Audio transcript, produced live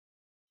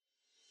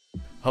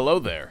Hello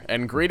there,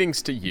 and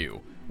greetings to you.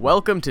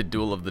 Welcome to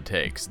Duel of the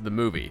Takes, the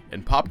movie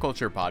and pop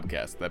culture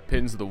podcast that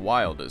pins the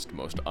wildest,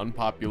 most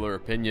unpopular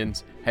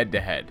opinions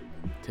head-to-head.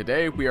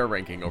 Today, we are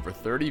ranking over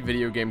 30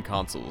 video game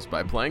consoles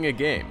by playing a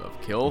game of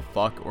Kill,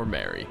 Fuck, or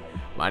Marry.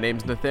 My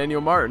name's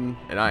Nathaniel Martin,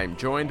 and I am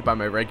joined by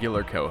my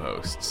regular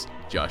co-hosts,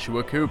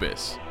 Joshua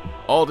Kubis,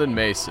 Alden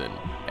Mason,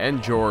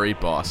 and Jory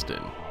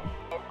Boston.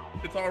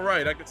 It's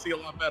alright, I can see a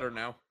lot better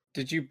now.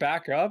 Did you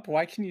back up?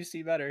 Why can you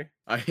see better?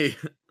 I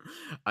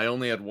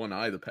only had one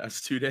eye the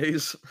past 2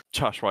 days.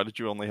 Josh, why did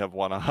you only have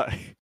one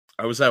eye?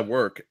 I was at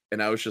work,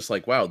 and I was just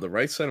like, wow, the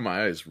right side of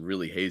my eye is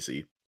really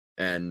hazy.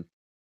 And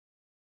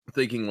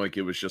thinking like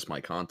it was just my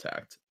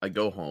contact. I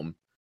go home,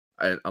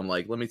 I'm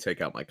like, let me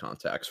take out my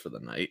contacts for the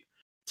night.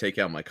 Take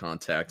out my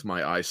contact,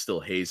 my eye's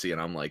still hazy,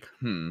 and I'm like,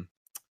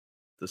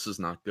 this is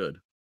not good.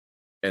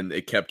 And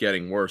it kept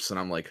getting worse, and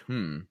I'm like,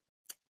 I'm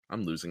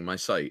losing my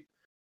sight.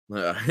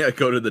 I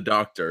go to the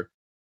doctor,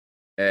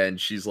 and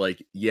she's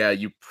like, yeah,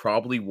 you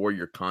probably wore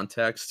your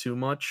contacts too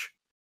much,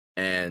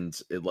 and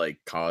it like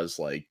caused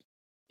like,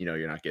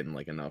 you're not getting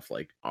like enough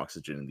like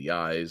oxygen in the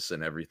eyes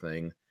and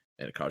everything,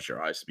 and it caused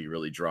your eyes to be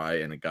really dry,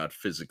 and it got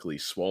physically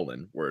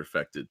swollen where it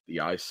affected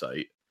the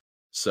eyesight.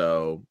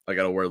 So I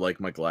gotta wear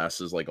like my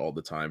glasses like all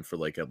the time for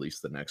like at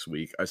least the next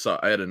week. I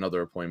had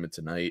another appointment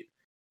tonight.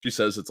 She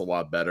says it's a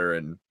lot better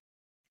and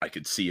I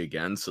could see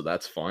again, so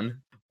that's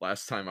fun.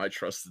 Last time I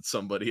trusted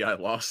somebody, I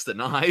lost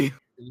an eye.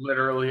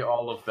 Literally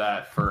all of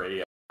that for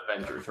a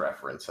Avengers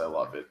reference. I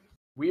love it.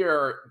 We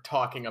are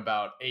talking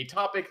about a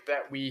topic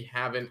that we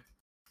haven't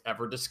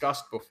ever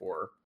discussed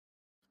before.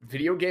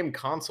 Video game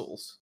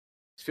consoles.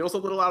 It feels a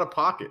little out of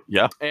pocket.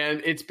 Yeah. And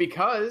it's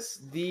because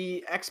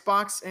the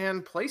Xbox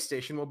and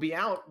PlayStation will be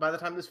out by the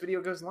time this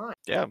video goes live.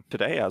 Yeah,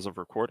 today as of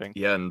recording.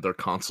 Yeah, and their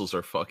consoles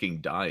are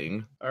fucking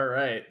dying. All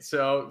right.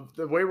 So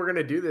the way we're going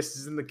to do this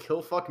is in the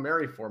Kill, Fuck,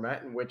 Marry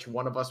format, in which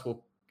one of us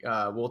will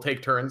we'll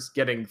take turns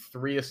getting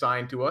 3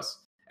 assigned to us,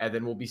 and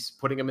then we'll be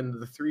putting them into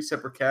the 3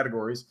 separate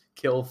categories: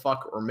 Kill,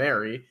 Fuck, or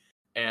Marry.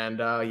 And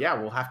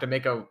we'll have to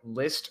make a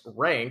list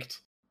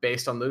ranked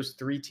based on those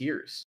 3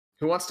 tiers.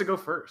 Who wants to go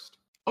first?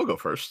 I'll go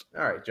first.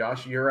 All right,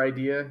 Josh, your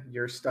idea.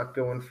 You're stuck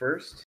going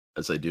first.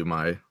 As I do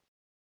my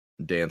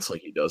dance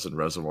like he does in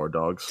Reservoir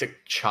Dogs. To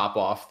chop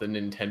off the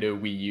Nintendo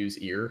Wii U's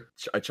ear.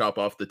 I chop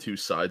off the 2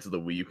 sides of the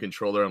Wii U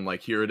controller. I'm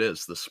like, here it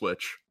is, the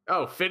Switch.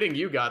 Oh, fitting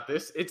you got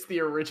this. It's the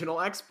original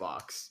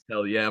Xbox.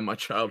 Hell yeah, my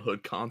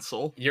childhood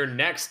console. Your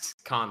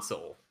next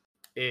console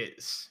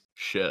is...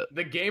 Shit.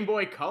 The Game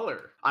Boy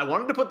Color. I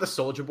wanted to put the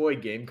Soulja Boy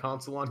game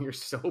console on here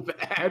so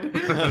bad.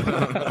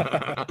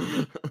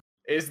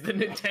 Is the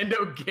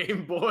Nintendo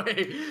Game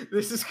Boy.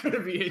 This is going to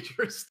be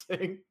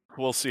interesting.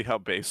 We'll see how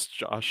based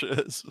Josh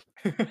is.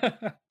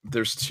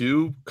 There's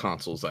 2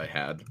 consoles I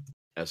had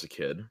as a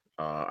kid.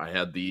 I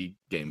had the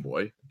Game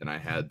Boy, and I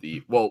had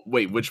the... Well,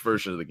 wait, which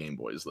version of the Game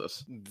Boy is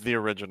this? The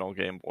original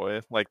Game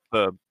Boy, like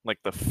the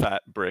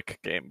fat brick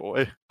Game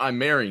Boy. I'm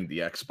marrying the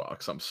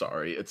Xbox, I'm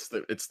sorry. It's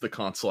the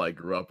console I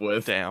grew up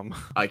with. Damn.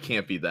 I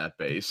can't be that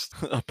based.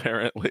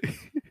 Apparently.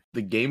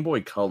 The Game Boy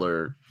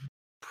Color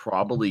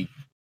probably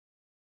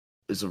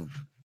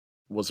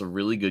was a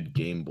really good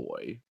Game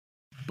Boy,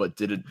 but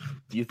do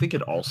you think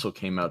it also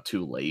came out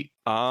too late?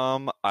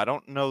 I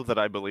don't know that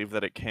I believe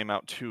that it came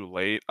out too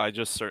late. I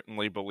just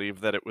certainly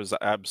believe that it was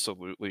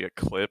absolutely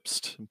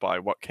eclipsed by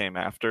what came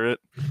after it.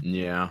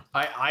 Yeah.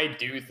 I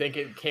do think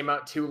it came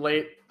out too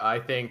late. I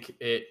think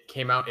it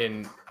came out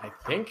in,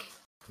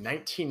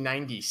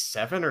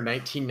 1997 or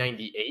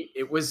 1998.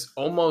 It was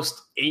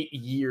almost 8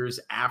 years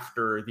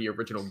after the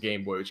original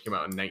Game Boy, which came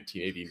out in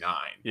 1989.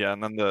 Yeah,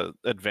 and then the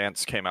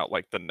Advance came out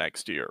like the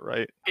next year,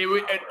 right?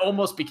 It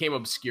almost became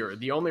obscure.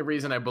 The only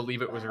reason I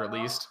believe it was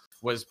released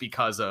was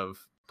because of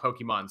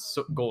Pokemon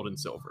Gold and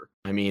Silver.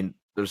 I mean,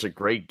 there's a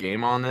great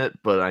game on it,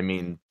 but I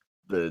mean,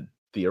 the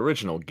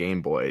original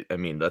Game Boy, I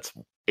mean, that's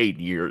 8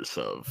 years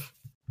of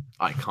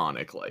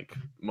iconic like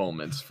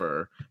moments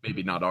for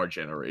maybe not our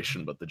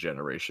generation, but the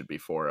generation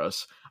before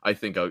us. I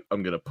think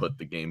I'm gonna put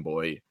the Game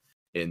Boy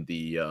in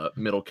the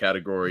middle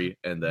category,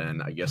 and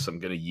then I guess I'm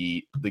gonna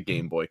yeet the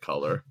Game Boy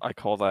Color. I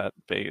call that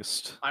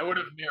based. I would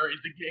have married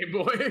the Game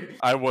Boy.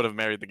 I would have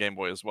married the Game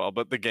Boy as well,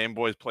 but the Game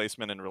Boy's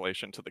placement in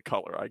relation to the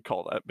color, I'd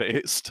call that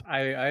based. I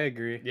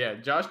agree. Yeah,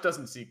 Josh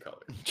doesn't see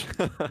color.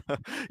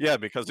 Yeah,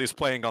 because he's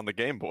playing on the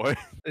Game Boy.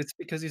 It's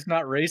because he's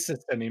not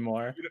racist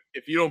anymore.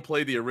 If you don't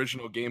play the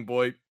original Game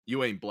Boy,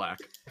 you ain't black.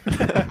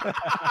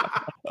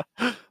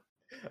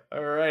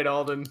 All right,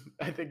 Alden,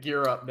 I think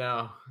you're up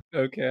now.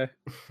 Okay.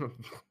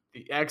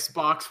 The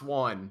Xbox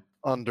One.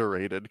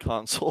 Underrated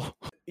console.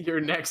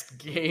 Your next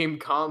game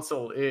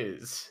console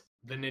is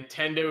the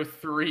Nintendo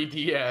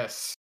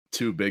 3DS.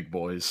 2 big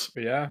boys.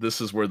 Yeah. This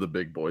is where the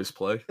big boys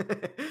play.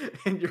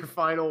 And your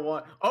final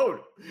one. Oh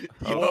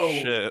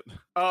Shit.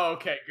 Oh,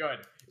 okay, good.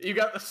 You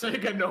got the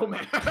Sega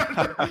Nomad.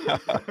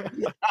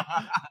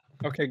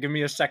 Okay, give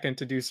me a second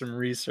to do some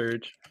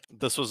research.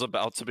 This was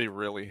about to be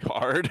really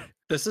hard.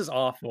 This is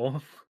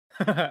awful.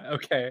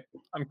 Okay,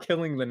 I'm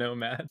killing the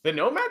Nomad. The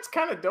Nomad's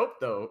kind of dope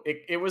though.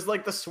 It was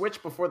like the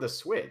Switch before the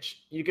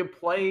Switch. You could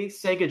play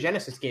Sega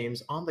Genesis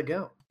games on the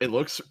go. It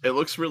looks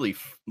really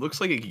looks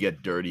like it could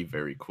get dirty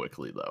very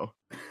quickly though.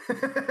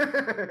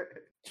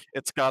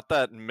 It's got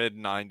that mid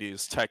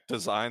 90s tech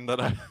design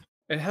that I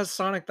It has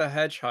Sonic the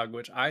Hedgehog,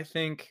 which I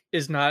think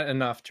is not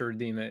enough to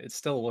redeem it. It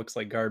still looks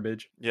like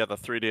garbage. Yeah, the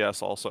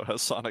 3DS also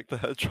has Sonic the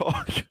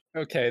Hedgehog.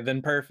 Okay,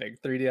 then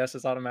perfect. 3DS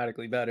is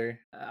automatically better.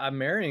 I'm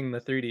marrying the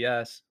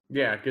 3DS.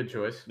 Yeah, good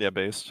choice. Yeah,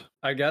 based.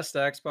 I guess the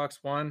Xbox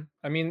One.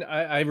 I mean,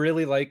 I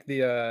really like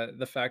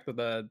the fact that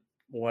the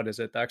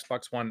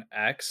Xbox One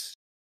X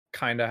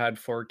kind of had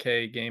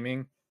 4K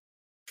gaming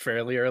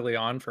fairly early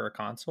on for a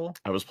console.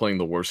 I was playing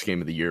the worst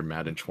game of the year,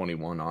 Madden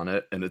 21, on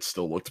it, and it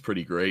still looked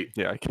pretty great.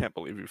 Yeah, I can't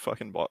believe you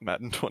fucking bought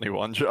Madden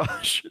 21,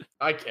 Josh.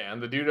 I can.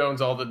 The dude owns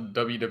all the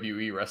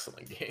WWE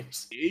wrestling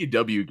games. The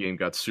AEW game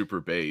got super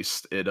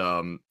based.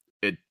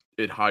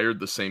 It hired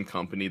the same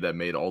company that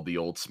made all the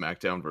old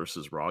SmackDown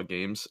versus Raw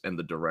games, and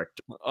the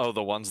director. Oh,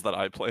 the ones that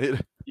I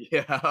played.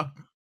 Yeah,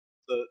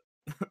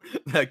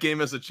 that game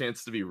has a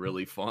chance to be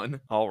really fun.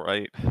 All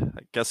right,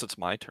 I guess it's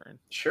my turn.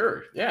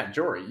 Sure. Yeah,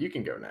 Jory, you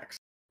can go next.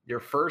 Your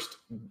first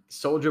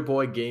Soulja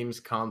Boy Games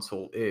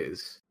console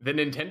is the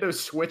Nintendo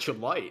Switch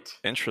Lite.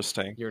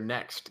 Interesting. Your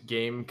next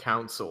game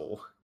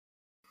console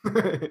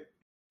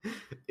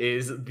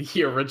is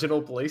the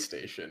original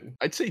PlayStation.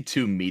 I'd say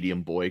 2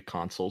 medium boy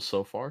consoles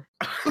so far.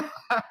 And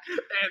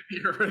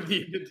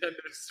the Nintendo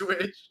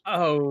Switch.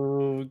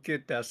 Oh,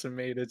 get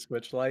decimated,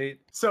 Switch Lite.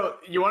 So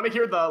you want to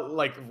hear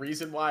the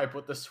reason why I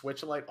put the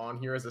Switch Lite on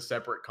here as a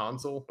separate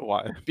console?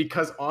 Why?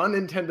 Because on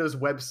Nintendo's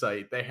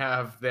website they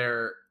have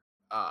their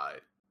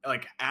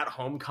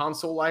at-home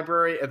console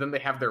library, and then they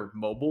have their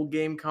mobile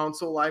game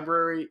console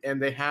library,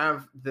 and they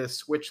have the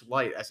Switch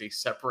Lite as a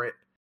separate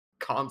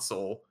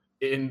console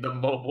in the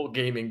mobile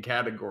gaming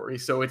category.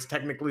 So it's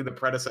technically the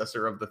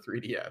predecessor of the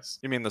 3DS.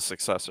 You mean the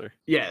successor?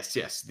 Yes,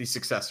 the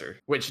successor,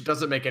 which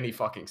doesn't make any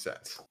fucking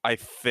sense. I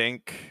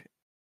think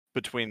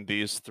between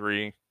these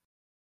three,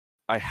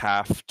 I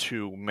have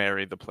to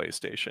marry the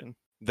PlayStation.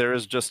 There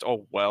is just a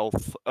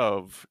wealth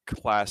of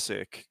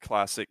classic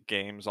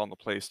games on the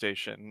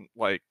PlayStation,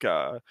 like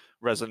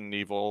Resident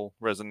Evil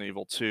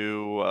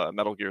 2,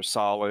 Metal Gear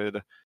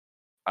Solid,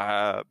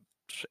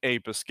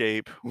 Ape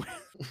Escape.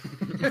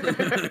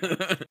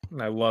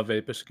 I love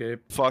Ape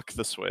Escape. Fuck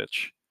the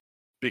Switch,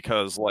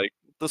 because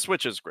the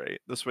Switch is great.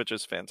 The Switch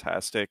is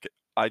fantastic.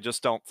 I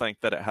just don't think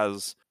that it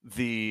has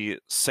the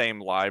same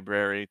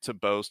library to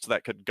boast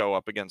that could go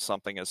up against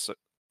something as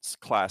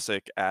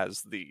classic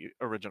as the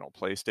original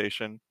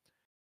PlayStation.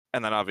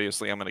 And then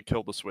obviously I'm going to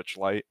kill the Switch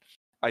Lite.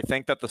 I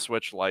think that the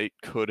Switch Lite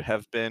could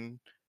have been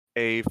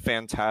a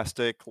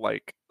fantastic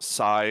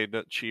side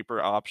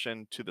cheaper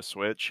option to the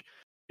Switch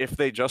if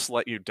they just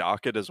let you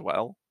dock it as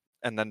well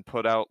and then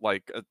put out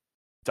a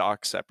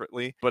dock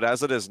separately. But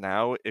as it is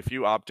now, if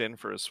you opt in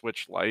for a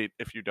Switch Lite,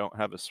 if you don't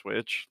have a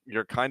Switch,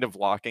 you're kind of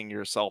locking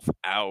yourself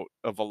out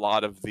of a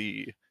lot of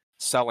the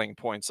selling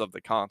points of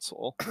the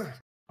console.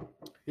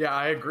 Yeah,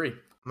 I agree.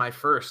 My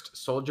first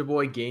Soulja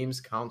Boy Games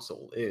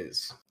console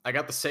is... I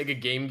got the Sega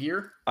Game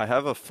Gear. I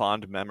have a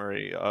fond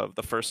memory of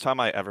the first time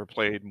I ever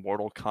played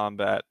Mortal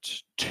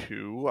Kombat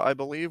 2, I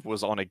believe,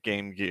 was on a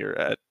Game Gear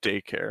at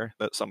daycare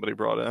that somebody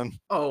brought in.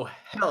 Oh,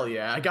 hell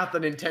yeah. I got the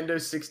Nintendo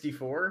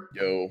 64.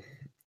 Yo,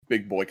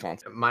 big boy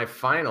console. My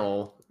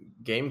final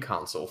game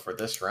console for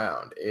this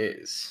round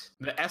is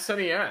the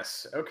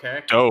SNES.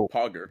 Okay. Dope.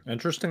 Pogger.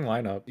 Interesting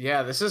lineup.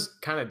 Yeah, this is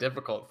kind of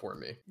difficult for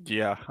me.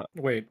 Yeah.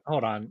 Wait,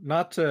 hold on.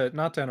 Not to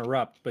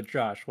interrupt, but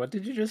Josh, what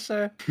did you just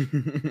say?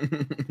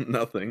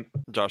 Nothing.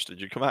 Josh,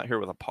 did you come out here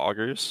with a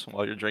Poggers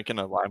while you're drinking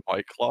a lime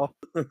White Claw?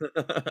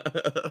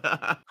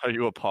 Are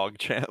you a Pog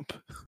champ?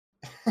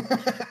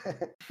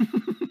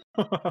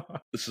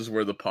 This is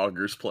where the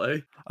Poggers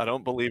play. I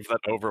don't believe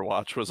that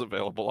Overwatch was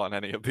available on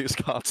any of these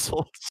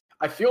consoles.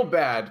 I feel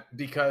bad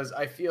because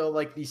I feel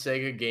like the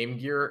Sega Game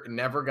Gear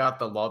never got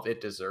the love it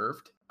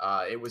deserved.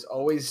 It was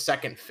always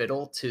second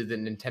fiddle to the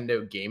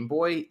Nintendo Game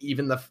Boy,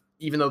 even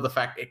though the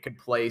fact it could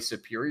play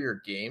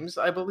superior games.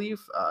 I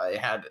believe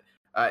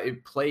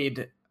it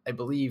played, I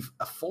believe,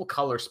 a full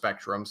color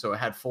spectrum, so it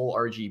had full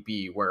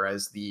RGB,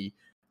 whereas the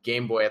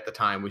Game Boy at the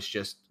time was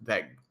just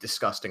that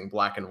disgusting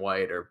black and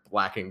white or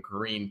black and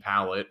green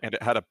palette. And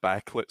it had a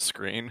backlit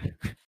screen.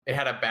 It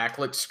had a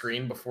backlit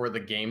screen before the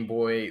Game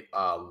Boy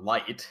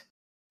Light,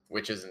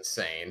 which is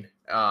insane.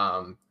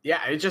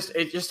 It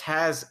just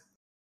has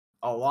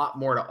a lot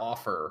more to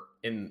offer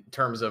in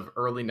terms of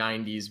early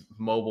 90s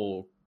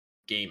mobile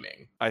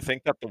gaming. I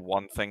think that the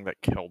one thing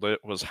that killed it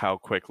was how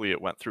quickly it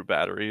went through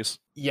batteries.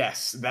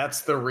 Yes,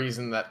 that's the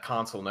reason that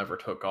console never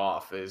took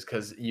off, is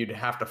because you'd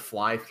have to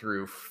fly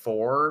through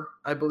 4,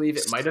 I believe.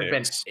 It might have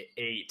been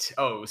 8.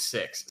 Oh,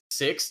 6.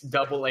 6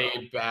 AA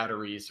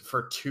batteries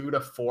for 2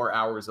 to 4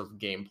 hours of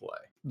gameplay.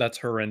 That's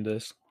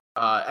horrendous.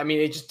 I mean,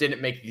 it just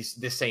didn't make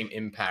the same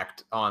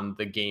impact on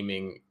the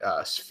gaming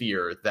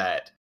sphere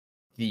that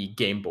the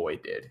Game Boy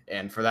did.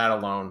 And for that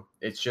alone,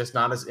 it's just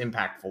not as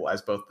impactful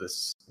as both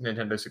this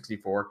Nintendo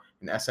 64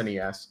 and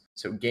SNES.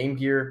 So Game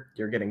Gear,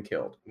 you're getting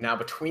killed. Now,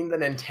 between the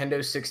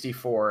Nintendo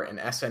 64 and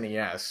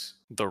SNES,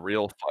 The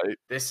real fight.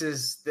 this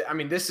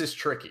is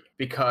tricky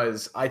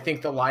because I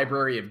think the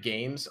library of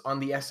games on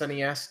the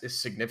SNES is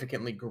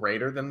significantly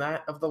greater than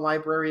that of the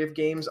library of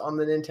games on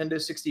the Nintendo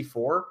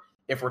 64.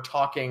 If we're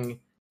talking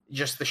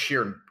just the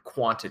sheer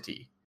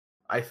quantity,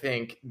 I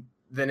think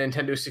the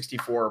Nintendo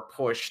 64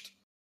 pushed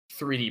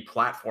 3D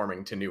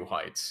platforming to new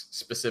heights,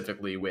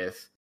 specifically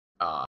with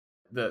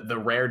the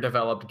Rare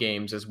developed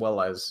games as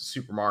well as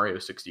Super Mario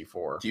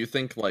 64. Do you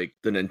think like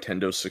the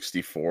Nintendo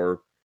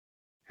 64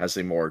 has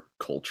a more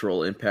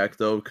cultural impact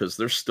though? Because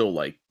there's still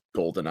like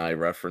GoldenEye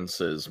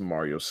references,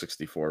 Mario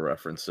 64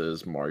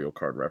 references, Mario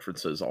Kart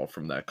references, all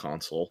from that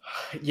console.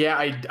 Yeah,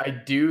 I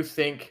do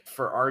think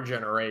for our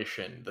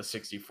generation, the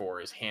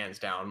 64 is hands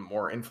down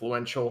more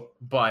influential.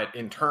 But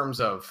in terms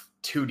of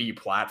 2D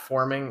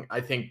platforming, I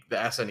think the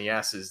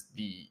SNES is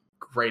the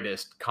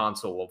greatest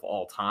console of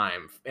all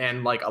time.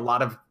 And like a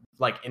lot of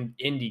like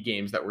indie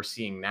games that we're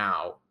seeing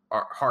now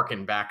are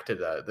harken back to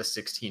the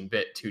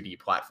 16-bit 2D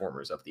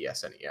platformers of the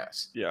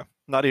SNES. Yeah,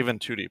 not even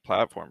 2D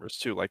platformers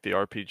too, like the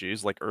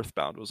RPGs, like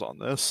Earthbound was on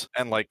this.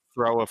 And like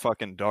throw a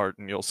fucking dart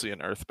and you'll see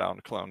an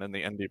Earthbound clone in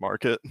the indie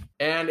market.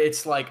 And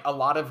it's like a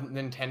lot of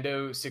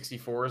Nintendo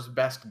 64's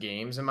best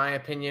games, in my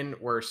opinion,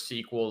 were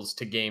sequels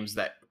to games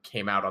that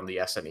came out on the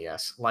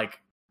SNES. Like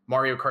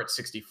Mario Kart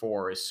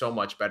 64 is so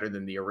much better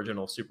than the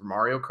original Super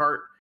Mario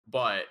Kart,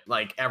 but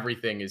like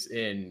everything is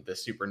in the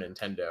Super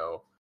Nintendo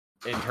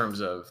in terms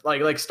of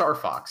like Star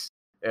Fox,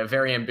 a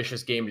very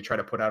ambitious game to try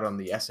to put out on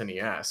the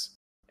SNES,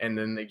 and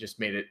then they just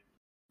made it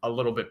a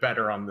little bit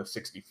better on the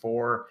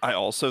 64. I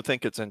also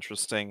think it's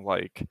interesting,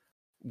 like,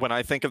 when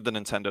I think of the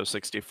Nintendo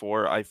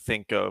 64, I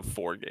think of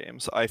 4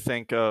 games. I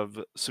think of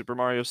Super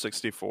Mario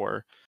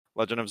 64,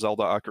 Legend of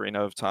Zelda Ocarina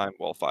of Time,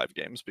 well, 5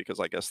 games, because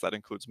I guess that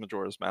includes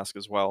Majora's Mask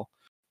as well,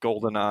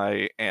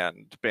 GoldenEye,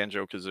 and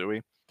Banjo-Kazooie.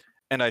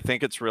 And I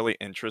think it's really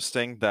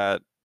interesting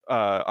that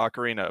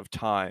Ocarina of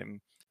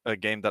Time, a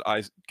game that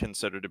I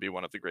consider to be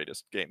one of the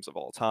greatest games of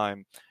all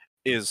time,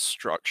 is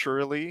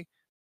structurally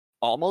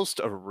almost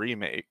a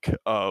remake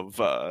of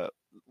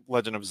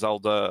Legend of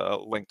Zelda: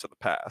 Link to the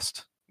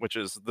Past, which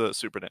is the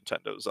Super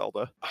Nintendo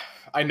Zelda.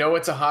 I know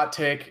it's a hot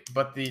take,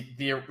 but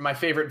my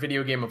favorite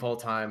video game of all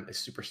time is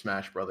Super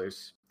Smash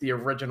Brothers. The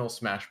original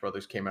Smash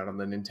Brothers came out on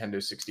the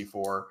Nintendo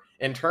 64.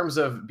 In terms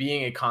of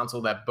being a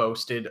console that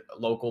boasted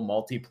local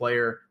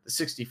multiplayer, the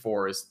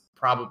 64 is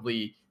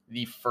probably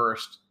the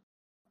first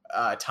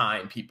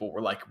time people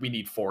were like, we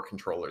need 4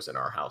 controllers in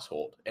our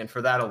household. And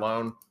for that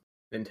alone,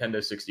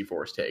 Nintendo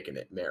 64 is taking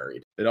it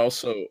married. It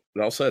also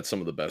had some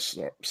of the best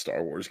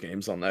Star Wars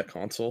games on that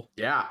console.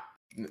 Yeah.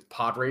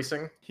 Pod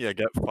racing. Yeah,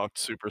 get fucked,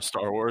 Super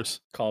Star Wars.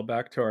 Call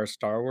back to our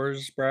Star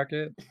Wars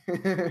bracket.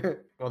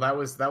 Well, that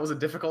was a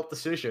difficult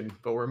decision,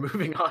 but we're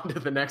moving on to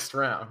the next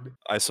round.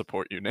 I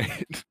support you,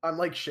 Nate. I'm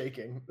like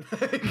shaking.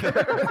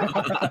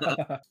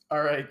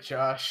 All right,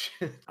 Josh.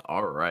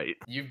 All right.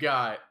 You've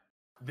got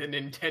the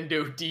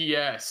Nintendo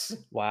DS.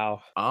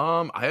 Wow.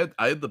 I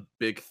had the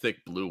big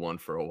thick blue one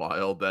for a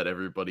while that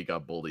everybody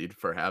got bullied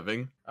for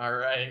having. All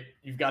right.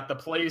 You've got the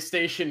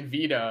PlayStation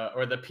Vita,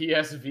 or the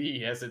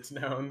PSV as it's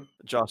known.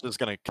 Josh is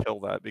gonna kill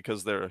that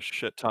because there are a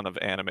shit ton of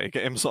anime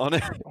games on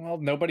it. Well,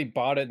 nobody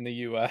bought it in the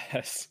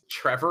US.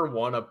 Trevor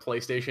won a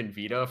PlayStation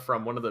Vita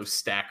from one of those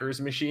stackers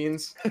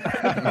machines.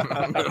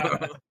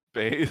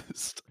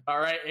 Based. All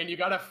right, and you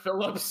got a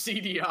Philips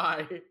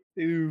CDI.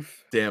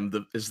 Oof.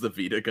 Damn, is the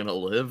Vita gonna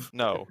live?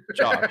 No,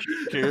 Josh,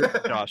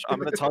 Josh, I'm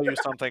going to tell you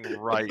something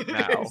right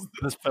now.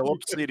 This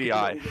Philips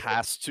CDI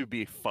has to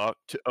be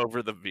fucked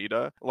over the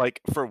Vita. Like,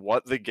 for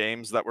what the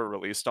games that were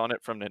released on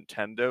it from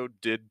Nintendo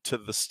did to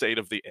the state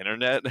of the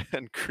internet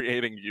and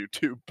creating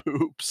YouTube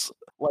poops.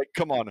 Like,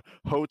 come on,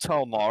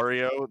 Hotel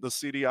Mario, the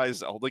CDI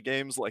Zelda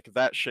games, like,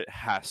 that shit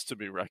has to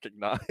be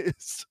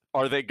recognized.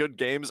 Are they good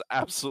games?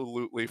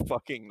 Absolutely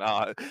fucking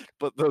not.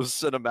 But those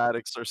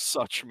cinematics are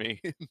such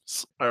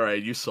memes. All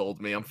right, you sold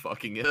me. I'm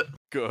fucking it.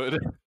 Good.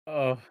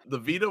 Oh, The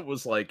Vita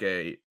was like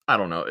I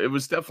don't know. It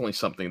was definitely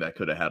something that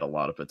could have had a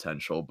lot of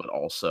potential, but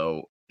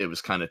also it was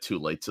kind of too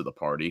late to the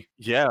party.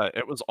 Yeah,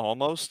 it was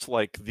almost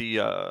like the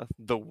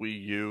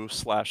Wii U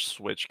 /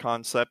 Switch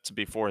concept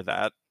before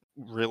that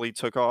really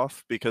took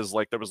off, because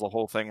like there was the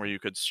whole thing where you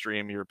could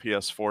stream your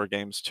PS4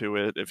 games to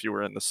it if you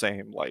were in the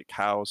same like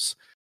house.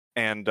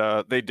 And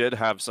they did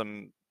have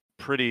some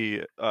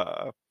pretty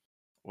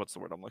what's the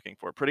word I'm looking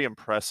for? Pretty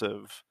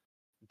impressive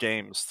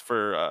games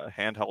for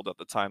handheld at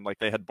the time. Like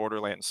they had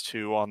Borderlands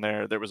 2 on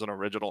there. There was an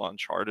original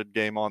Uncharted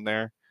game on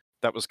there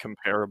that was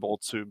comparable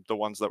to the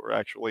ones that were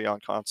actually on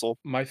console.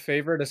 my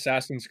favorite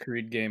Assassin's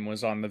Creed game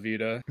was on the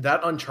Vita.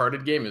 That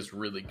Uncharted game is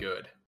really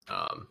good.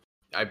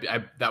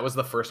 That was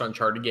the first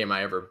Uncharted game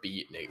I ever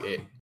beat. And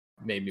it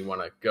made me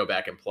want to go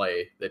back and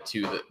play the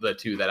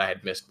two that I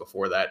had missed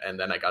before that, and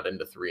then I got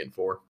into 3 and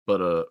 4.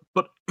 But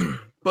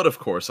But of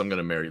course, I'm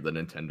gonna marry the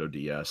Nintendo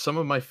DS. Some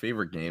of my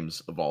favorite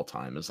games of all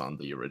time is on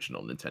the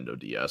original Nintendo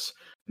DS.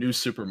 New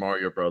Super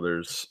Mario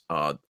Brothers,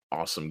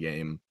 awesome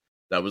game.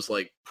 That was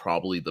like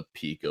probably the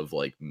peak of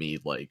like me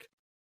like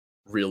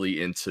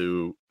really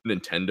into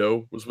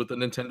Nintendo was with the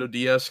Nintendo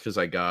DS because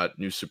I got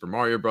New Super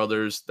Mario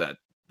Brothers.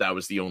 That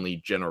was the only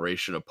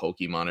generation of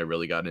Pokemon I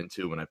really got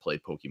into when I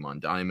played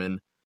Pokemon Diamond.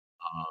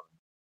 Um,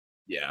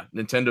 yeah,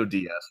 Nintendo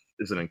DS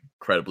is an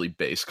incredibly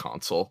base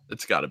console.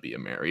 It's got to be a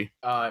Mary.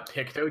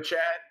 PictoChat.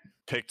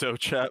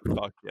 PictoChat,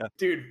 fuck yeah.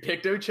 Dude,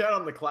 PictoChat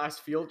on the class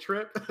field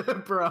trip,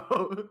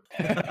 bro.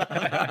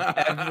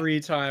 Every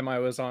time I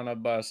was on a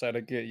bus,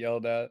 I'd get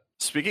yelled at.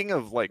 Speaking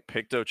of like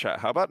PictoChat,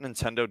 how about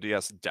Nintendo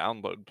DS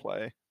download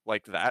play?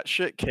 Like that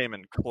shit came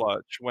in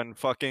clutch when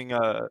fucking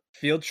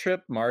Field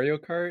trip, Mario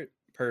Kart,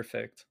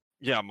 perfect.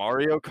 yeah,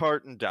 Mario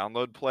Kart and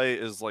download play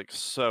is like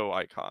so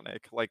iconic.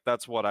 Like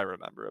that's what I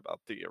remember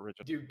about the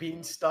original. Dude,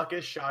 being stuck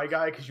as Shy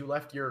Guy because you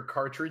left your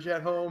cartridge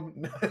at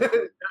home,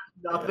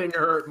 nothing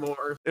hurt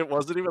more. It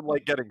wasn't even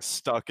like getting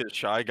stuck as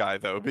Shy Guy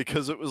though,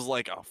 because it was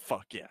like, oh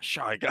fuck yeah,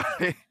 Shy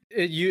Guy.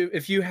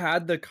 If you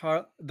had the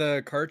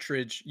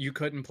cartridge, you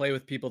couldn't play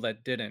with people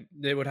that didn't.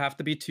 It would have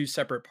to be two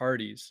separate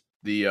parties.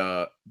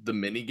 The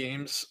mini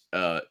games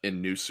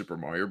in New Super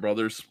Mario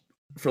Brothers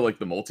for like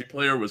the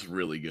multiplayer was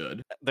really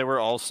good. They were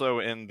also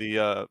in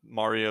the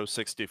Mario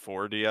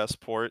 64 DS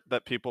port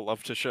that people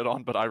love to shit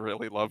on, but I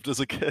really loved as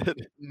a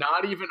kid.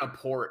 Not even a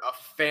port, a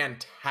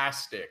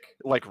fantastic.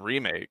 Like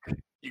remake.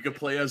 You could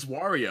play as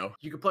Wario.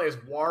 You could play as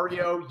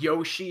Wario,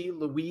 Yoshi,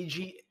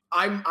 Luigi.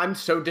 I'm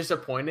so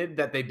disappointed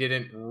that they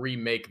didn't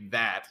remake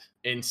that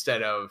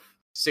instead of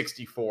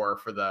 64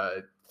 for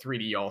the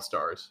 3D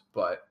All-Stars,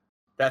 but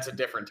that's a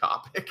different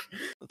topic.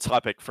 A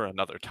topic for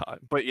another time.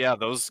 But yeah,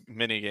 those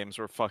mini games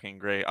were fucking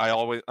great. I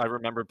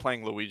remember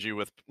playing Luigi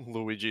with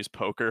Luigi's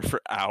Poker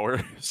for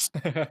hours.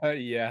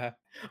 Yeah.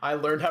 I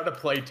learned how to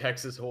play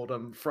Texas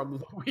Hold'em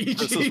from Luigi.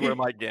 This is where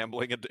my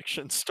gambling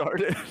addiction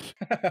started.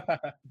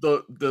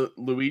 The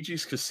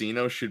Luigi's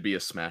Casino should be a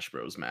Smash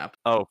Bros map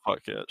Oh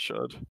fuck yeah, it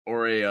should.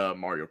 or a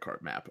Mario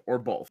Kart map or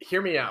both.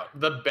 Hear me out.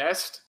 The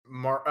best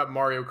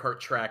Mario Kart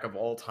track of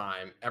all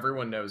time,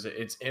 everyone knows it.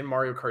 It's in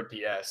Mario Kart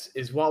DS.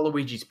 Is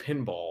Waluigi's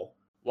Pinball.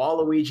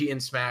 Waluigi in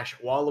Smash.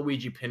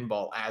 Waluigi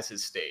Pinball as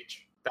his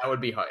stage. That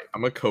would be hype.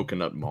 I'm a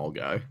Coconut Mall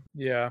guy.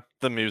 Yeah.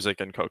 The music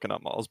in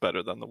Coconut Mall is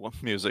better than the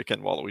music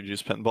in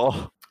Waluigi's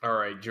Pinball. All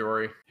right,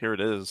 Jory. Here it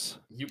is.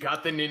 You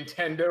got the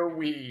Nintendo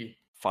Wii.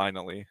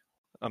 Finally.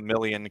 A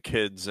million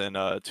kids in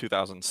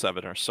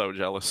 2007 are so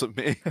jealous of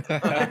me.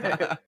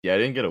 Yeah, I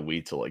didn't get a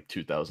Wii till like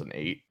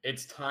 2008.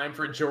 It's time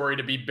for Jory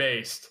to be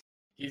based.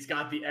 He's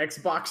got the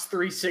Xbox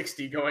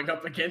 360 going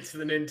up against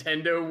the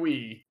Nintendo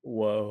Wii.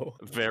 Whoa.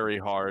 Very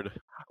hard.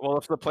 Well,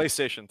 if the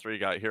PlayStation 3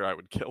 got here, I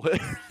would kill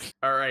it.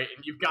 All right,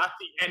 and you've got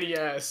the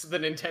NES, the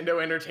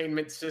Nintendo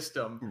Entertainment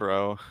System.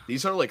 Bro.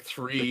 These are like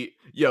three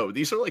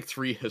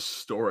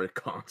historic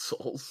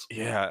consoles.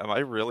 Yeah, am I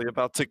really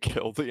about to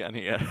kill the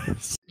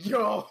NES?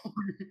 Yo,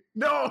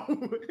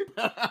 no.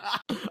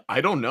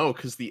 I don't know,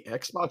 because the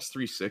Xbox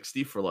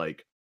 360 for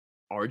like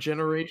our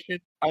generation.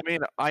 I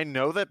mean, I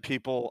know that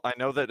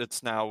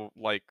it's now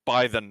like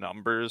by the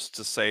numbers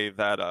to say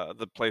that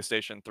the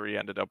PlayStation 3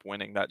 ended up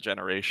winning that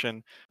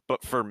generation.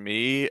 But for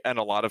me and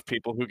a lot of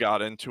people who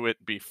got into it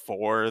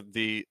before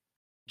the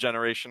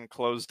generation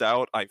closed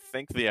out, I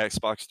think the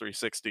Xbox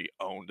 360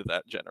 owned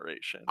that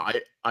generation.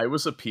 I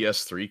was a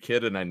PS3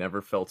 kid and I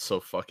never felt so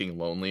fucking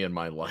lonely in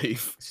my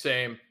life.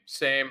 Same,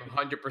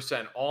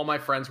 100%. All my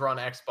friends were on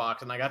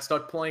Xbox, and I got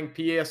stuck playing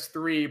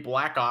PS3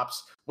 Black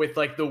Ops with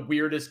like the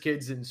weirdest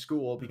kids in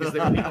school because they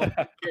were the only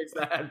kids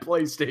that had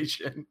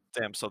PlayStation.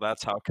 Damn, so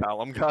that's how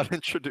Callum got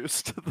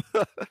introduced to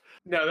the...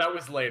 No, that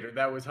was later.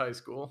 That was high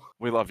school.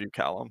 We love you,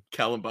 Callum.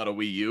 Callum bought a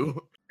Wii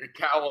U.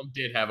 Callum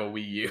did have a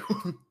Wii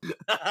U.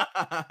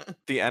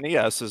 The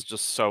NES is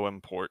just so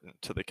important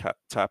to the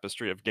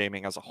tapestry of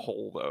gaming as a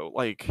whole, though.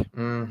 Like,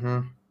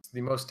 It's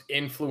the most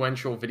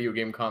influential video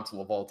game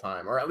console of all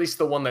time, or at least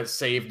the one that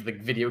saved the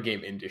video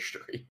game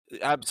industry.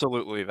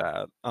 absolutely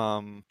that.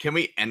 Can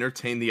we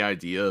entertain the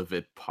idea of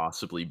it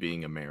possibly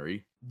being a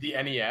Mary? The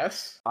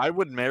NES? I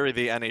would marry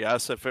the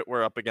NES if it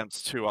were up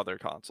against two other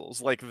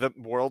consoles. Like, the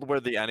world where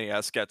the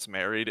NES gets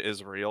married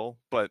is real,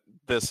 but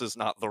this is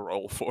not the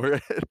role for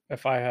it.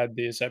 If I had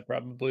these, I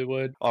probably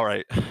would. All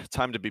right,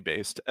 time to be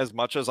based. As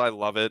much as I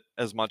love it,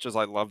 as much as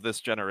I love this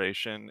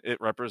generation, it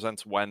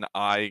represents when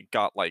I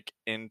got like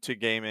into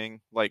gaming,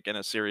 like in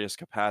a serious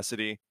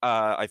capacity.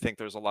 I think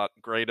there's a lot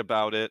great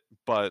about it,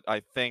 but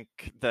I think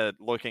that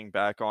looking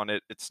back on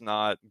it, it's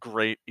not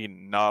great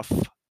enough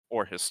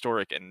or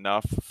historic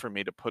enough for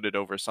me to put it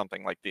over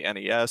something like the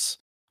NES.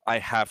 I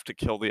have to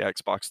kill the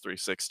Xbox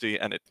 360,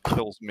 and it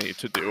kills me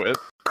to do it.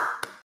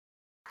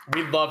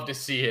 We'd love to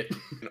see it.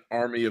 An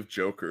army of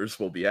jokers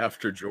will be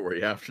after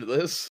Jory after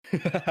this.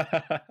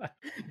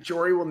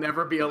 Jory will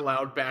never be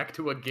allowed back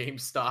to a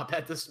GameStop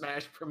at the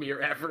Smash premiere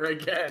ever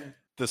again.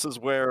 This is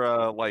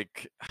where,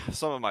 like,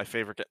 some of my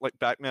favorite, like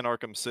Batman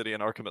Arkham City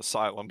and Arkham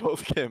Asylum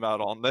both came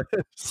out on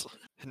this.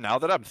 Now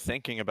that I'm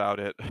thinking about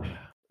it,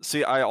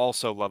 See, I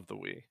also love the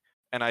Wii,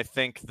 and I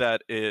think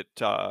that it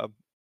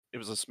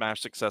was a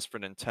smash success for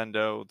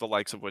Nintendo, the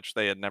likes of which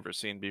they had never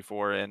seen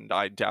before, and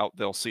I doubt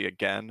they'll see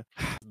again.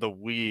 The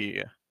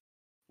Wii,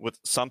 with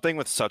something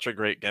with such a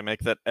great gimmick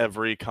that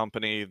every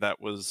company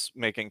that was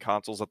making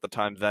consoles at the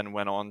time then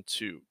went on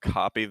to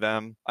copy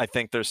them. I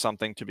think there's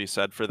something to be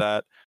said for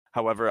that.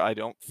 However, I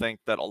don't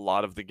think that a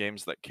lot of the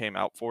games that came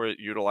out for it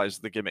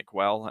utilized the gimmick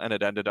well, and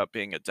it ended up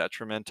being a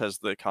detriment as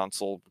the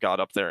console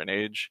got up there in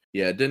age.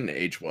 Yeah, it didn't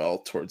age well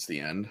towards the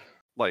end.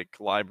 Like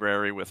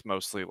library with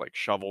mostly like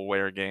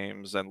shovelware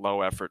games and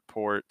low effort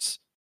ports.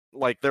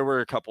 Like there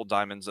were a couple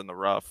diamonds in the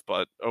rough,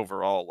 but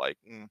overall, like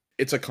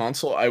It's a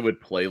console I would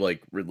play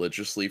like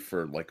religiously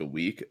for like a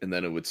week, and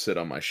then it would sit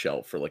on my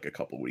shelf for like a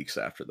couple weeks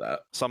after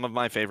that. Some of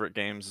my favorite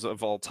games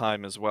of all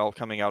time as well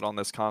coming out on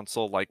this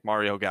console, like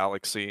Mario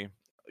Galaxy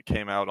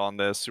came out on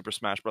this, Super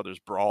Smash Bros.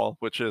 Brawl,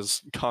 which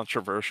is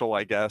controversial,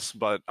 I guess,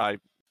 but I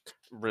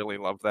really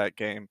love that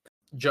game.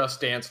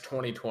 Just Dance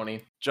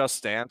 2020.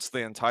 Just Dance, the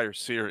entire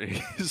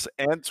series,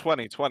 and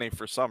 2020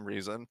 for some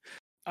reason.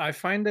 I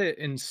find it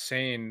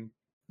insane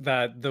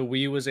that the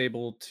Wii was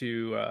able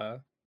to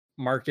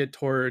market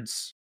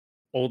towards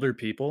older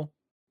people,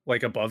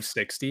 like above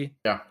 60.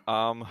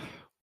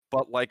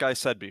 But like I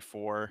said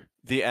before,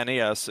 the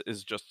NES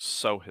is just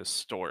so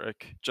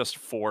historic, just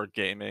for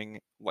gaming,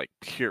 like,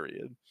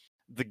 period.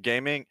 The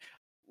gaming,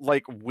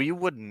 like, we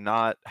would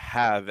not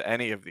have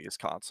any of these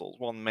consoles.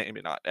 Well,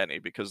 maybe not any,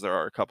 because there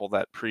are a couple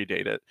that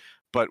predate it.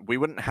 But we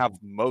wouldn't have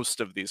most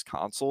of these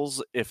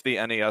consoles if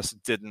the NES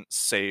didn't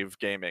save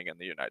gaming in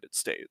the United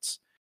States.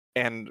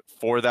 And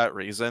for that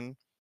reason,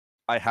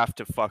 I have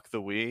to fuck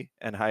the Wii,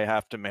 and I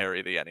have to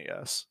marry the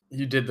NES.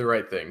 You did the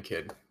right thing,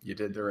 kid. You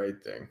did the right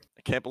thing.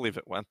 I can't believe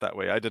it went that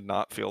way. I did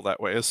not feel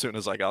that way as soon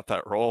as I got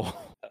that role.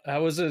 That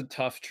was a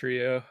tough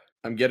trio.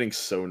 I'm getting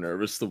so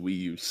nervous. The Wii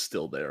U's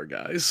still there,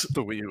 guys.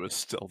 The Wii U is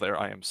still there.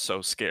 I am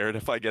so scared.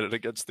 If I get it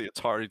against the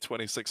Atari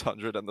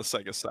 2600 and the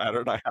Sega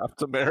Saturn, I have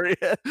to marry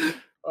it.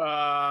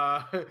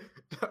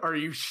 Are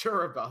you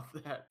sure about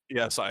that?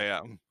 Yes, I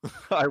am.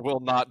 I will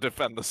not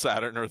defend the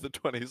Saturn or the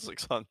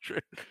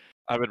 2600.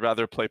 I would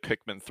rather play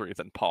Pikmin 3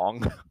 than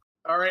Pong.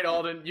 All right,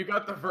 Alden, you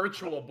got the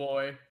Virtual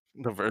Boy.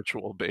 The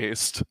virtual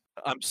based.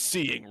 I'm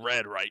seeing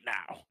red right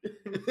now.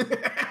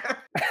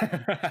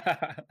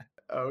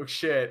 Oh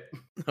shit.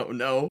 Oh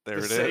no. There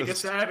The it Sega is.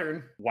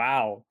 Saturn.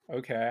 Wow.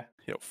 Okay.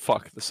 Yo,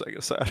 fuck the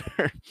Sega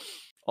Saturn.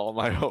 All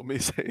my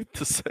homies hate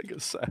the Sega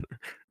Saturn.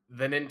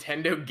 The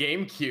Nintendo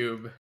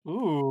GameCube.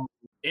 Ooh.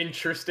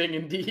 Interesting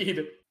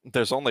indeed.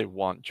 There's only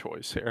one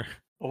choice here.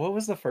 What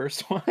was the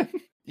first one?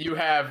 You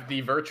have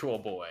the Virtual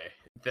Boy,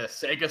 the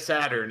Sega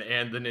Saturn,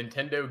 and the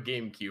Nintendo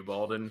GameCube,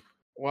 Alden.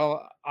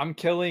 Well, I'm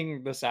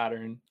killing the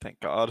Saturn. Thank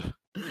God.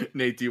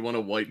 Nate, do you want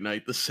to white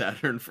knight the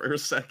Saturn for a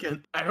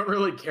second? I don't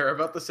really care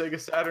about the Sega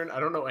Saturn. I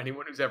don't know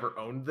anyone who's ever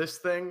owned this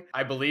thing.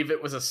 I believe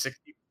it was a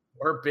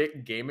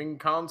 64-bit gaming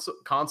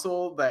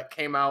console that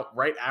came out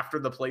right after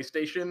the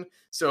PlayStation,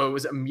 so it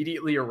was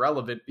immediately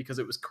irrelevant because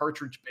it was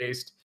cartridge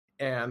based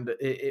and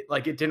it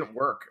didn't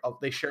work.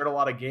 They shared a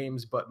lot of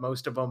games, but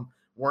most of them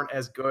weren't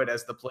as good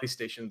as the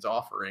PlayStation's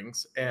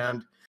offerings.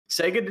 And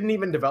Sega didn't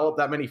even develop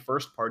that many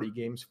first-party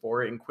games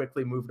for it and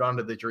quickly moved on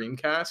to the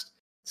Dreamcast.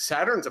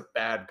 Saturn's a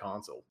bad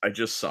console. I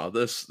just saw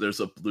this. There's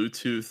a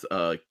Bluetooth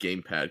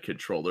gamepad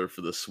controller for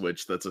the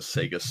Switch that's a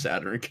Sega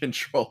Saturn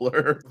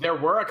controller. There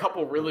were a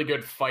couple really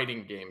good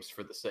fighting games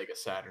for the Sega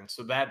Saturn,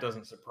 so that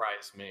doesn't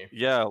surprise me.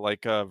 Yeah,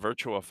 like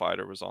Virtua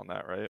Fighter was on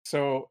that, right?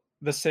 So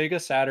the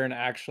Sega Saturn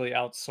actually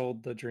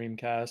outsold the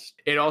Dreamcast.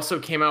 It also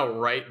came out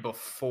right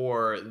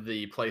before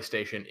the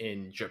PlayStation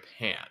in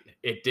Japan.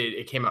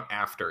 It came out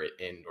after it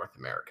in North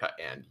America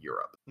and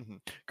Europe. Mm-hmm.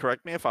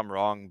 Correct me if I'm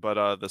wrong,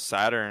 but the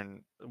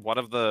Saturn, one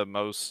of the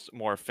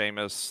more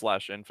famous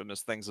 /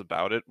 infamous things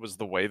about it was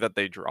the way that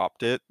they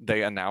dropped it.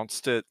 They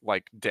announced it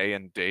like day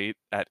and date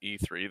at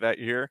E3 that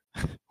year,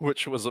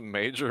 which was a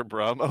major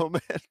bro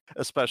moment,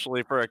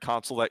 especially for a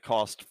console that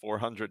cost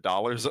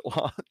 $400 at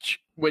launch.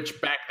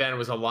 Which back then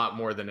was a lot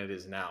more than it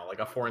is now. Like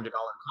a $400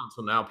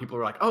 console now, people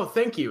are like, "Oh,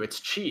 thank you, it's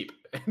cheap."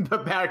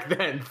 But back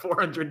then,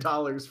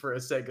 $400 for a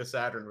Sega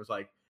Saturn was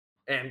like,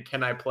 "And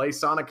can I play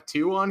Sonic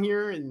 2 on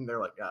here?" And they're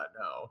like,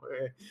 no,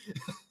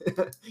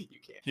 you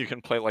can't. You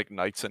can play like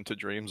Nights into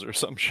Dreams or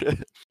some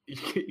shit.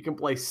 You can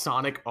play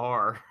Sonic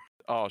R.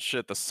 Oh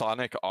shit, the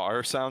Sonic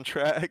R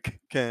soundtrack.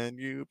 Can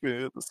you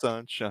feel the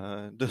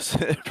sunshine? Does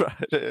it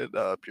brighten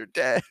up your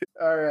day?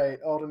 All right,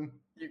 Alden,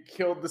 you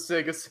killed the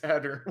Sega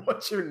Saturn.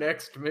 What's your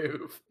next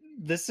move?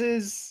 This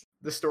is...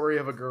 The story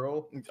of a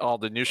girl?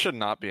 Alden, you should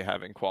not be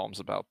having qualms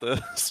about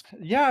this.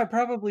 Yeah, I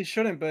probably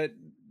shouldn't, but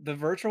the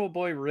Virtual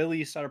Boy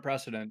really set a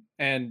precedent,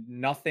 and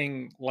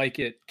nothing like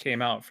it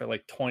came out for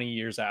like 20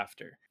 years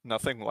after.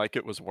 Nothing like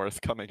it was worth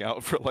coming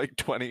out for like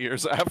 20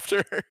 years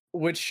after.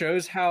 Which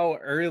shows how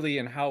early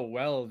and how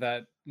well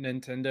that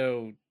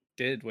Nintendo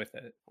did with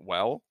it.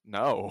 Well,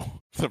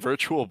 no. The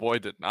Virtual Boy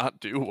did not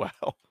do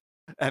well.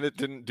 And it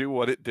didn't do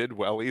what it did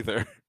well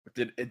either.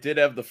 It did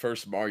have the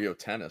first Mario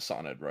Tennis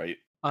on it, right?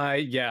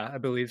 Yeah, I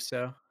believe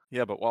so.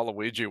 Yeah, but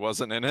Waluigi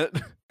wasn't in it.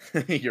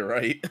 You're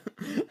right.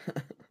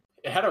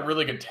 It had a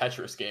really good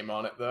Tetris game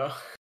on it, though.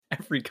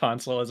 Every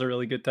console has a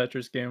really good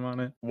Tetris game on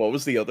it. What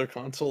was the other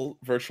console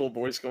Virtual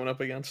Boy's going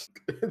up against?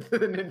 The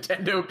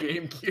Nintendo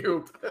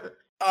GameCube.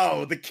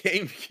 Oh, the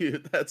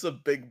GameCube. That's a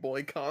big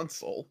boy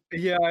console.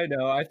 Yeah, I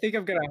know. I think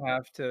I'm gonna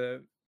have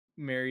to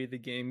marry the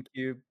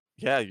GameCube.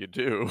 Yeah, you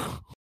do.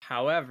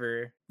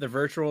 However, the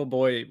Virtual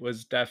Boy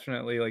was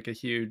definitely like a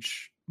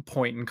huge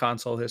point in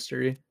console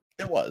history.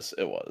 It was,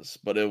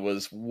 but it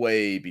was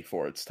way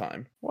before its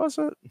time. Was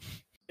it?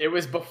 It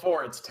was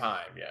before its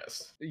time,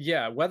 yes.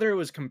 Yeah, whether it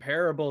was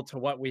comparable to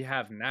what we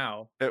have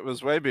now. It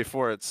was way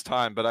before its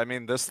time, but I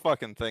mean, this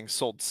fucking thing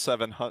sold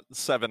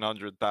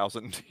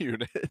 700,000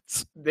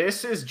 units.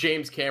 This is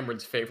James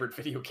Cameron's favorite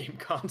video game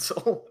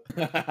console.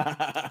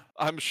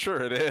 I'm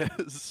sure it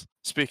is.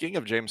 Speaking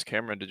of James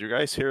Cameron, did you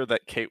guys hear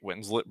that Kate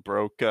Winslet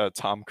broke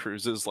Tom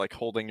Cruise's like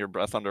holding your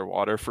breath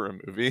underwater for a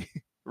movie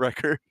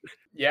record?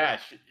 Yeah,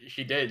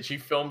 she did. She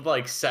filmed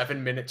like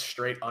 7 minutes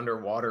straight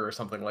underwater or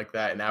something like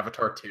that in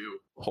Avatar 2.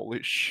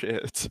 Holy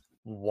shit.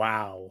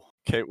 Wow.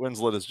 Kate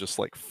Winslet is just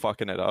like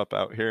fucking it up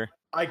out here.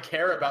 I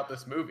care about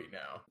this movie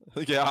now.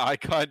 Yeah, I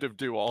kind of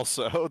do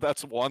also.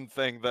 That's one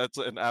thing that's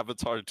in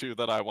Avatar 2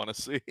 that I want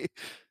to see.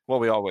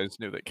 Well, we always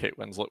knew that Kate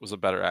Winslet was a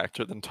better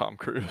actor than Tom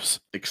Cruise.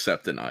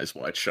 Except in Eyes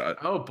Wide Shut.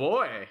 Oh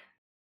boy.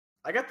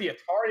 I got the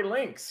Atari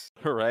Lynx.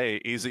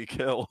 Hooray, easy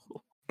kill.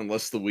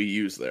 Unless the Wii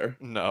U's there.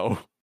 No.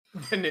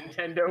 The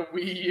Nintendo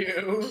Wii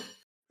U.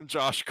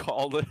 Josh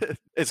called it.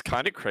 It's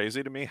kind of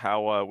crazy to me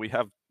how we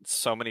have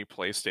so many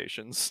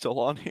PlayStations still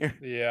on here.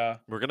 Yeah.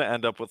 We're going to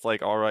end up with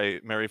like, all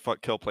right, Marry,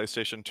 Fuck, Kill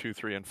PlayStation 2,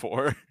 3, and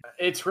 4.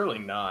 It's really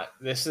not.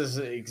 This is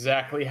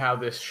exactly how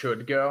this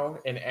should go,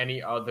 and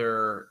any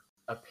other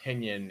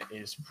opinion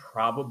is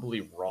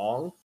probably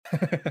wrong.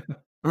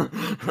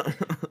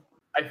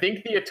 I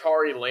think the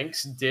Atari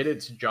Lynx did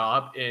its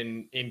job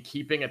in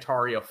keeping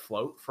Atari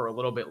afloat for a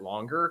little bit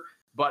longer,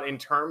 but in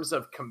terms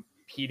of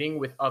competing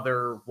with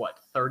other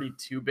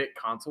 32-bit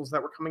consoles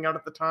that were coming out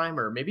at the time,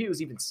 or maybe it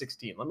was even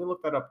 16. Let me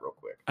look that up real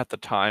quick. At the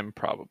time,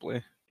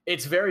 probably.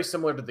 It's very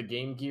similar to the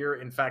Game Gear.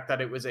 In fact, that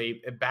it was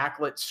a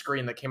backlit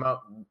screen that came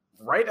out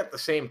right at the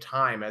same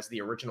time as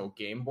the original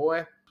Game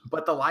Boy,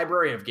 but the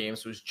library of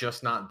games was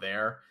just not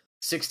there.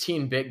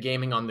 16-bit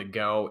gaming on the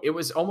go. It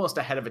was almost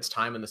ahead of its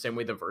time in the same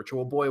way the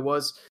Virtual Boy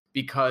was,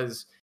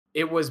 because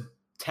it was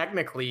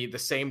technically the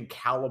same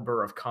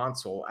caliber of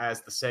console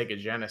as the Sega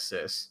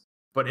Genesis,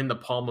 but in the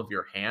palm of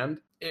your hand.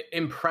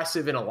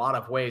 Impressive in a lot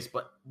of ways,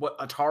 but what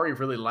Atari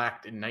really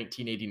lacked in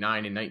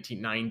 1989 and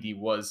 1990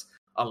 was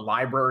a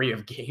library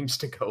of games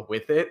to go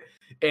with it.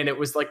 And it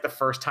was like the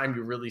first time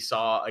you really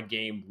saw a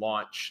game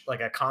launch,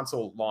 like a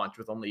console launch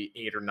with only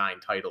 8 or 9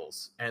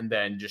 titles, and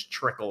then just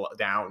trickle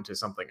down to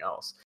something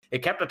else.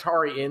 It kept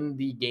Atari in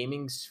the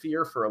gaming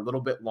sphere for a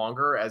little bit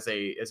longer as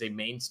a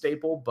main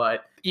staple,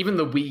 but even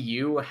the Wii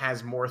U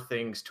has more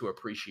things to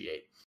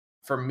appreciate.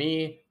 For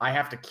me, I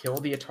have to kill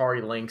the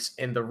Atari Lynx,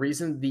 and the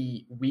reason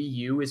the Wii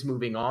U is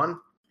moving on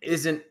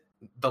isn't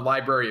the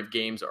library of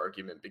games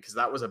argument, because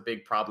that was a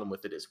big problem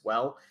with it as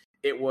well.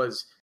 It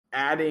was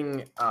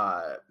adding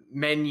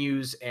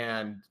menus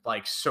and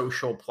like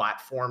social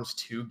platforms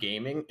to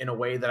gaming in a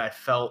way that I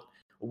felt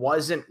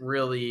wasn't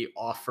really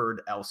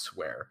offered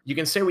elsewhere. You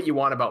can say what you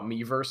want about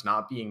Miiverse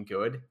not being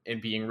good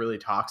and being really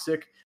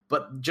toxic,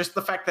 but just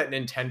the fact that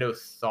Nintendo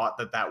thought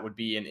that that would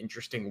be an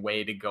interesting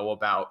way to go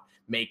about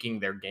making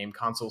their game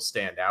console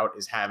stand out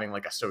is having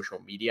like a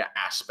social media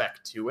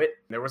aspect to it.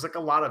 There was like a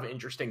lot of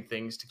interesting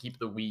things to keep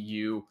the Wii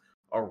U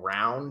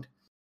around.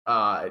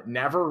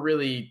 Never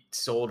really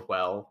sold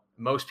well.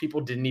 Most people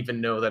didn't even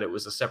know that it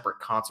was a separate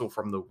console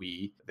from the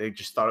Wii. They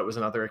just thought it was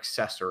another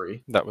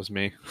accessory. That was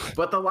me.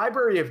 But the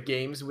library of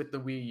games with the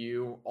Wii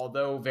U,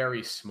 although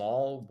very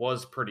small,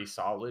 was pretty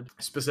solid.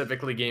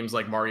 Specifically games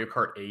like Mario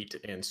Kart 8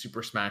 and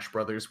Super Smash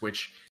Bros.,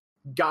 which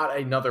got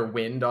another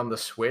wind on the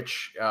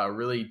Switch,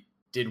 really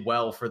did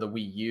well for the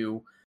Wii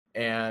U.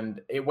 And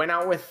it went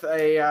out with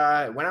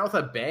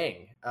a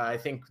bang. I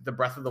think the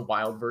Breath of the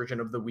Wild version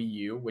of the Wii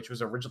U, which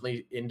was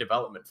originally in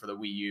development for the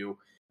Wii U,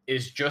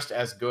 is just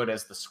as good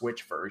as the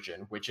Switch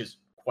version, which is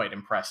quite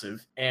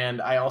impressive. And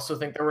I also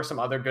think there were some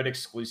other good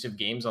exclusive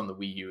games on the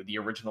Wii U. The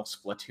original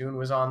Splatoon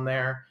was on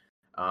there.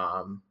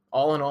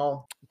 All in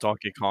all,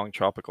 Donkey Kong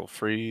Tropical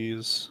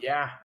Freeze.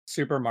 yeah.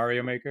 Super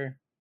Mario Maker.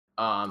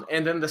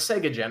 And then the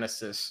Sega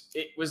Genesis,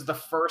 it was the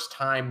first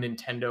time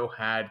Nintendo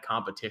had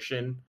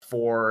competition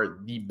for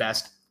the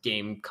best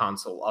game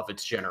console of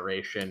its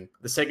generation.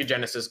 The Sega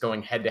Genesis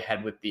going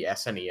head-to-head with the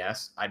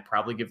SNES. I'd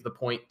probably give the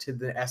point to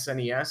the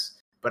SNES,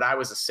 but I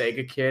was a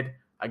Sega kid.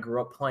 I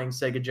grew up playing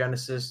Sega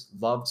Genesis,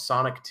 loved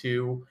Sonic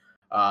 2,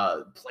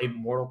 played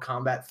Mortal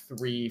Kombat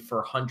 3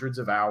 for hundreds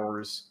of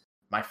hours.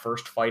 my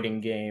first fighting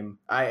game.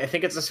 I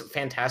think it's a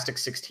fantastic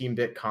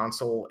 16-bit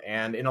console,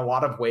 and in a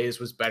lot of ways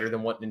was better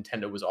than what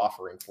Nintendo was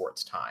offering for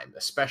its time,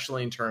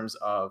 especially in terms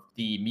of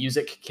the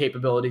music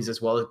capabilities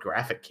as well as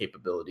graphic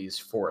capabilities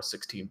for a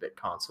 16-bit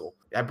console.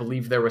 I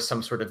believe there was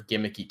some sort of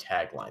gimmicky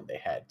tagline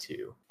they had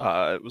too.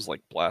 It was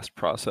like blast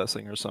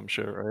processing or some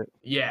shit, right?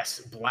 Yes,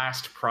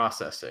 blast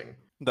processing.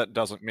 That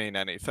doesn't mean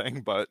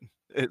anything, but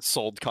it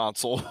sold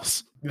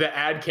consoles. The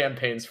ad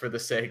campaigns for the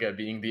Sega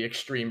being the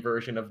extreme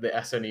version of the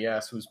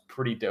SNES was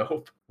pretty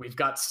dope. We've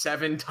got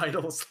 7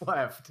 titles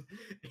left.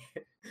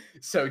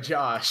 So,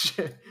 Josh,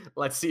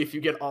 let's see if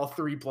you get all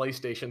 3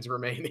 PlayStations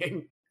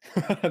remaining.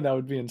 That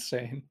would be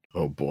insane.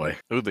 Oh boy.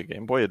 Ooh, the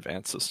Game Boy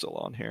Advance is still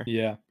on here.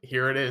 Yeah.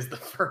 Here it is, the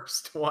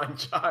first one,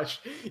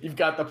 Josh. You've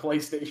got the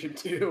PlayStation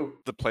 2.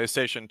 The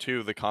PlayStation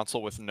 2, the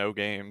console with no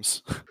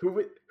games.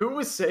 Who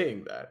was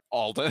saying that?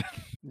 Alden.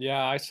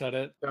 Yeah, I said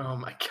it. Oh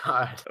my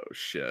god. Oh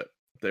shit.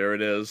 There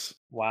it is.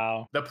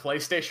 Wow. The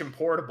PlayStation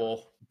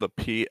Portable. The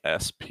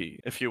PSP.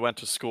 If you went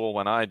to school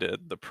when I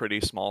did, the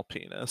pretty small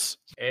penis.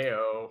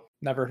 Ayo.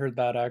 Never heard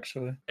that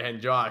actually.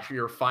 And Josh,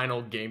 your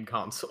final game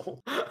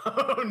console.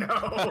 Oh no.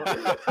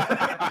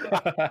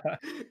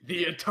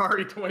 The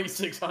Atari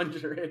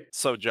 2600.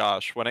 So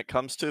Josh, when it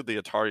comes to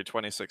the Atari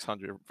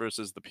 2600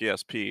 versus the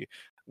PSP,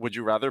 would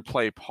you rather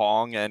play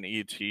Pong and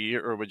ET,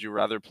 or would you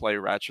rather play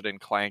Ratchet and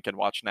Clank and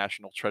watch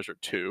National Treasure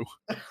 2?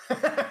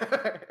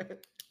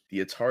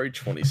 The Atari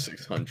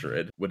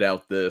 2600.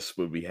 Without this,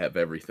 would we have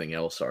everything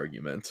else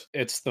argument?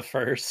 It's the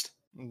first.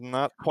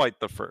 Not quite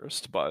the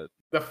first, but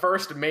The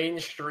first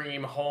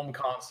mainstream home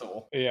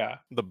console. Yeah.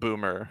 the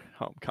boomer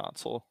home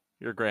console.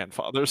 Your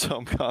grandfather's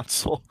home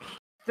console.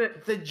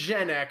 The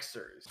Gen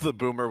Xers. The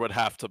boomer would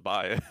have to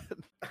buy it.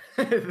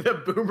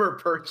 The boomer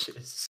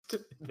purchased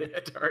the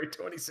Atari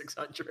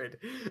 2600.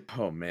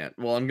 Oh man.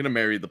 Well, I'm gonna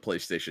marry the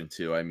PlayStation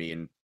 2. I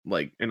mean,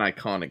 like an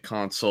iconic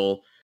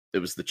console. It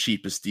was the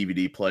cheapest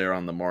DVD player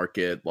on the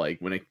market. Like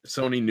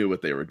Sony knew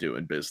what they were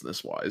doing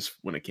business wise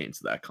when it came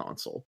to that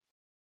console.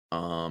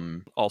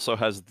 Also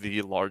has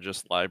the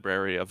largest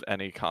library of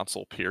any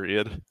console,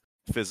 period.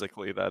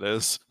 Physically, that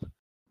is.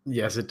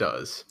 Yes, it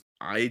does.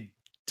 I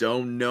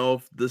don't know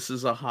if this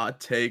is a hot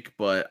take,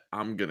 but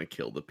I'm gonna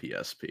kill the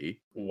PSP.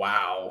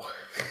 Wow.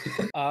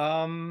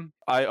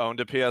 I owned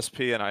a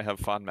PSP and I have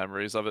fond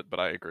memories of it, but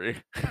I agree.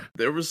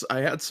 I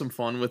had some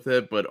fun with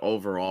it, but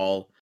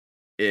overall,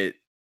 it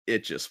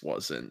just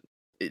wasn't.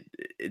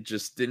 It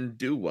just didn't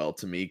do well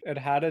to me. It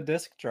had a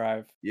disk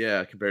drive.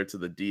 Yeah, compared to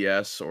the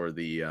DS or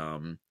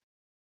the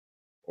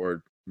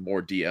or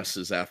more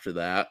DSs after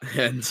that,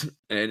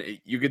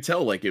 and you could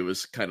tell like it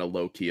was kind of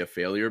low key a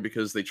failure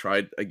because they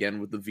tried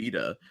again with the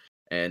Vita,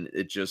 and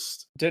it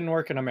just Didn't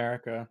work in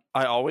America.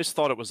 I always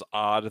thought it was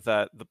odd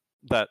that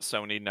that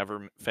Sony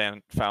never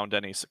found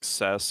any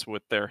success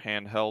with their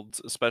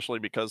handhelds, especially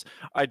because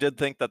I did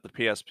think that the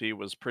PSP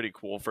was pretty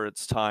cool for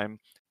its time,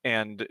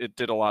 and it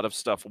did a lot of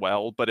stuff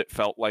well, but it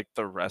felt like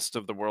the rest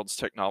of the world's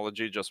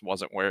technology just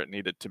wasn't where it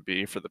needed to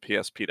be for the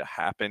PSP to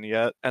happen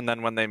yet. And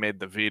then when they made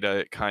the Vita,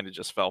 it kind of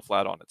just fell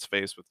flat on its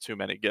face with too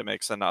many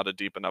gimmicks and not a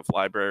deep enough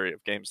library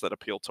of games that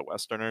appeal to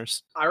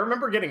Westerners. I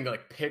remember getting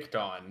like picked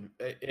on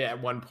at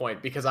one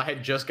point because I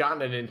had just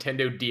gotten a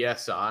Nintendo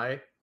DSi,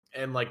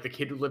 and like the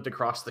kid who lived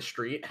across the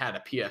street had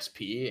a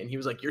PSP, and he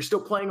was like, "You're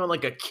still playing on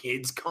like a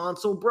kid's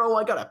console, bro?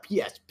 I got a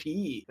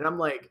PSP." And I'm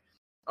like,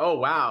 oh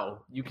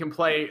wow, you can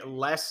play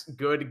less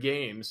good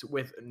games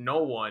with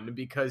no one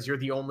because you're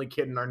the only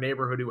kid in our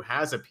neighborhood who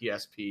has a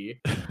PSP.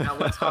 Now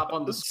let's hop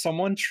on the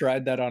Someone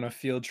tried that on a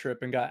field trip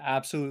and got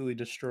absolutely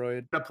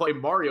destroyed. to play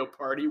Mario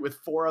Party with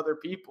 4 other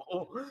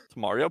people.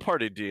 Mario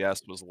Party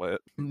DS was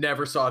lit.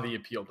 Never saw the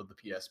appeal to the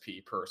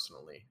PSP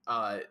personally.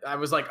 I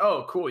was like,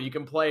 oh cool, you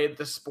can play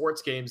the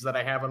sports games that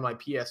I have on my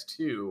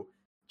PS2,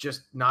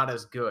 just not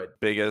as good.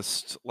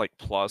 Biggest like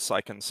plus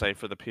I can say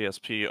for the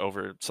PSP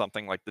over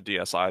something like the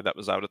DSi that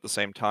was out at the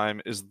same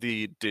time is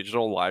the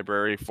digital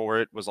library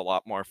for it was a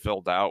lot more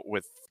filled out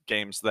with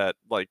games that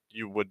like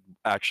you would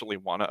actually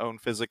want to own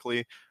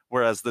physically,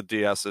 whereas the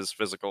DS's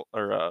physical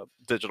or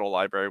digital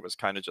library was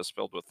kind of just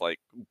filled with like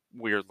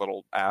weird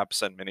little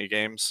apps and mini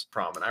games.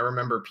 And I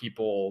remember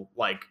people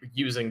like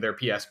using their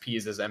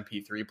PSPs as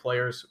MP3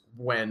 players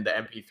when the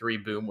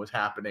MP3 boom was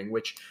happening,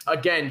 which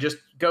again just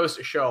goes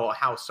to show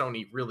how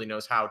Sony really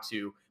knows how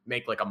to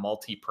make like a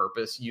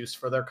multi-purpose use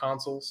for their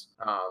consoles.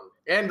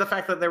 And the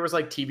fact that there was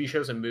like TV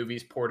shows and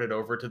movies ported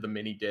over to the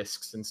mini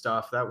discs and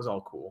stuff, that was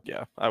all cool.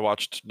 Yeah, I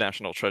watched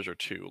National Treasure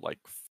 2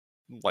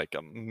 like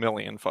a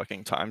million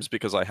fucking times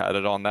because I had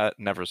it on that.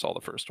 Never saw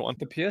the first one.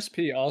 The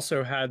PSP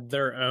also had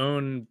their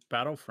own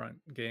Battlefront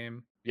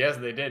game. Yes,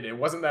 they did. It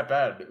wasn't that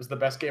bad. It was the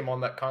best game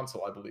on that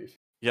console, I believe.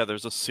 Yeah,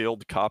 there's a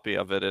sealed copy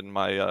of it in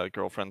my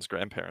girlfriend's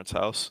grandparents'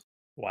 house.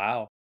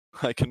 Wow.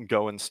 I can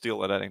go and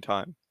steal it any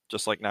time.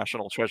 just like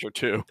National Treasure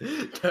 2.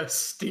 to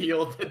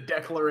steal the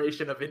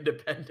Declaration of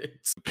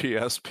Independence.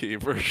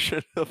 PSP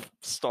version of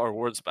Star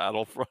Wars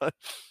Battlefront.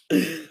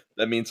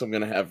 That means I'm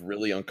gonna have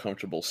really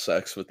uncomfortable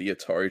sex with the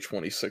Atari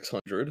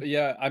 2600.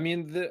 Yeah, I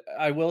mean,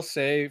 I will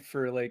say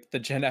for like the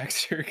Gen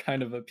Xer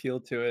kind of appeal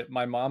to it,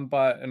 my mom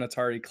bought an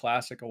Atari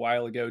Classic a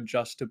while ago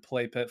just to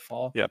play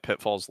Pitfall. Yeah,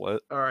 Pitfall's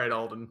lit. All right,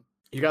 Alden.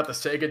 You got the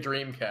Sega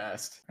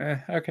Dreamcast.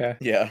 Okay.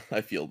 Yeah, I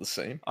feel the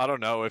same. I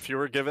don't know, if you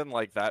were given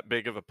like that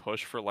big of a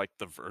push for like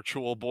the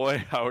Virtual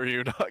Boy, how are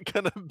you not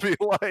gonna be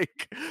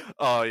like,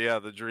 oh yeah,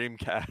 the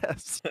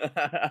Dreamcast?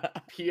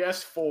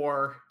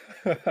 PS4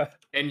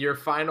 and your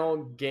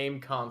final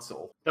game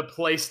console, the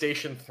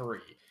PlayStation 3.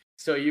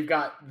 So you've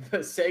got the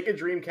Sega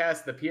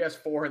Dreamcast, the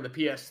PS4, and the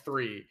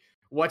PS3.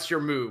 What's your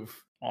move?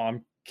 Oh,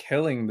 I'm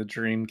killing the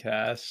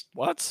Dreamcast.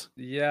 What?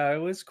 Yeah, it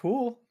was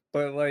cool,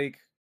 but like,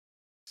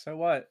 so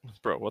what?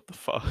 Bro, what the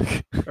fuck?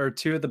 Or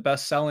two of the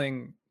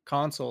best-selling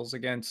consoles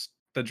against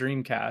the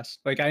Dreamcast.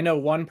 Like, I know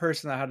one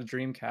person that had a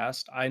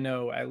Dreamcast. I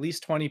know at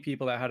least 20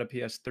 people that had a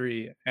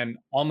PS3, and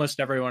almost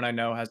everyone I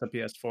know has a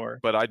PS4.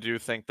 But I do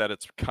think that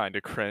it's kind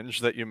of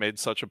cringe that you made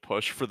such a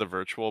push for the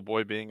Virtual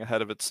Boy being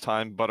ahead of its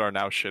time, but are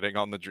now shitting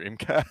on the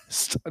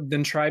Dreamcast.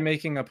 Then try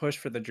making a push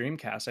for the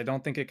Dreamcast. I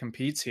don't think it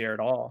competes here at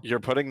all. You're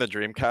putting the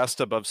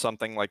Dreamcast above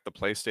something like the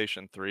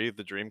PlayStation 3,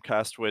 the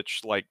Dreamcast, which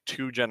like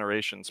 2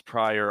 generations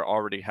prior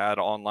already had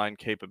online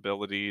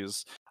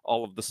capabilities,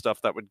 all of the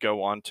stuff that would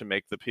go on to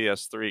make the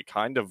PS3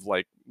 kind of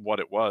like what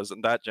it was,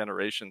 and that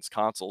generation's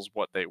consoles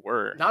what they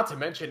were. Not to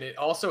mention, it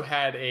also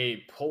had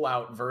a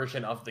pull-out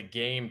version of the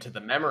game to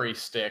the memory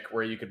stick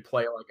where you could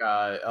play like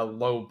a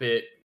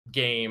low-bit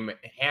game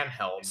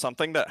handheld.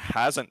 Something that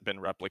hasn't been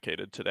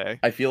replicated today.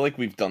 I feel like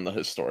we've done the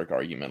historic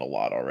argument a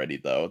lot already,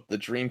 though. The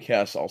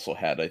Dreamcast also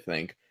had, I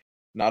think,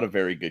 not a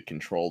very good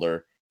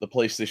controller. The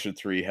PlayStation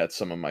 3 had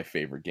some of my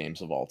favorite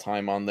games of all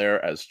time on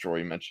there. As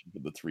Jory mentioned, for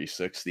the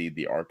 360,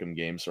 the Arkham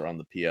games are on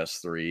the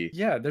PS3.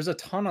 Yeah, there's a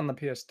ton on the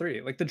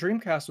PS3. Like, the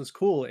Dreamcast was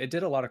cool. It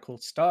did a lot of cool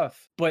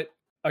stuff. But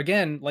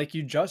again, like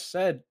you just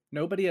said,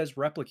 nobody has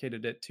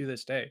replicated it to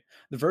this day.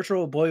 The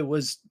Virtual Boy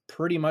was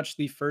pretty much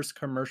the first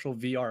commercial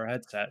VR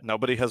headset.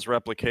 Nobody has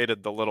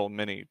replicated the little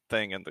mini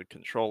thing in the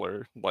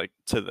controller like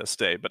to this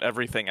day, but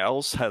everything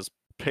else has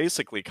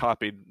basically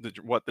copied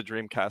what the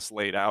Dreamcast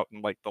laid out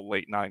in like the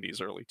late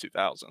 90s, early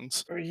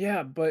 2000s.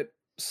 Yeah, but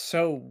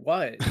so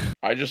what?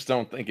 I just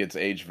don't think it's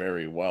aged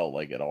very well,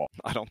 like at all.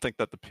 I don't think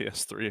that the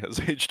PS3 has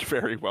aged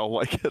very well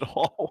like at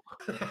all.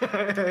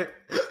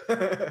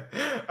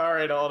 All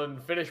right,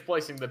 Alden, finish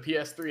placing the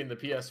PS3 and the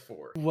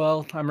PS4.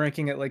 Well, I'm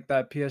ranking it like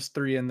that,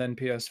 PS3 and then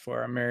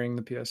PS4. I'm marrying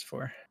the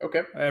PS4.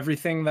 Okay.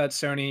 Everything that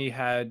Sony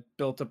had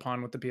built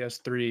upon with the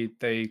PS3,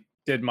 they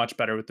did much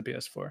better with the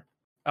PS4,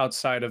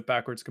 outside of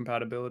backwards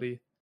compatibility,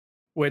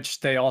 which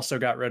they also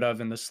got rid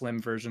of in the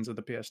slim versions of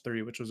the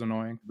PS3, which was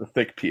annoying. The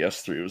thick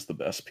PS3 was the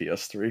best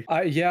PS3.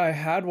 Yeah, I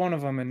had one of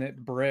them and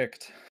it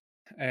bricked.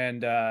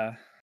 And that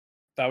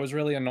was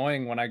really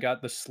annoying when I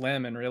got the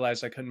slim and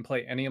realized I couldn't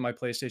play any of my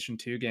PlayStation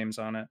 2 games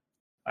on it.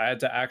 I had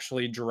to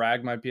actually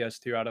drag my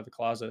PS2 out of the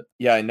closet.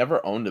 Yeah, I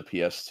never owned a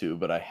PS2,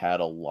 but I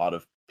had a lot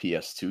of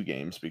PS2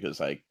 games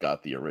because I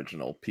got the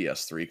original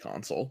PS3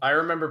 console. I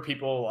remember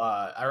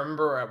I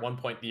remember at one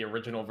point the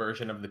original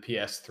version of the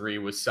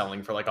PS3 was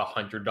selling for like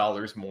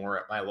 $100 more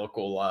at my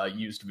local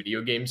used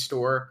video game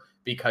store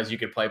because you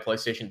could play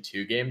PlayStation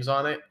 2 games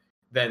on it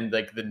than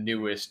like the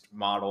newest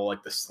model,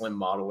 like the slim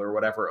model or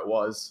whatever it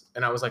was.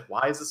 And I was like,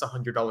 why is this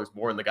 $100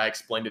 more? And the guy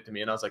explained it to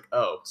me and I was like,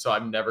 oh, so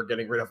I'm never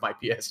getting rid of my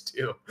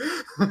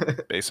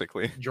PS2.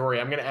 Basically. Jory,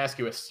 I'm going to ask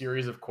you a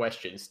series of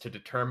questions to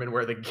determine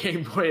where the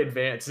Game Boy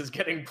Advance is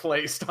getting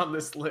placed on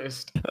this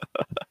list.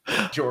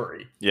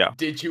 Jory. Yeah.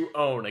 Did you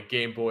own a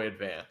Game Boy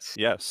Advance?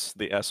 Yes,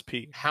 the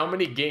SP. How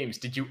many games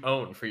did you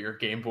own for your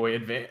Game Boy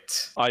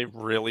Advance? I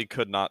really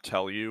could not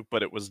tell you,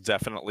 but it was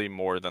definitely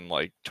more than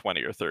like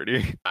 20 or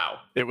 30. Wow.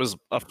 It was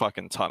a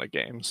fucking ton of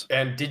games.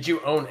 And did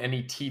you own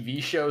any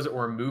TV shows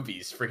or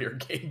movies for your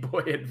Game Boy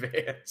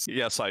Advance?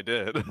 Yes, I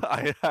did.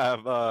 I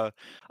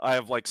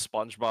have like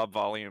SpongeBob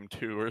Volume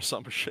 2 or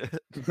some shit.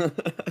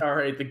 All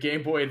right, the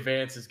Game Boy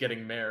Advance is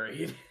getting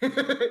married.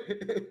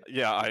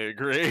 Yeah, I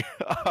agree.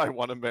 I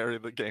want to marry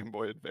the Game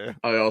Boy Advance.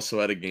 I also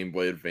had a Game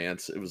Boy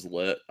Advance. It was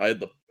lit. I had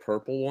the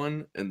purple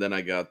one, and then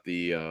I got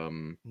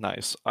the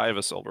Nice. I have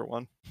a silver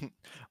one.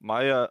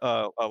 My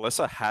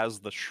Alyssa has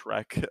the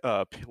Shrek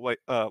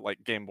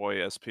like Game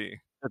Boy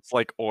SP. It's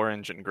like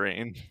orange and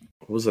green.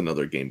 what was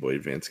another Game Boy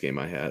Advance game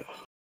I had?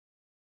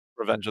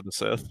 Revenge of the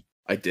Sith.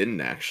 I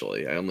didn't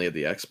actually. I only had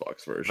the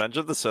Xbox version. Revenge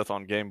of the Sith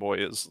on Game Boy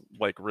is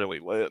like really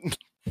lit.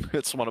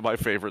 It's one of my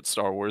favorite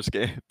Star Wars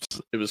games.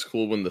 It was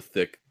cool when the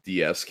thick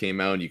DS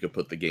came out and you could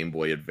put the Game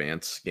Boy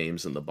Advance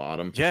games in the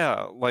bottom.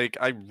 Yeah, like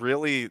I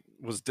really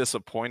was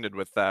disappointed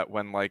with that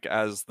when, like,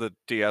 as the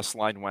DS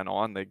line went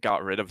on, they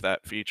got rid of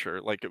that feature.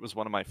 Like, it was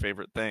one of my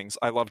favorite things.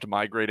 I loved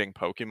migrating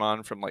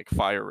Pokemon from like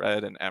Fire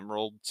Red and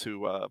Emerald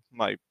to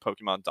my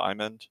Pokemon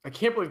Diamond. I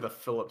can't believe the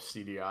Philips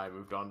CDI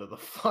moved on to the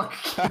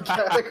fucking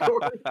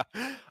category.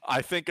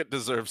 I think it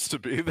deserves to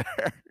be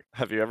there.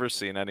 Have you ever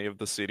seen any of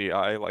the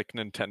CDI like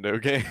Nintendo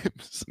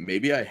games?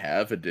 Maybe I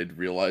have. I did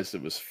realize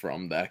it was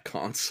from that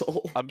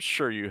console. I'm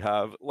sure you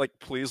have. Like,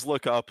 please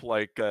look up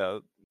like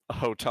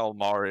Hotel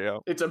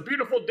Mario. It's a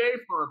beautiful day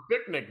for a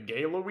picnic,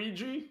 gay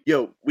Luigi.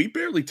 Yo, we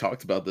barely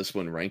talked about this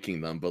when ranking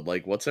them, but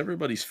like, what's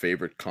everybody's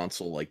favorite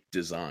console like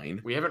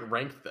design? We haven't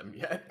ranked them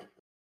yet.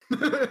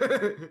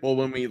 Well,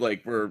 when we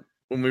were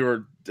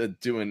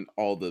doing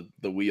all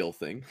the wheel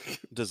thing.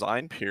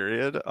 Design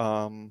period.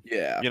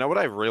 Yeah. You know what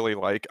I really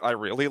like? I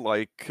really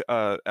like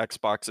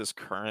Xbox's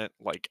current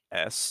like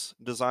S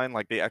design,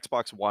 like the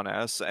Xbox One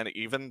S and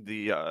even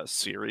the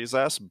Series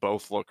S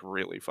both look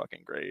really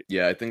fucking great.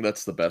 Yeah, I think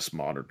that's the best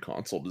modern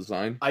console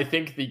design. I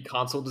think the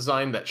console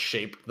design that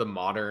shaped the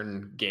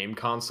modern game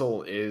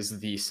console is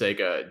the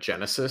Sega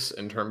Genesis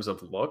in terms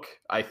of look.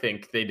 I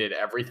think they did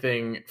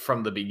everything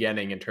from the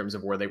beginning in terms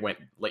of where they went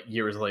like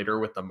years later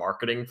with the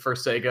marketing for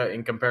Sega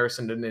in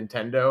comparison to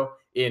Nintendo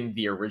in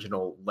the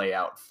original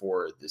layout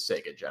for the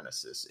Sega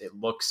Genesis. It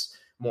looks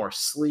more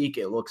sleek,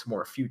 it looks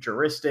more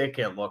futuristic,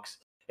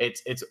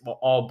 it's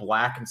all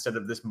black instead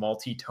of this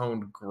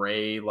multi-toned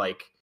gray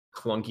like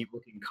clunky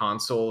looking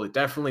console. It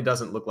definitely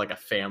doesn't look like a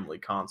family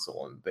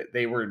console, and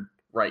they were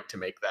right to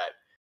make that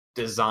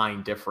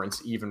design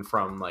difference even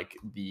from like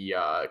the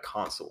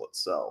console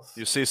itself.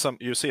 You see a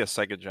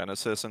Sega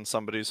Genesis in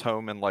somebody's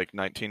home in like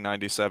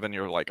 1997,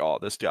 you're like, oh,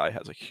 this guy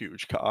has a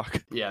huge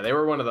cock. Yeah, they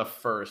were one of the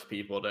first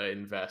people to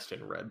invest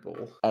in Red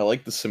Bull. I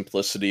like the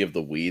simplicity of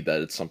the Wii,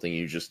 that it's something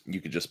you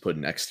could just put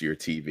next to your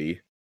TV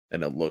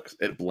and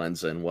it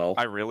blends in well.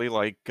 I really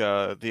like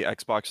the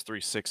Xbox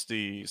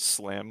 360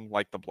 Slim,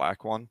 like the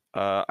black one.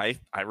 I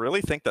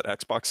really think that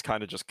Xbox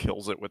kind of just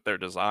kills it with their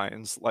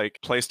designs. Like,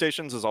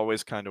 PlayStation's is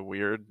always kind of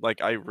weird. Like,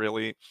 I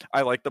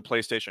like the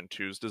PlayStation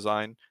 2's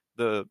design.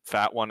 The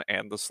fat one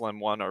and the slim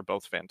one are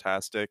both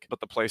fantastic,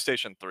 but the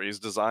PlayStation 3's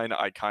design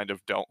I kind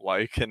of don't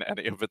like in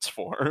any of its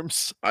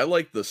forms. I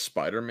like the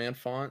Spider-Man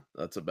font.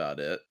 That's about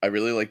it. I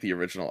really like the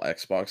original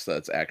Xbox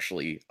that's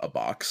actually a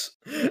box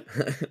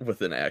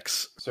with an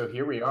X. So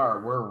here we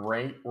are.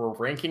 We're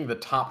ranking the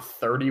top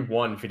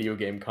 31 video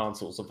game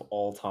consoles of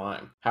all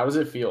time. How does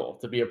it feel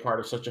to be a part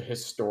of such a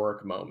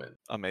historic moment?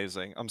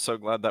 Amazing. I'm so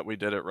glad that we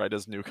did it right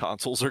as new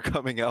consoles are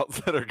coming out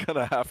that are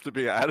gonna have to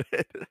be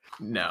added.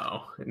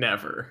 No,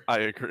 never. I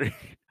agree.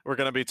 We're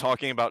going to be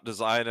talking about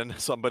design and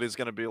somebody's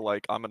going to be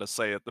like, I'm going to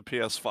say it, the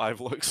PS5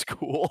 looks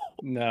cool.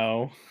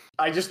 No.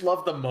 I just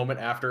love the moment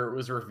after it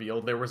was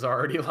revealed. There was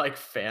already like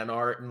fan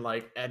art and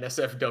like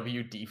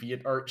NSFW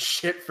DeviantArt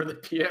shit for the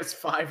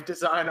PS5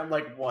 design. I'm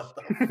like, what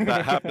the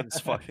That happens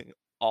fucking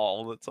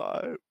all the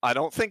time. I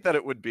don't think that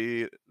it would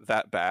be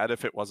that bad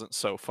if it wasn't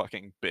so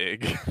fucking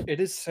big. It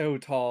is so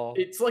tall.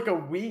 It's like a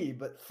Wii,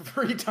 but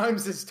 3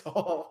 times as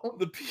tall.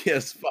 The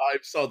PS5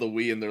 saw the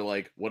Wii and they're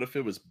like, what if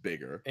it was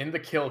bigger? In the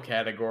kill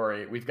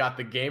category, we've got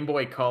the Game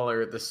Boy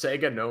Color, the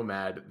Sega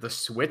Nomad, the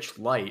Switch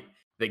Lite,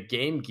 the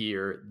Game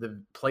Gear,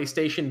 the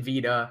PlayStation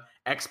Vita,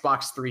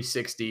 Xbox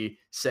 360,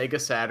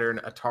 Sega Saturn,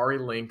 Atari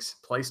Lynx,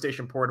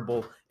 PlayStation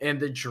Portable, and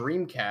the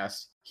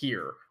Dreamcast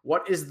here.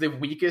 What is the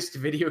weakest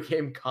video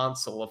game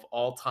console of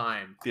all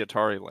time? The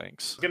Atari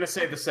Lynx. I'm gonna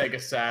say the Sega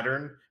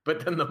Saturn,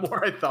 but then the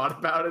more I thought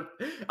about it,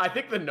 I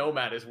think the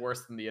Nomad is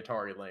worse than the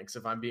Atari Lynx,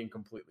 if I'm being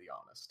completely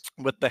honest.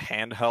 With the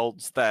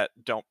handhelds that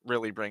don't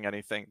really bring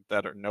anything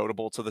that are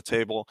notable to the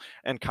table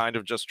and kind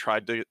of just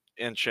tried to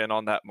inch in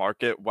on that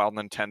market while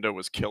Nintendo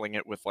was killing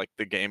it with like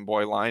the Game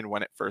Boy line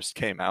when it first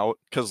came out,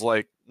 because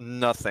like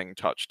nothing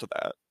touched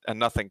that and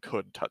nothing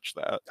could touch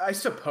that. I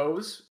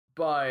suppose,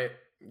 but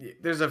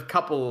there's a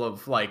couple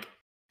of like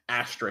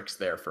asterisks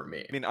there for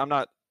me. I mean, I'm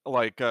not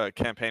like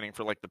campaigning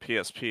for like the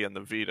PSP and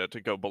the Vita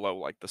to go below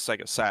like the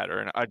Sega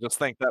Saturn. I just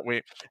think that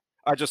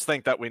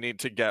we need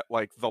to get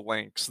like the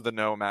Lynx, the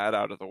Nomad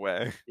out of the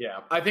way.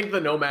 Yeah, I think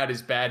the Nomad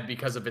is bad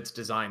because of its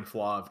design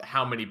flaw of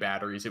how many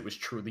batteries it was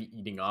truly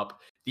eating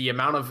up, the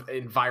amount of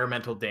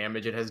environmental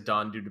damage it has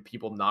done due to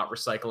people not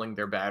recycling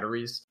their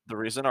batteries. The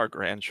reason our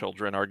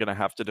grandchildren are going to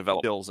have to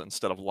develop gills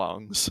instead of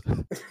lungs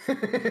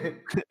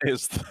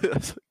is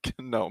the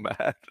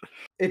Nomad.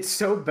 It's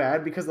so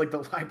bad because like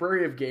the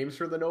library of games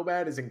for the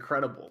Nomad is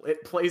incredible.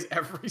 It plays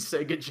every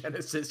Sega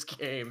Genesis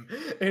game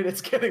and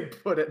it's getting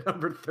put at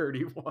number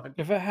 31.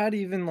 If it had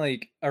even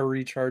like a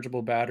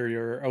rechargeable battery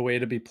or a way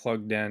to be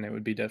plugged in, it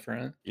would be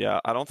different. Yeah,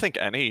 I don't think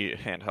any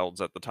handhelds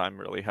at the time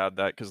really had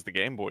that because the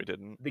Game Boy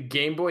didn't. The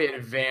Game Boy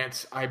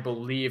Advance, I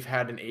believe,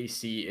 had an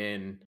AC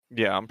in.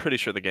 Yeah, I'm pretty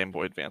sure the Game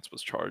Boy Advance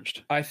was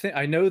charged.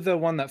 I know the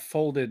one that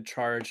folded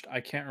charged.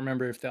 I can't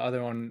remember if the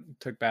other one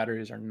took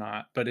batteries or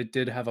not, but it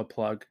did have a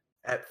plug.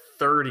 At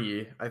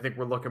 30, I think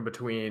we're looking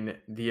between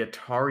the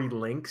Atari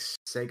Lynx,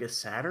 Sega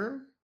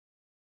Saturn,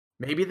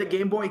 Maybe the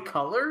Game Boy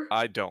Color?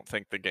 I don't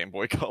think the Game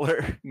Boy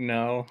Color.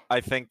 No.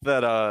 I think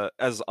that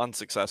as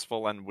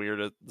unsuccessful and weird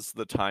as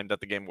the time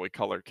that the Game Boy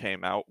Color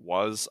came out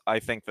was, I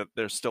think that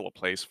there's still a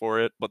place for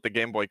it. But the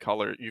Game Boy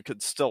Color, you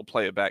could still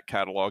play a back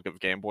catalog of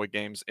Game Boy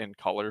games in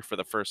color for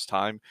the first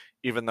time,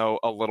 even though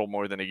a little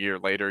more than a year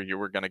later you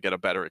were going to get a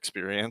better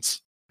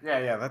experience.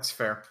 Yeah, that's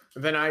fair.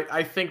 Then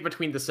I think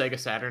between the Sega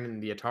Saturn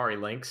and the Atari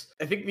Lynx,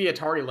 I think the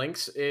Atari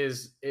Lynx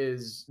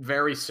is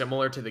very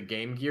similar to the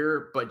Game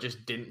Gear, but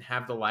just didn't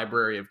have the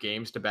library of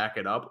games to back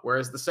it up.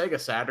 Whereas the Sega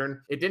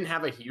Saturn, it didn't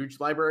have a huge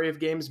library of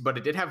games, but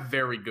it did have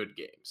very good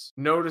games.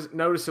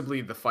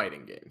 Noticeably the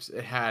fighting games.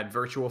 It had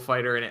Virtua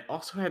Fighter, and it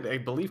also had, I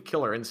believe,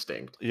 Killer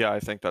Instinct. Yeah, I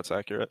think that's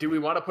accurate. Do we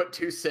want to put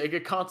two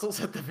Sega consoles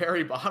at the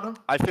very bottom?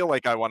 I feel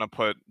like I want to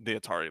put the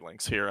Atari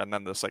Lynx here and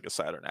then the Sega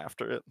Saturn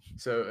after it.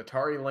 So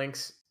Atari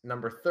Lynx,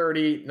 number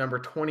 30, number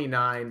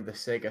 29, the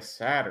Sega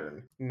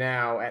Saturn.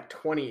 Now at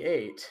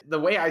 28, the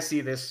way I see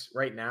this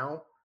right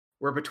now,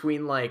 we're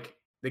between like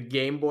the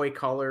Game Boy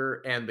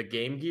Color and the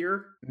Game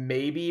Gear.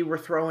 Maybe we're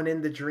throwing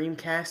in the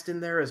Dreamcast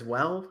in there as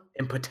well,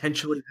 and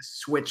potentially the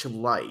Switch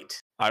Lite.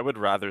 I would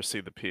rather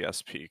see the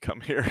PSP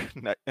come here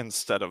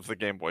instead of the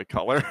Game Boy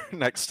Color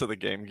next to the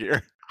Game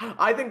Gear.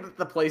 I think that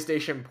the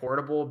PlayStation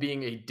Portable,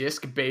 being a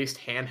disc-based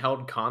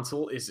handheld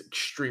console, is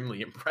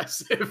extremely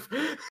impressive.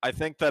 I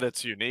think that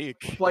it's unique.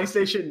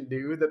 PlayStation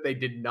knew that they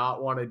did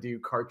not want to do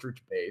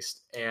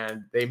cartridge-based,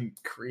 and they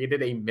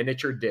created a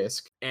miniature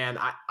disc. And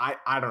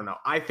I don't know.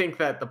 I think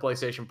that the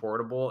PlayStation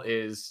Portable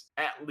is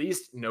at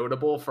least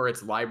notable for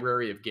its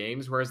library of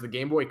games, whereas the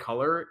Game Boy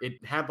Color,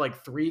 it had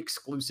like 3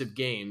 exclusive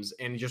games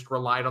and just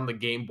relied on the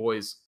Game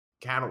Boy's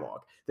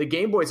catalog. The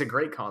Game Boy is a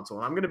great console,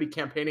 and I'm going to be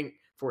campaigning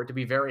for it to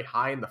be very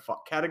high in the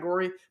fuck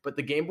category, but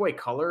the Game Boy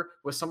Color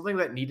was something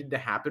that needed to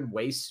happen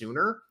way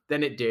sooner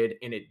than it did,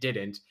 and it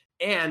didn't.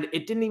 And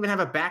it didn't even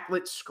have a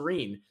backlit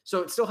screen,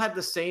 so it still had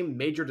the same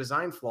major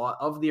design flaw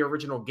of the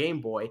original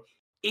Game Boy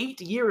 8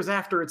 years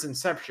after its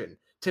inception.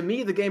 To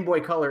me, the Game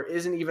Boy Color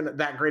isn't even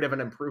that great of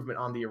an improvement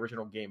on the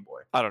original Game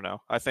Boy. I don't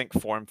know. I think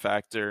form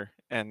factor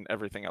and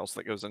everything else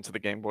that goes into the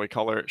Game Boy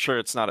Color, sure,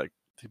 it's not a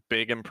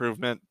big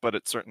improvement, but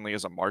it certainly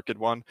is a marked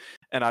one.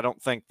 And I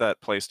don't think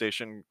that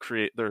PlayStation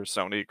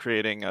Sony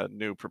creating a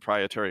new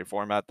proprietary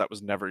format that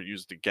was never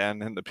used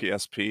again in the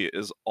PSP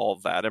is all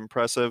that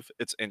impressive.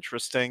 It's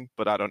interesting,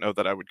 but I don't know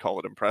that I would call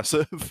it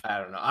impressive. I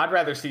don't know. I'd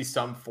rather see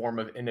some form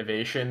of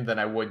innovation than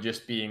I would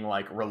just being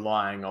like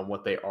relying on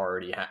what they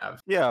already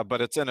have. Yeah,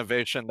 but it's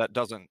innovation that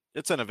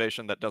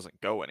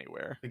doesn't go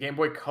anywhere. The Game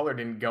Boy Color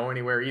didn't go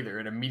anywhere either.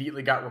 It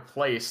immediately got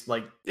replaced.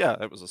 Yeah,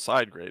 it was a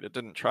side grade. It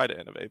didn't try to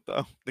innovate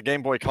though. The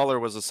Game Boy Color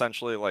was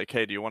essentially like,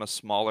 hey, do you want a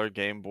smaller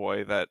Game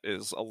Boy that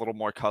is a little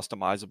more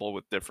customizable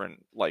with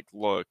different like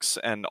looks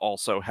and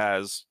also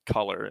has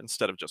color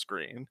instead of just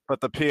green?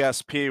 But the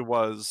PSP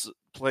was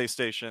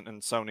PlayStation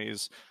and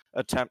Sony's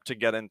attempt to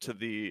get into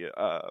the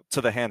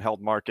handheld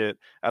market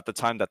at the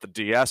time that the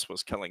DS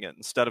was killing it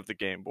instead of the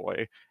Game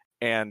Boy.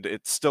 And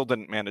it still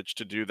didn't manage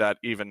to do that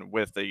even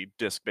with a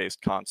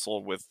disc-based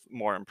console with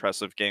more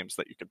impressive games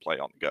that you could play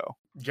on the go.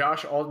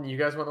 Josh, Alden, you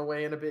guys want to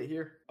weigh in a bit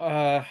here?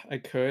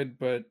 I could,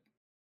 but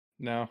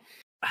no.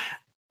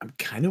 I'm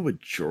kind of with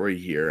Jory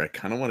here. I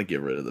kind of want to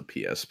get rid of the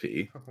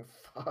PSP.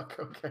 Oh, fuck,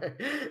 okay.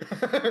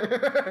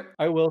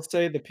 I will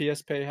say the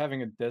PSP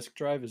having a disc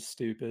drive is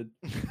stupid.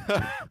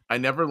 I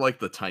never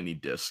liked the tiny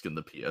disc in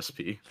the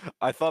PSP.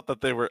 I thought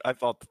that they were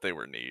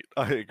neat.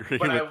 I agree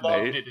But I with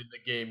loved Nate. it in the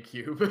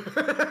GameCube.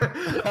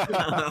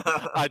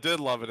 I did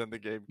love it in the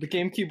GameCube. The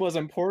GameCube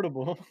wasn't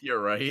portable.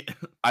 You're right.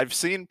 I've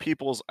seen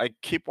I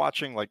keep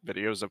watching like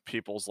videos of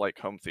people's like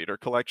home theater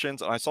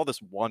collections, and I saw this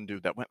one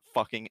dude that went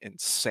fucking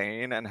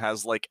insane and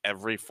has like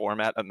every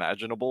format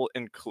imaginable,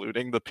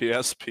 including the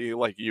PSP,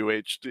 like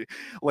UHD,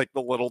 like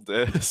the little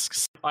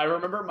discs. I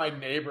remember my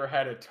neighbor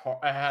had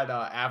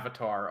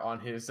Avatar on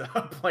his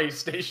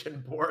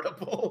PlayStation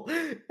Portable.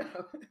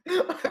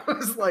 I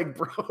was like,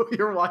 bro,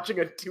 you're watching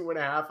a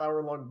 2.5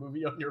 hour long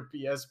movie on your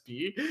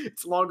PSP?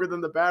 It's longer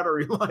than the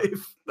battery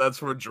life.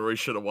 That's where Jory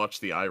should have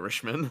watched The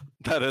Irishman.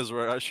 That is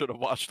where I should have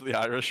watched The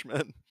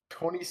Irishman.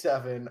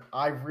 27.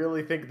 I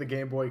really think the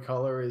Game Boy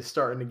Color is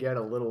starting to get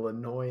a little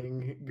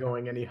annoying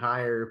going any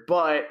higher,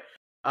 but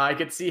I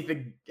could see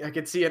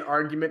an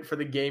argument for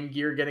the Game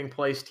Gear getting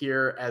placed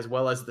here as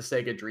well as the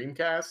Sega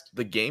Dreamcast.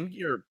 The Game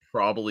Gear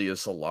probably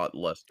is a lot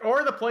less.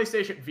 Or the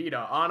PlayStation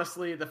Vita.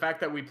 Honestly, the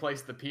fact that we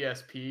placed the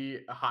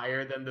PSP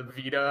higher than the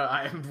Vita,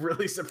 I am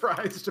really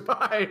surprised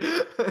by.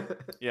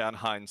 Yeah, in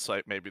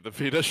hindsight, maybe the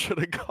Vita should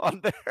have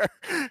gone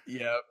there.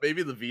 Yeah,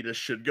 maybe the Vita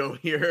should go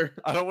here.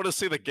 I don't want to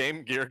see the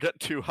Game Gear get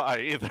too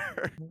high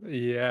either.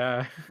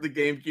 Yeah. The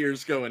Game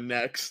Gear's going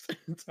next.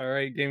 All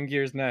right, Game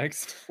Gear's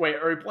next. Wait,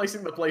 are we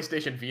placing the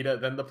PlayStation Vita,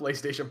 then the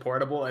PlayStation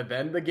Portable, and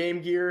then the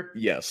Game Gear?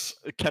 Yes.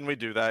 Can we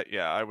do that?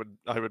 Yeah, I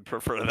would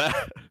prefer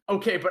that.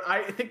 Okay, but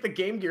I think the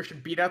Game Gear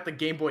should beat out the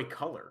Game Boy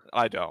Color.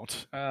 I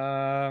don't.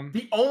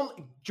 The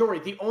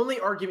only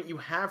argument you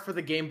have for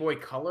the Game Boy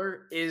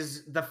Color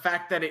is the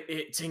fact that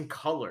it's in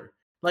color.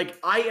 Like,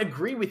 I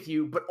agree with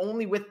you, but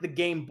only with the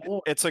Game Boy.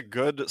 It's a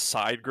good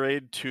side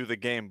grade to the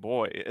Game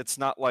Boy. It's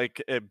not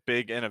like a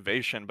big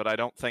innovation, but I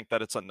don't think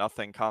that it's a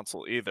nothing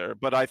console either.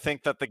 But I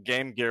think that the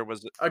Game Gear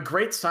was A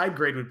great side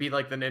grade would be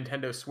like the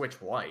Nintendo Switch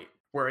Lite,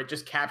 where it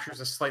just captures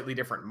a slightly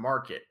different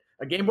market.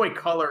 A Game Boy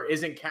Color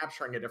isn't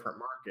capturing a different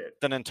market.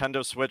 the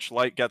Nintendo Switch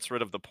Lite gets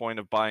rid of the point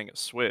of buying a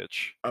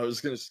Switch. I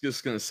was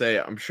just gonna say,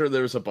 I'm sure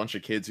there was a bunch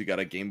of kids who got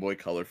a Game Boy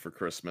Color for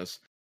Christmas.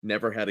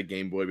 Never had a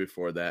Game Boy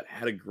before that.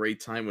 Had a great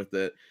time with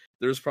it.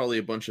 There's probably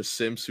a bunch of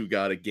Sims who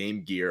got a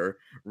Game Gear,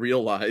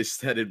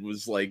 realized that it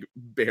was like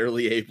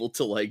barely able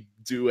to like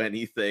do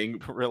anything.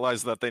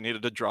 Realized that they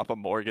needed to drop a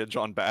mortgage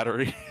on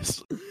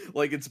batteries.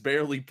 Like it's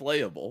barely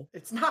playable.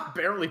 It's not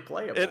barely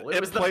playable.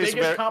 It was the plays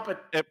biggest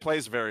It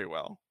plays very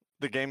well.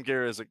 The Game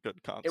Gear is a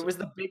good console. It was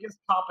the biggest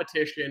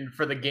competition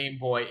for the Game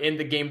Boy in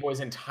the Game Boy's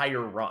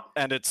entire run.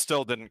 And it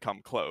still didn't come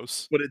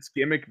close. But its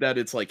gimmick that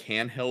it's like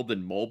handheld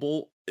and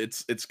mobile,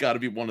 it's got to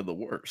be one of the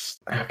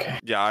worst. Okay.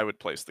 Yeah, I would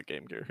place the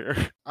Game Gear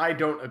here. I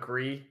don't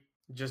agree,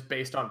 just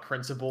based on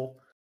principle.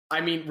 I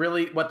mean,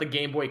 really, what the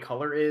Game Boy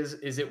Color is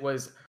it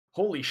was,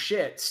 holy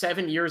shit,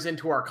 7 years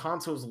into our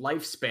console's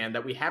lifespan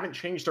that we haven't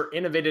changed or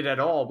innovated at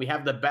all. We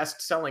have the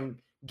best-selling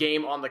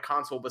game on the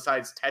console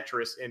besides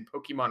Tetris and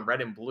Pokemon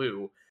Red and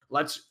Blue.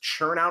 Let's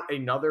churn out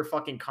another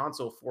fucking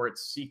console for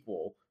its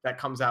sequel that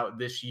comes out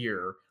this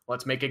year.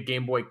 Let's make a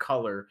Game Boy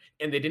Color.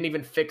 And they didn't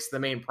even fix the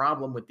main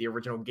problem with the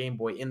original Game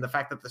Boy in the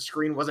fact that the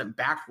screen wasn't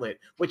backlit,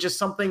 which is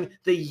something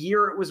the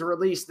year it was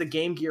released, the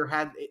Game Gear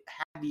had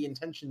the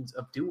intentions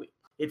of doing.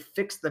 It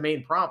fixed the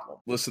main problem.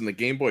 Listen, the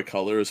Game Boy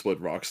Color is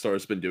what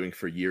Rockstar's been doing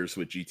for years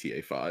with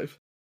GTA 5.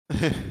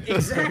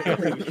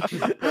 Exactly.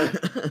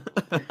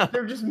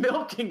 They're just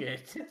milking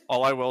it.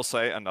 All I will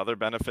say, another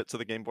benefit to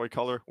the Game Boy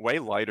Color, way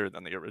lighter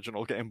than the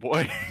original Game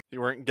Boy.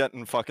 You weren't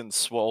getting fucking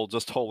swole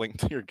just holding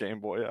your Game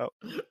Boy out.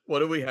 What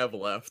do we have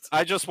left?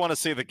 I just want to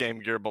see the Game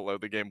Gear below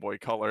the Game Boy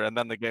Color, and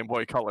then the Game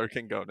Boy Color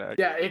can go next.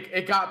 Yeah,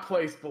 it got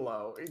placed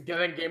below.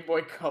 Then Game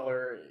Boy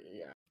Color,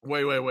 yeah.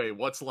 Wait,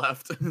 what's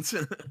left?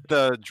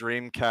 The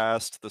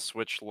Dreamcast, the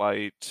Switch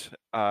Lite,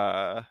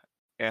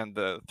 and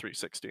the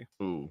 360.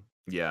 Ooh,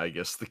 yeah, I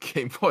guess the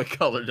Game Boy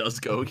Color does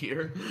go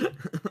here.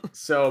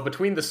 So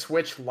between the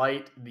Switch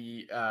Lite,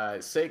 the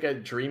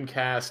Sega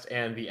Dreamcast,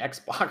 and the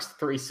Xbox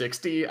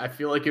 360, I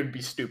feel like it would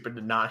be stupid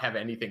to not have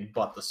anything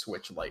but the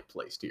Switch Lite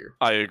placed here.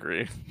 I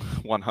agree.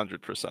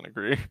 100%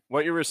 agree.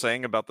 What you were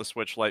saying about the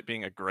Switch Lite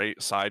being a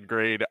great side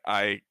grade,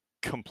 I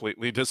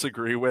completely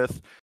disagree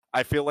with.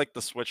 I feel like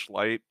the Switch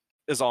Lite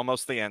is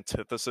almost the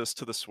antithesis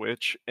to the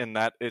Switch in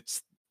that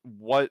it's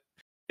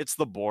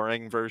the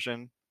boring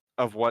version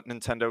of what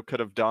Nintendo could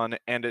have done,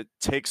 and it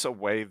takes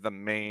away the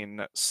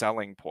main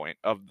selling point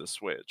of the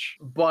Switch.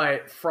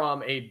 But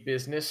from a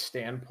business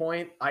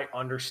standpoint, I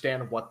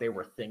understand what they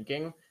were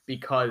thinking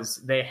because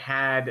they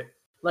had,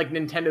 like,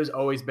 Nintendo's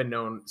always been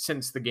known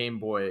since the Game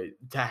Boy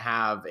to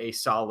have a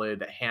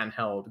solid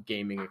handheld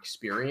gaming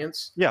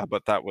experience. Yeah,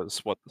 but that was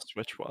what the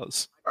Switch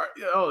was.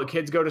 Oh, the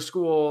kids go to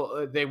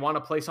school, they want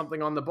to play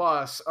something on the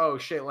bus. Oh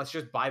shit, let's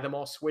just buy them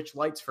all Switch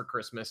Lites for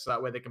Christmas so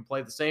that way they can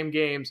play the same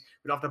games.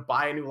 We don't have to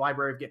buy a new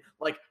library of games.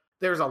 Like,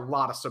 there's a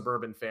lot of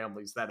suburban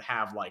families that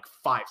have like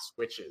 5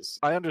 Switches.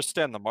 I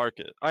understand the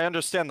market. I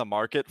understand the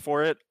market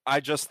for it. I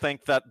just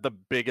think that the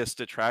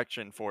biggest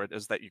attraction for it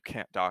is that you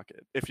can't dock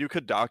it. If you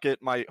could dock it,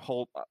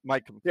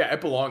 Yeah,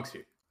 it belongs to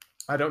you.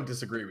 I don't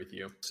disagree with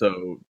you.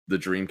 So, the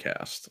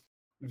Dreamcast.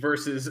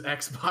 Versus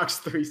Xbox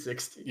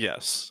 360.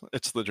 Yes,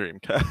 it's the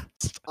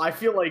Dreamcast. I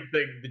feel like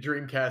the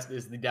Dreamcast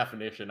is the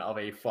definition of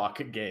a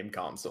fuck game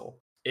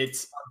console.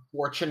 It's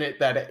unfortunate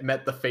that it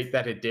met the fate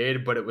that it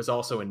did, but it was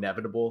also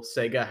inevitable.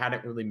 Sega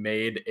hadn't really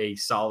made a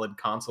solid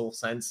console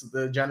since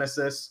the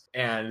Genesis,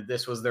 and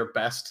this was their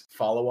best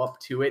follow-up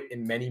to it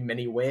in many,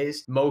 many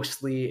ways,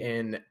 mostly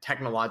in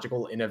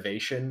technological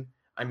innovation.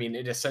 I mean,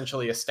 it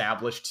essentially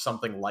established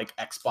something like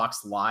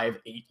Xbox Live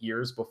 8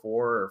 years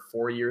before, or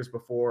 4 years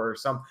before, or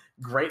some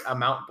great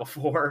amount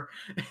before.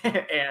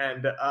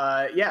 And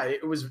yeah,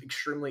 it was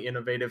extremely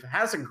innovative. It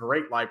has a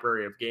great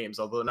library of games,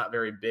 although not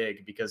very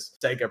big, because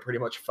Sega pretty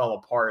much fell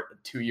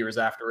apart 2 years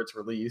after its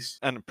release.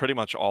 And pretty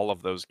much all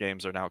of those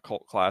games are now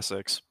cult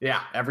classics.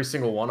 Yeah, every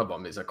single one of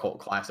them is a cult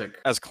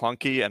classic. As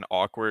clunky and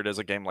awkward as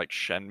a game like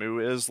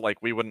Shenmue is,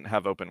 like, we wouldn't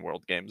have open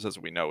world games as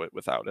we know it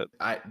without it.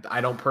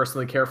 I don't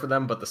personally care for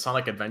them, but the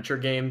Sonic Adventure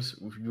games,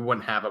 you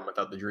wouldn't have them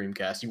without the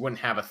Dreamcast. You wouldn't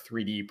have a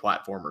 3D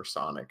platformer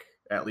Sonic,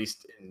 at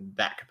least in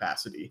that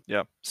capacity.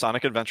 Yeah,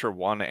 Sonic Adventure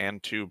 1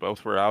 and 2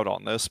 both were out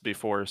on this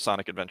before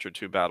Sonic Adventure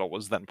 2 Battle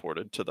was then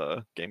ported to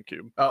the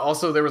GameCube.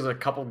 Also, there was a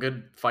couple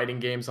good fighting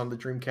games on the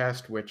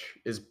Dreamcast, which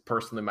is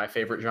personally my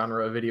favorite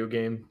genre of video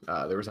game.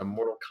 There was a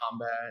Mortal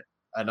Kombat,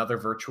 another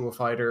Virtua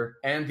Fighter,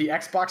 and the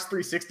Xbox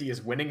 360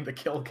 is winning the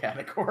kill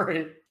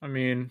category. I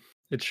mean,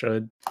 it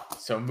should.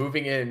 So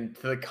moving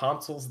into the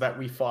consoles that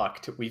we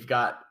fucked, we've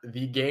got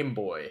the Game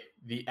Boy,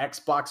 the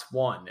Xbox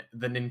One,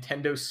 the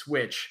Nintendo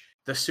Switch,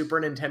 the Super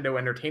Nintendo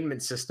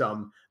Entertainment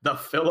System, the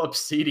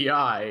Philips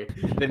CDI,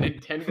 the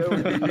Nintendo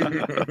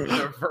Wii,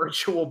 the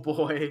Virtual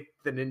Boy,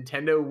 the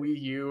Nintendo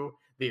Wii U,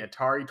 the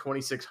Atari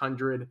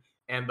 2600,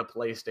 and the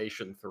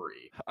PlayStation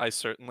 3. I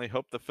certainly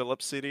hope the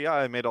Philips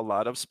CDI made a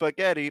lot of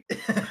spaghetti.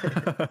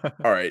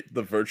 All right,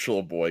 the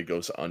Virtual Boy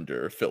goes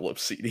under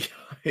Philips CDI.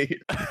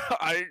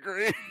 I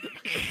agree.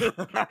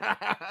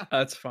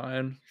 That's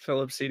fine.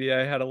 Philips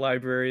CDI had a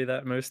library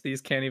that most of these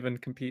can't even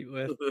compete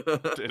with.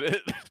 Did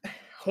it?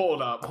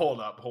 Hold up.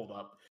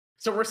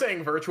 So we're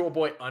saying Virtual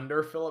Boy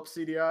under Philips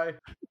CDI?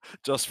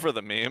 Just for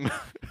the meme.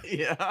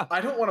 Yeah. I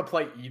don't want to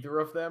play either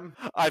of them.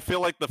 I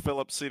feel like the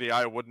Philips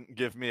CDI wouldn't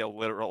give me a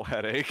literal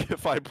headache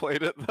if I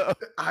played it, though.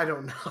 I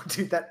don't know,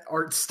 dude. That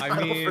art style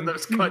for mean-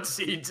 those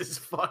cutscenes is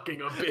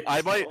fucking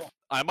abysmal.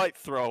 I might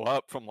throw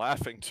up from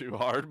laughing too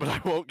hard, but I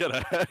won't get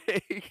a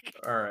headache.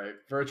 All right,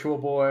 Virtual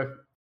Boy.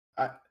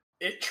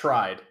 It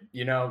tried,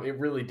 it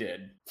really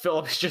did.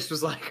 Philips just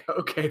was like,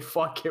 okay,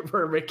 fuck it.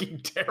 We're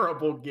making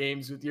terrible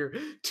games with your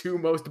two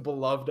most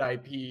beloved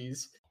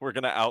IPs. We're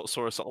gonna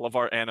outsource all of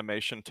our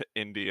animation to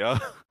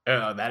India.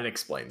 That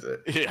explains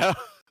it. Yeah.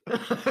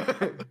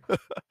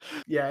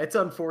 Yeah, it's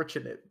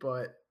unfortunate,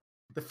 but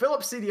the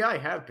Philips CDI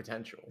had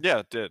potential. Yeah,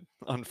 it did.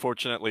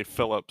 Unfortunately,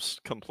 Philips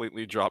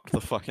completely dropped the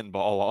fucking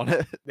ball on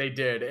it. They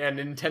did, and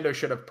Nintendo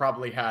should have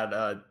probably had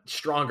a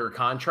stronger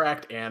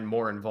contract and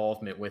more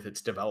involvement with its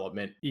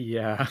development.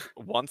 Yeah.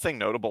 One thing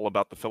notable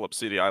about the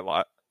Philips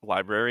CDI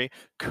library,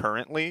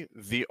 currently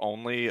the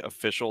only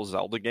official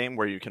Zelda game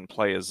where you can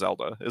play as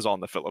Zelda is on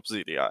the Philips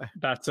CDI.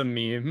 That's a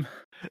meme.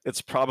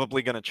 It's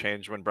probably going to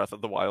change when Breath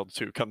of the Wild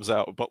 2 comes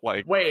out, but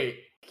like, Wait,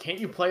 can't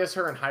you play as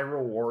her in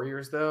Hyrule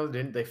Warriors, though?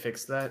 Didn't they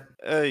fix that?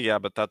 yeah,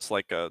 but that's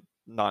like a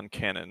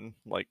non-canon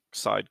like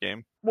side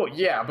game. Well,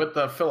 yeah, but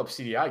the Philips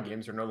CDI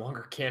games are no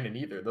longer canon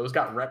either. Those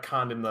got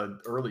retconned in the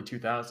early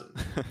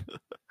 2000s.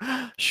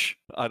 Shh,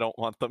 I don't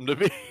want them to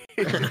be.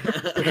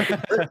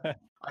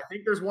 I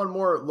think there's one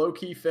more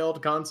low-key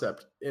failed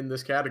concept in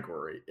this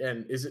category.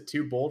 And is it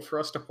too bold for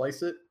us to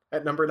place it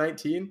at number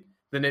 19?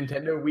 The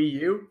Nintendo Wii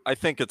U? I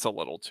think it's a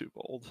little too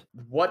bold.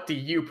 What do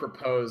you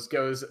propose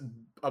goes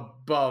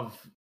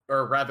above,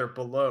 or rather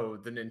below,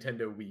 the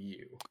Nintendo Wii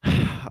U?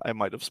 I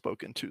might have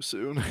spoken too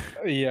soon.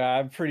 Yeah,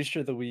 I'm pretty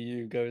sure the Wii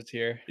U goes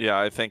here. Yeah,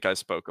 I think I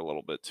spoke a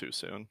little bit too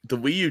soon. The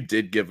Wii U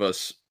did give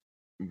us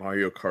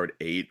Mario Kart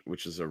 8,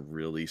 which is a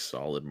really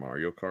solid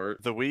Mario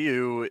Kart. The Wii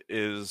U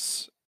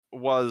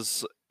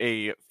was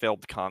a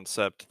failed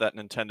concept that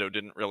Nintendo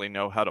didn't really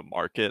know how to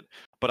market,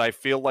 but I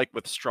feel like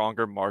with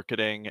stronger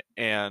marketing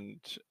and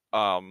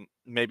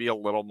maybe a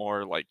little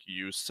more like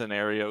use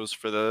scenarios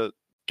for the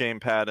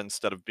gamepad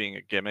instead of being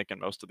a gimmick in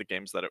most of the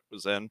games that it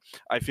was in,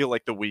 I feel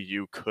like the Wii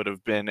U could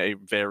have been a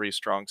very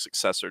strong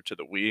successor to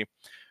the Wii.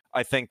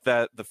 I think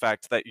that the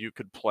fact that you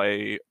could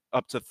play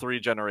up to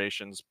 3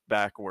 generations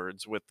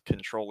backwards with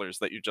controllers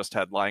that you just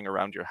had lying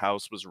around your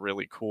house was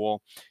really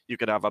cool. You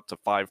could have up to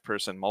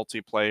 5-person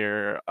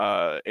multiplayer.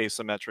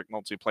 Asymmetric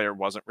multiplayer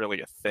wasn't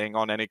really a thing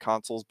on any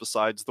consoles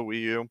besides the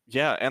Wii U.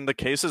 Yeah, and the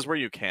cases where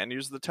you can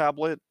use the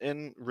tablet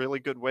in really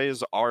good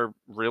ways are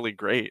really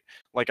great.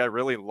 Like, I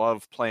really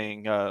love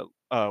playing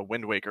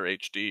Wind Waker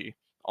HD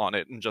on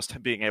it and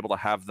just being able to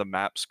have the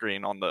map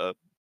screen on the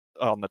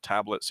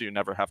tablet so you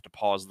never have to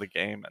pause the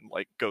game and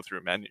like go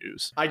through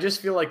menus. I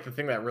just feel like the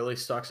thing that really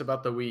sucks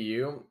about the Wii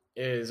U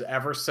is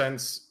ever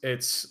since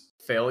its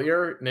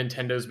failure,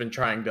 Nintendo's been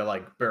trying to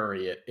like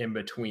bury it in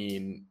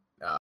between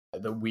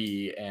the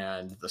Wii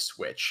and the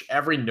Switch.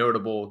 Every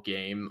notable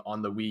game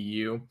on the Wii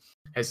U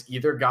has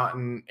either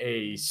gotten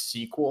a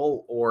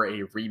sequel or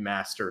a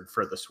remastered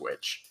for the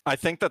Switch. I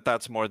think that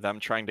that's more them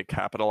trying to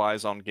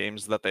capitalize on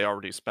games that they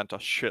already spent a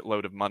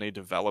shitload of money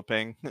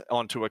developing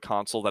onto a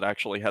console that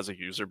actually has a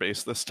user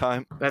base this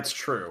time. That's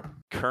true.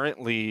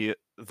 Currently,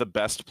 the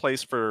best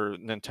place for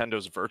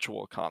Nintendo's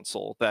Virtual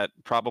Console, that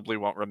probably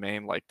won't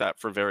remain like that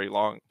for very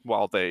long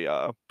while they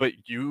but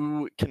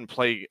you can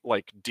play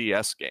like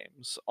DS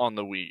games on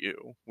the Wii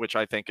U, which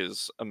I think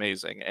is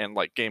amazing, and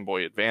like Game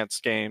Boy Advance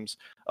games,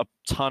 a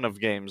ton of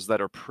games that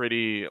are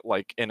pretty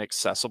like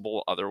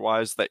inaccessible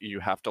otherwise, that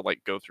you have to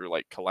like go through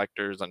like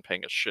collectors and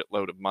paying a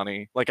shitload of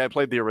money. Like, I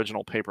played the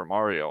original Paper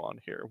Mario on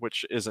here,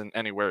 which isn't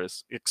anywhere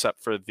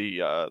except for the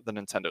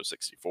Nintendo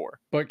 64.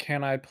 But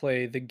can I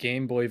play the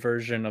Game Boy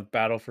version of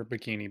Battle for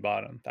Bikini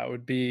Bottom? That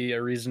would be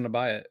a reason to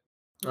buy it.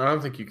 I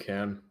don't think you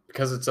can.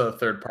 Because it's a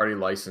third-party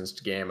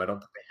licensed game, I don't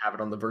think they have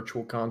it on the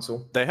Virtual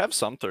Console. They have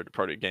some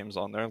third-party games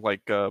on there,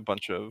 like a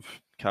bunch of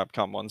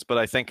Capcom ones, but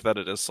I think that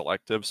it is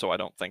selective, so I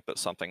don't think that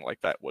something like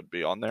that would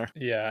be on there.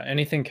 Yeah,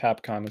 anything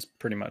Capcom is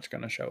pretty much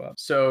going to show up.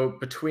 So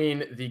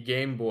between the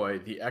Game Boy,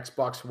 the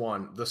Xbox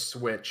One, the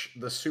Switch,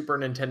 the Super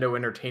Nintendo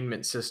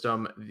Entertainment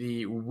System,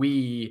 the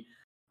Wii,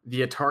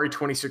 the Atari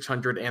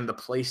 2600, and the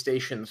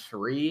PlayStation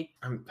 3,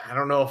 I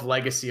don't know if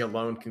legacy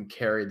alone can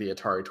carry the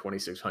Atari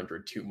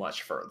 2600 too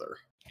much further.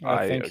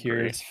 I I think agree.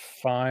 here's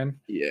fine.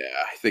 Yeah,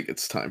 I think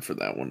it's time for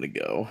that one to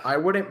go. I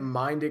wouldn't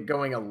mind it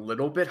going a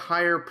little bit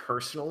higher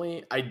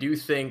personally. I do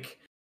think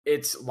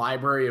its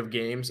library of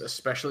games,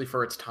 especially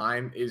for its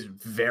time, is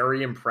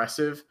very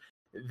impressive.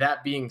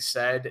 That being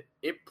said,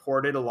 it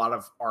ported a lot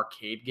of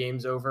arcade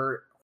games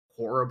over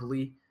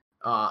horribly.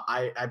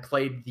 I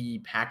played the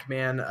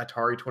Pac-Man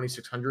Atari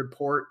 2600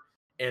 port,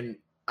 and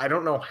I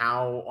don't know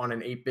how on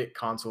an 8-bit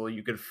console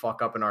you could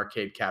fuck up an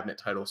arcade cabinet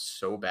title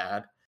so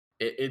bad.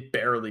 It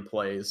barely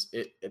plays.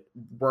 It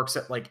works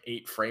at like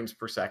 8 frames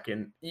per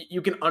second.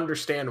 You can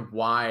understand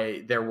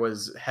why there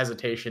was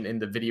hesitation in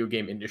the video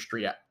game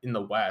industry in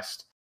the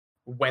West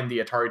when the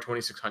Atari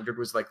 2600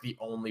 was like the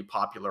only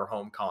popular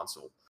home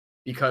console,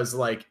 because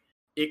like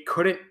it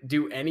couldn't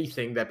do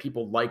anything that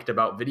people liked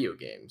about video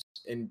games.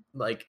 And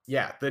like,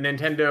 yeah, the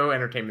Nintendo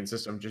Entertainment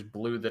System just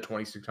blew the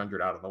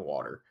 2600 out of the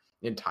water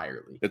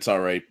entirely. It's all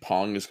right.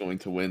 Pong is going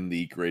to win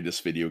the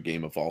greatest video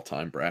game of all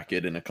time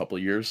bracket in a couple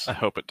years. I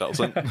hope it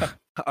doesn't.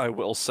 I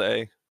will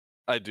say,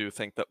 I do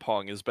think that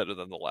Pong is better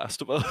than The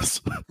Last of Us.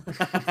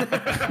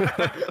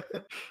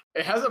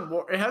 It has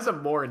a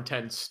more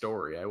intense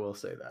story, I will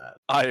say that.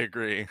 I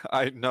agree.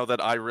 I know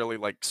that I really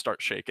like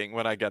start shaking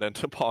when I get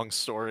into Pong's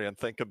story and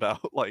think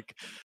about like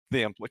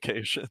the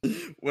implication.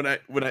 When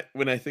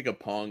I think of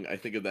Pong, I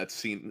think of that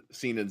scene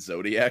in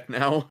Zodiac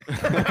now.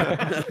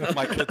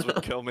 My kids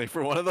would kill me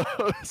for one of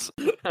those.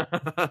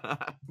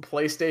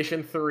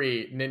 PlayStation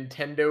 3,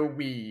 Nintendo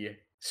Wii,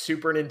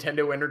 Super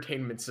Nintendo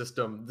Entertainment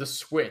System, the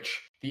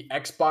Switch, the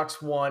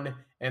Xbox One,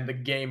 and the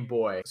Game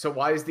Boy. So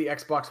why is the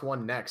Xbox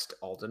One next,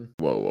 Alden?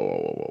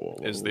 Whoa.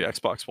 Is the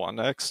Xbox One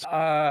next?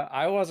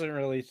 I wasn't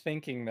really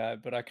thinking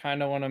that, but I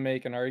kind of want to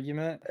make an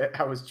argument.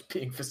 I was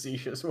being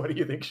facetious. What do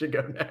you think should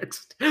go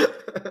next?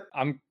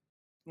 I'm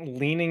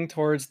leaning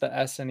towards the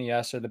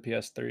SNES or the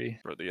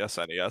PS3. For the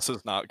SNES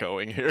is not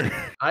going here.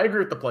 I agree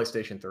with the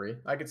PlayStation 3.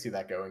 I could see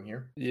that going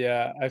here.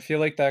 Yeah, I feel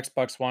like the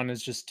Xbox One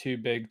is just too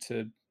big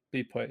to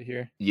be put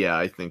here. Yeah,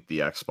 I think the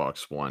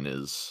Xbox One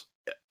is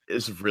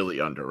really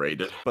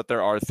underrated. But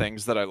there are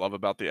things that I love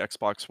about the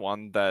Xbox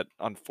One that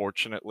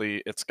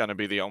unfortunately it's going to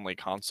be the only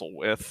console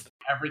with.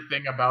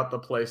 Everything about the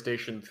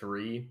PlayStation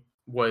 3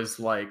 was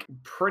like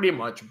pretty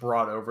much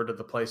brought over to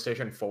the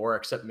PlayStation 4,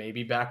 except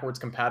maybe backwards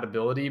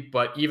compatibility.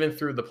 But even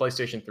through the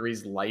PlayStation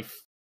 3's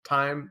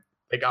lifetime,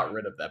 they got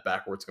rid of that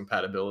backwards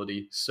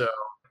compatibility. So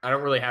I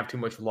don't really have too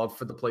much love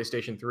for the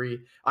PlayStation 3.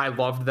 I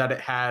loved that it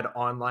had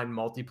online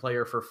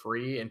multiplayer for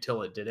free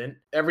until it didn't.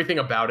 Everything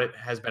about it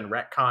has been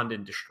retconned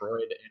and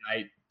destroyed, and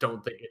I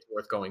don't think it's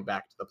worth going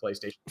back to the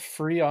PlayStation.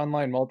 Free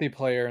online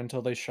multiplayer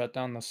until they shut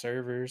down the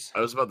servers.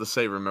 I was about to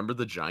say, remember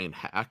the giant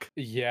hack?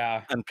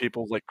 Yeah. And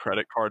people's like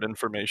credit card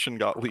information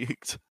got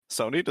leaked.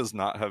 Sony does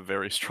not have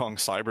very strong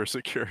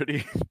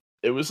cybersecurity.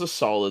 It was a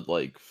solid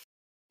like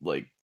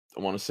I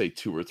want to say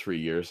 2 or 3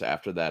 years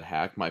after that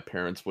hack, my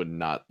parents would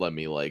not let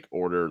me like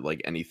order like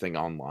anything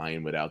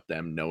online without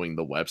them knowing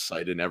the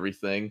website and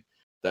everything.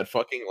 That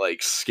fucking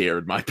like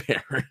scared my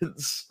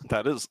parents.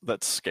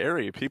 That's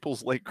scary.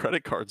 People's like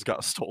credit cards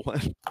got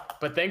stolen.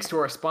 But thanks to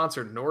our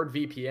sponsor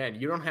NordVPN,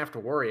 you don't have to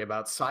worry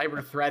about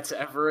cyber threats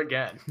ever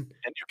again. And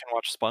you can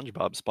watch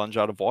SpongeBob sponge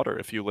out of water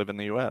if you live in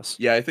the US.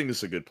 Yeah, I think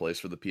it's a good place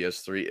for the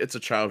PS3. It's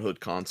a childhood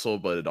console,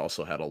 but it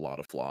also had a lot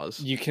of flaws.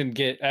 You can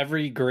get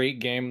every great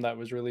game that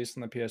was released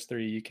on the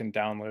PS3 you can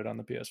download on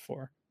the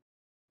PS4.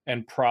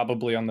 And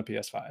probably on the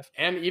PS5.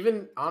 And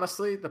even,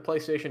 honestly, the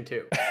PlayStation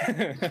 2.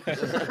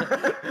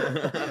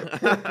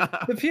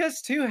 The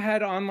PS2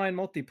 had online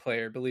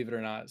multiplayer, believe it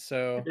or not.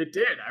 So It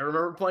did. I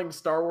remember playing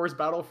Star Wars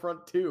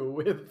Battlefront 2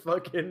 with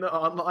fucking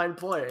online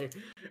play.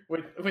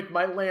 With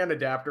my LAN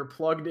adapter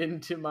plugged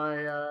into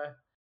my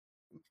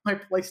my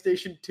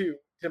PlayStation 2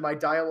 to my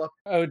dial-up.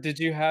 Oh, did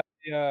you have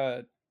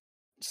the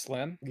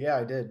Slim? Yeah,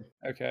 I did.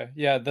 Okay.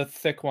 Yeah, the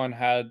thick one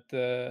had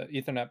the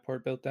Ethernet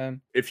port built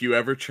in. If you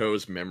ever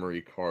chose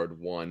memory card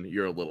 1,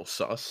 you're a little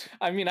sus.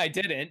 I mean, I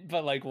didn't,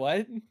 but like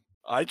what?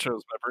 I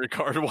chose memory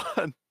card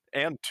 1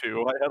 and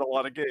 2. I had a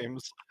lot of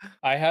games.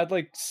 I had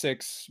like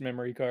 6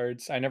 memory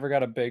cards. I never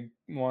got a big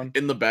one.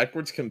 In the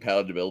backwards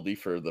compatibility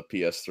for the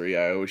PS3,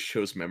 I always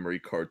chose memory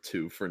card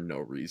 2 for no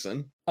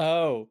reason.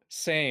 Oh,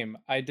 same.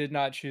 I did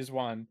not choose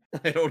one.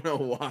 I don't know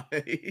why.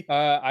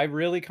 I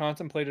really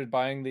contemplated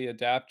buying the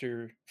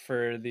adapter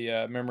for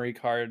the memory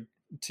card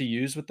to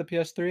use with the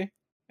PS3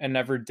 and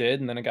never did,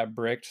 and then it got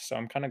bricked, so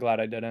I'm kind of glad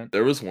I didn't.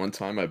 There was one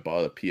time I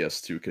bought a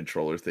PS2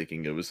 controller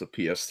thinking it was a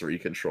PS3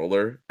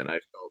 controller, and I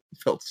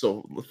felt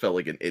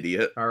like an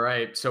idiot. All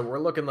right, so we're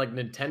looking like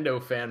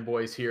Nintendo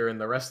fanboys here in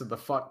the rest of the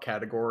fuck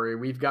category.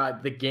 We've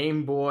got the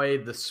Game Boy,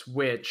 the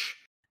Switch,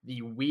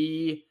 the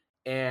Wii,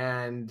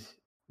 and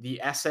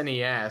the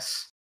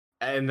SNES,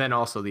 and then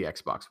also the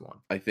Xbox One.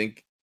 I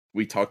think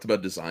we talked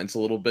about designs a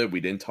little bit.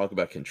 We didn't talk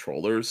about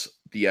controllers.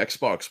 The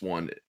Xbox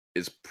One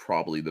is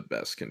probably the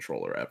best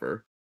controller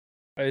ever.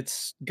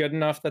 It's good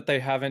enough that they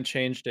haven't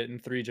changed it in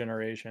 3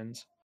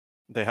 generations.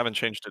 They haven't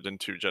changed it in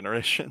 2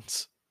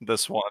 generations.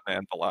 This one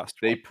and the last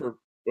one.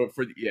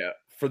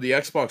 For the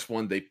Xbox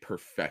One, they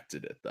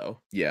perfected it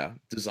though. Yeah,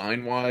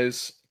 design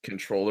wise,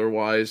 controller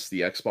wise,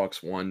 the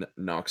Xbox One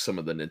knocks some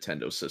of the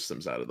Nintendo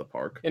systems out of the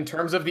park. In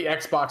terms of the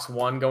Xbox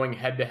One going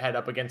head to head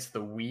up against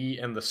the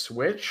Wii and the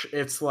Switch,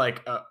 it's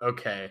like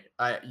okay,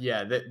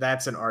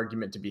 that's an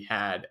argument to be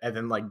had. And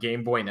then like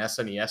Game Boy and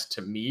SNES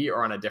to me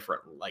are on a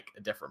different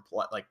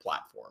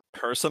platform.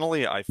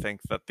 Personally, I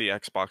think that the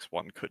Xbox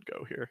One could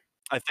go here.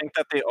 I think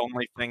that the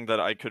only thing that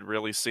I could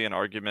really see an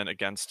argument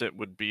against it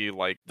would be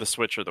like the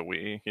Switch or the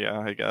Wii. Yeah,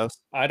 I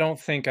guess. I don't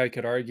think I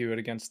could argue it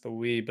against the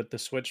Wii, but the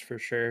Switch for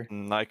sure.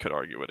 I could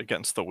argue it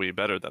against the Wii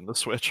better than the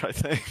Switch, I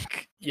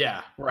think.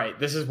 Yeah, right.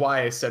 This is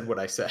why I said what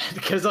I said.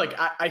 Because like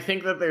I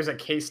think that there's a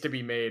case to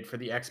be made for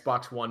the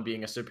Xbox One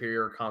being a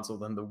superior console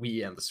than the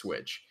Wii and the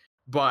Switch.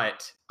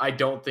 But I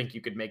don't think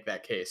you could make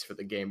that case for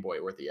the Game Boy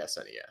or the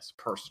SNES,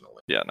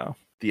 personally. Yeah, no.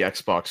 The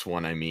Xbox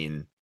One, I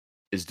mean,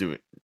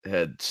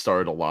 had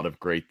started a lot of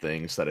great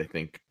things that I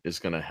think is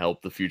going to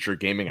help the future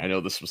gaming. I know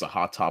this was a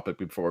hot topic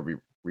before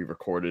we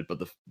recorded, but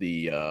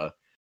the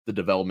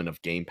development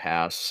of Game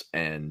Pass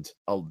and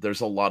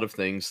there's a lot of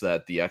things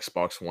that the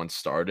Xbox One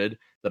started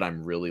that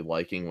I'm really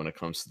liking when it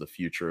comes to the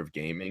future of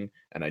gaming,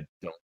 and I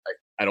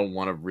don't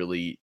want to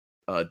really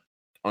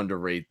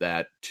underrate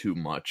that too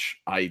much.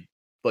 I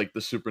like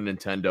the Super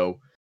Nintendo,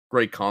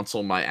 great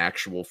console, my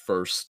actual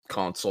first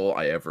console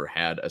I ever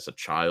had as a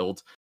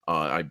child.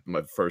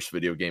 My first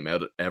video game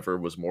ever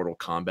was Mortal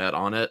Kombat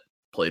on it.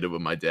 Played it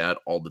with my dad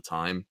all the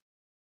time.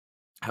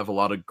 Have a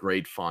lot of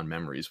great fond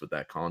memories with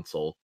that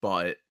console,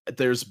 but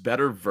there's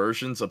better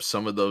versions of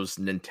some of those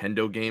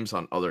Nintendo games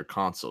on other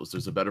consoles.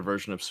 There's a better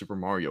version of Super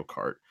Mario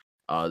Kart.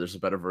 There's a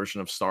better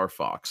version of Star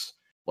Fox.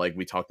 Like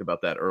we talked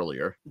about that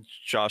earlier.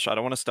 Josh, I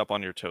don't want to step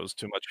on your toes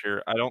too much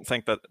here. I don't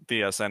think that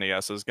the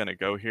SNES is going to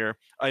go here.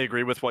 I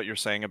agree with what you're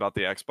saying about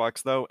the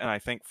Xbox, though, and I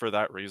think for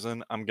that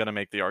reason, I'm going to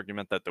make the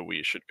argument that the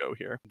Wii should go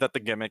here. That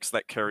the gimmicks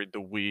that carried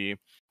the Wii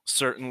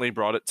certainly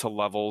brought it to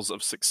levels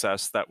of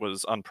success that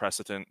was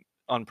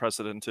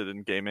unprecedented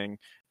in gaming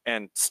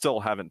and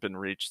still haven't been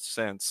reached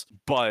since.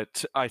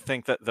 But I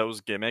think that those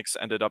gimmicks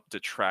ended up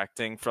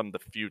detracting from the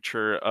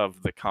future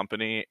of the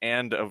company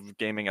and of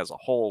gaming as a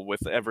whole,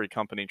 with every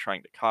company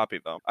trying to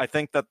copy them. I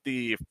think that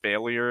the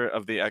failure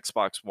of the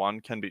Xbox One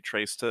can be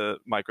traced to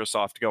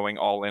Microsoft going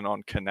all in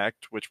on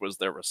Kinect, which was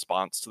their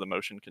response to the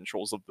motion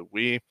controls of the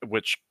Wii,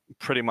 which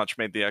pretty much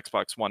made the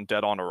Xbox One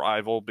dead on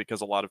arrival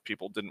because a lot of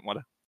people didn't want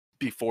to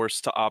be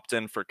forced to opt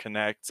in for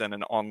Kinect and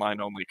an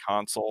online-only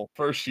console.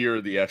 First year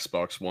of the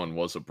Xbox One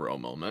was a bro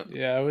moment.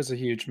 Yeah, it was a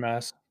huge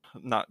mess.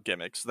 Not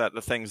gimmicks. That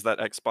the things that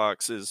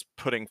Xbox is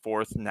putting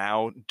forth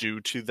now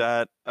due to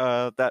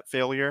that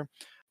failure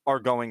are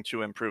going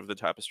to improve the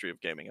tapestry of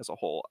gaming as a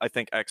whole. I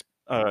think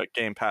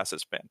Game Pass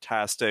is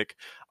fantastic.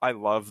 I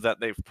love that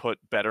they've put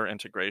better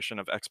integration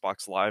of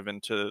Xbox Live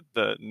into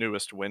the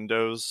newest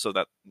Windows so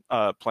that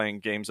playing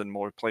games in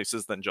more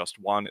places than just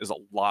one is a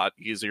lot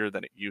easier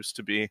than it used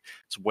to be.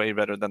 It's way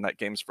better than that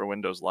Games for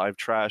Windows Live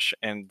trash,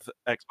 and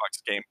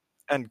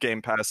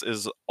Game Pass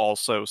is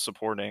also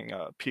supporting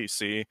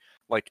PC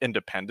like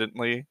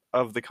independently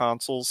of the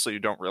consoles, so you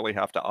don't really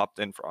have to opt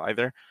in for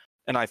either.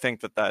 And I think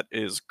that that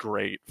is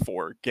great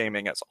for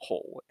gaming as a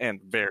whole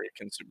and very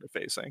consumer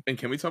facing. And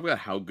can we talk about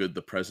how good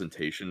the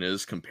presentation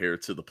is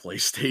compared to the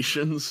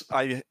PlayStations?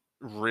 I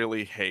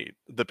really hate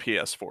the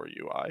PS4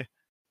 UI.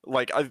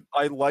 Like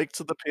I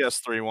liked the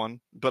PS3 one,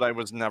 but I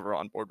was never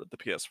on board with the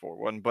PS4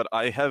 one. But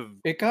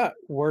it got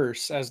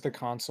worse as the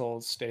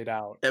console stayed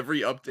out. Every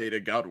update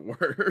it got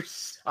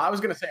worse. I was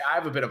gonna say I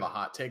have a bit of a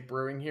hot take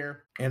brewing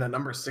here. And at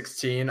number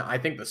 16, I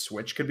think the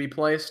Switch could be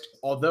placed.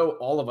 Although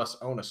all of us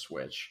own a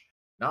Switch,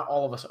 not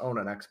all of us own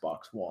an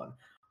Xbox One.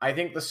 I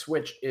think the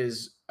Switch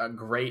is a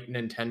great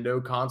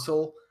Nintendo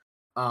console,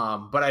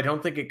 but I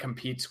don't think it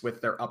competes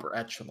with their upper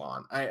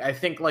echelon. I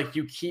think like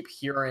you keep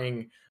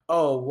hearing,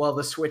 oh, well,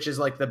 the Switch is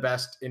like the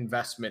best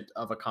investment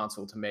of a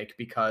console to make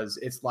because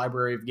its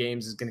library of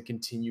games is going to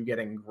continue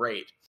getting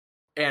great.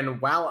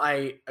 And while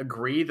I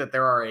agree that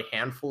there are a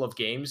handful of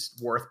games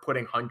worth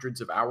putting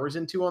hundreds of hours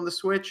into on the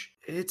Switch,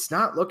 it's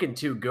not looking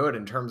too good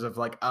in terms of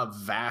like a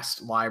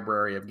vast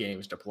library of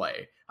games to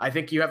play. I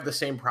think you have the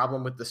same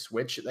problem with the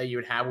Switch that you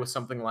would have with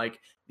something like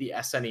the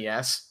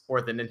SNES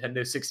or the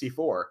Nintendo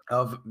 64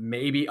 of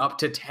maybe up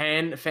to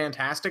 10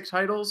 fantastic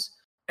titles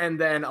and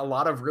then a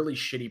lot of really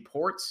shitty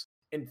ports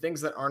and things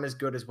that aren't as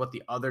good as what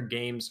the other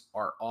games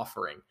are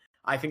offering.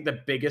 I think the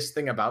biggest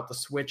thing about the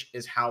Switch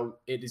is how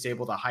it is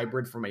able to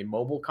hybrid from a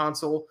mobile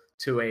console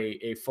to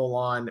a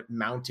full-on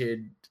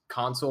mounted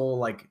console,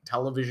 like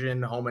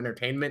television, home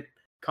entertainment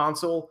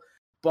console.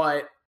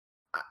 But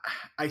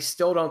I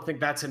still don't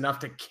think that's enough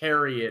to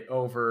carry it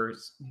over.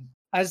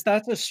 As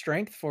that's a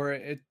strength for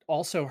it, it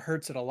also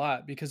hurts it a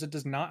lot because it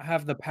does not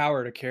have the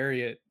power to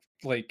carry it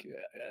like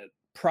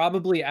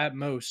probably at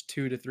most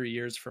 2 to 3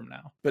 years from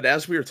now. But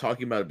as we were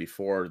talking about it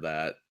before,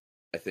 that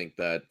I think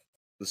that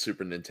the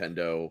Super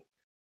Nintendo,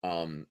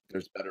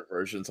 there's better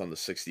versions on the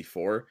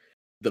 64.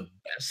 the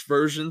best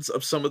versions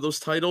of some of those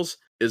titles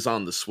is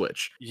on the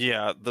Switch.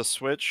 Yeah,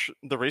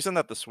 the reason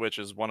that the Switch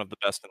is one of the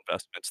best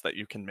investments that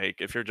you can make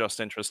if you're just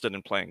interested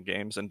in playing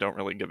games and don't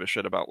really give a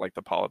shit about like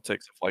the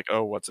politics of like,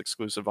 oh, what's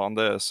exclusive on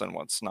this and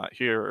what's not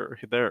here or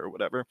there or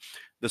whatever.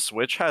 The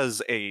Switch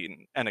has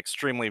an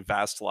extremely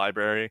vast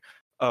library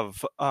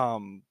of a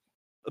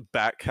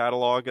back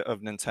catalog of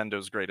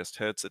Nintendo's greatest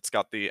hits. It's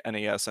got the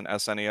NES and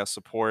SNES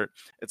support.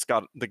 It's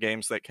got the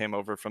games that came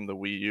over from the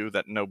Wii U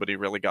that nobody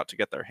really got to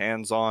get their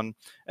hands on.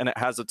 And it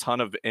has a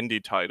ton of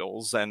indie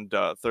titles and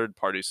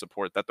third-party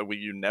support that the Wii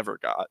U never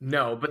got.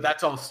 No, but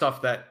that's all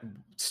stuff that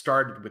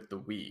started with the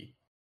Wii.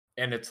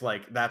 And it's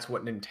like, that's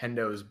what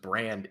Nintendo's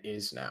brand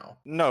is now.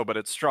 No, but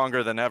it's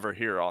stronger than ever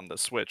here on the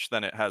Switch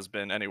than it has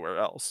been anywhere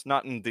else.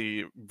 Not in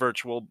the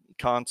virtual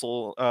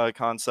console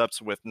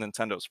concepts with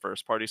Nintendo's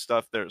first-party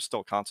stuff. There's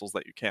still consoles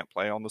that you can't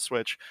play on the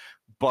Switch.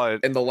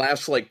 But in the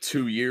last like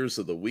 2 years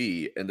of the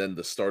Wii and then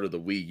the start of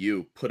the Wii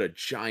U put a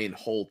giant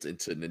halt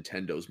into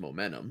Nintendo's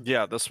momentum.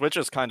 Yeah, the Switch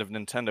is kind of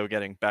Nintendo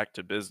getting back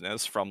to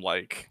business from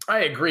like...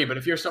 I agree, but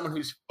if you're someone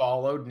who's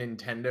followed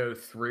Nintendo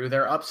through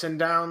their ups and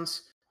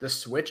downs, the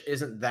Switch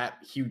isn't that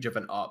huge of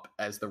an up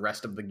as the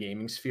rest of the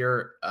gaming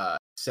sphere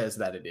says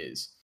that it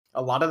is.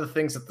 A lot of the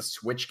things that the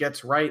Switch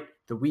gets right,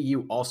 the Wii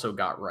U also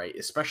got right,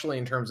 especially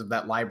in terms of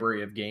that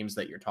library of games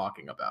that you're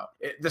talking about.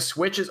 The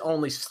Switch is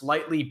only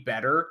slightly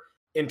better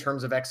in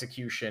terms of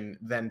execution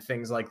than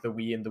things like the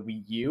Wii and the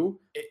Wii U.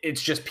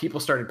 It's just people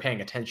started paying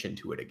attention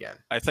to it again.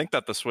 I think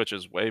that the Switch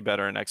is way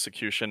better in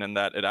execution in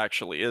that it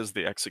actually is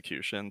the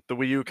execution. The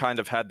Wii U kind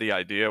of had the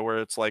idea where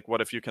it's like,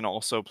 what if you can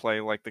also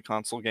play like the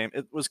console game?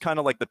 It was kind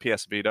of like the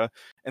PS Vita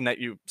in that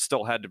you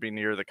still had to be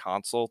near the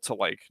console to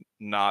like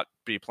not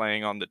be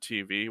playing on the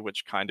TV,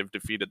 which kind of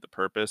defeated the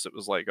purpose. It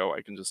was like, oh,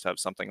 I can just have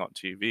something on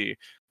TV.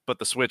 But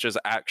the Switch is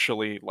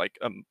actually like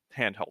a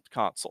handheld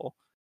console.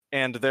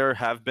 And there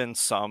have been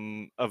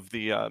some of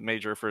the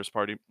major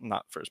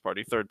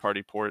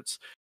third-party ports,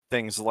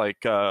 things like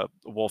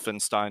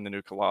Wolfenstein, The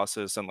New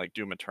Colossus, and like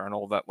Doom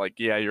Eternal that like,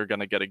 yeah, you're going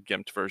to get a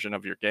gimped version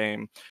of your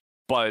game.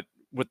 But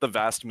with the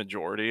vast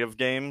majority of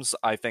games,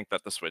 I think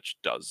that the Switch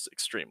does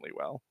extremely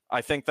well.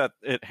 I think that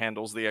it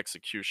handles the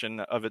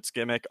execution of its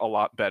gimmick a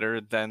lot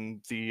better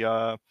than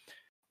the...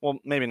 well,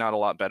 maybe not a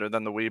lot better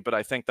than the Wii, but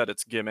I think that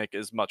its gimmick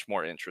is much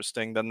more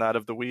interesting than that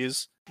of the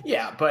Wii's.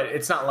 Yeah, but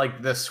it's not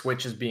like the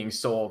Switch is being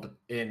sold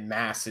in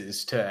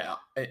masses to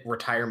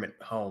retirement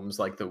homes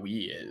like the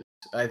Wii is.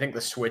 I think the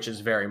Switch is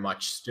very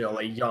much still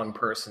a young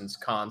person's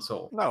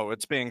console. No,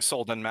 it's being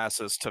sold in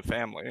masses to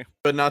family.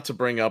 But not to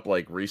bring up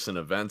like recent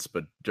events,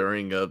 but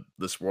during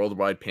this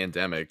worldwide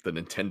pandemic, the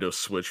Nintendo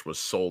Switch was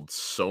sold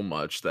so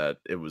much that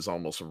it was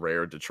almost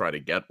rare to try to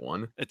get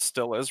one. It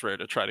still is rare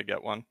to try to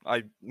get one.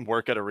 I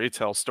work at a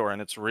retail store,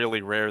 and it's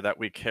really rare that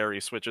we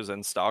carry Switches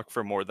in stock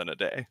for more than a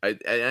day. And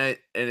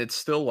it's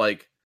still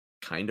like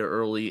kind of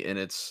early in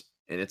its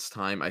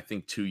time. I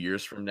think 2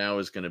 years from now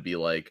is going to be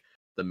like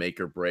the make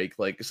or break.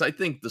 Like, because I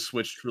think the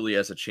Switch truly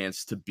has a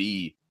chance to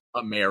be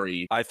a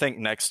merry... I think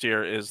next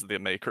year is the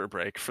make or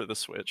break for the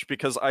Switch,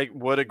 because I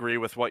would agree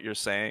with what you're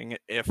saying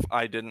if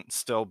I didn't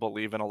still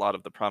believe in a lot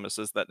of the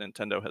promises that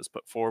Nintendo has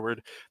put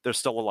forward. There's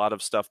still a lot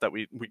of stuff that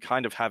we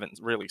kind of haven't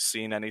really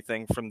seen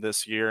anything from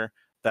this year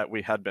that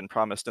we had been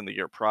promised in the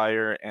year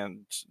prior,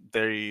 and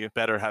they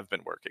better have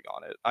been working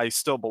on it. I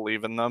still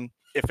believe in them.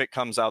 If it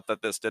comes out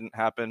that this didn't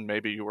happen,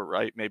 maybe you were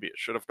right, maybe it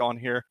should have gone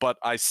here, but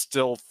I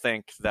still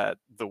think that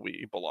the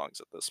Wii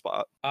belongs at this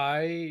spot.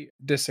 I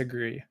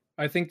disagree.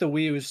 I think the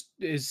Wii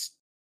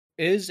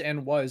is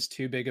and was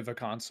too big of a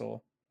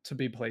console to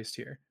be placed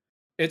here.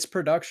 Its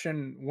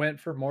production went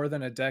for more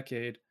than a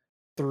decade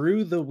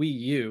through the Wii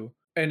U,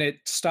 and it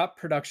stopped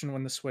production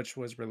when the Switch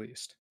was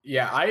released.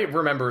 Yeah, I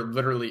remember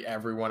literally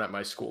everyone at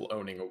my school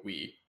owning a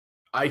Wii.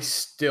 I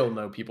still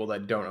know people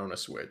that don't own a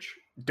Switch,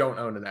 don't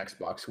own an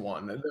Xbox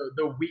One. The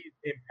Wii's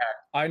impact.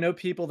 I know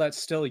people that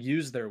still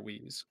use their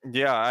Wiis.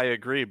 Yeah, I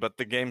agree, but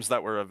the games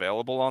that were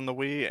available on the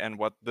Wii and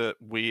what the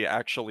Wii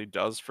actually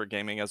does for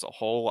gaming as a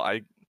whole,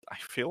 I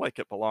feel like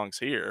it belongs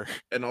here.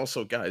 And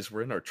also, guys,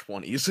 we're in our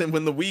 20s, and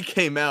when the Wii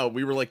came out,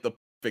 we were like the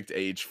perfect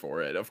age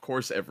for it. Of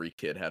course, every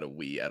kid had a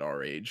Wii at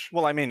our age.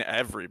 Well, I mean,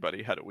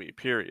 everybody had a Wii,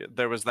 period.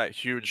 There was that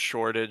huge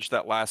shortage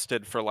that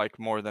lasted for like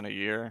more than a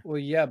year. Well,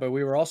 yeah, but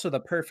we were also the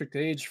perfect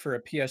age for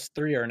a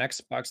PS3 or an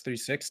Xbox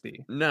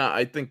 360. Nah,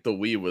 I think the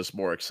Wii was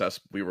more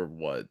accessible. We were,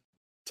 what,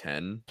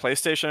 10?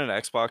 PlayStation and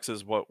Xbox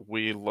is what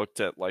we looked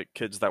at like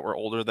kids that were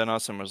older than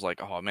us and was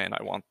like, oh man,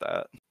 I want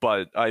that.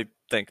 But I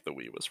think the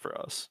Wii was for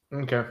us.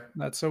 Okay.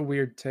 That's a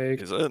weird take.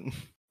 Is it?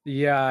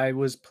 Yeah, I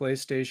was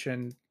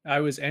PlayStation. I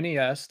was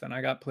NES, then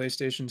I got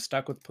PlayStation,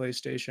 stuck with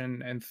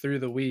PlayStation, and through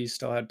the Wii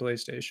still had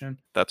PlayStation.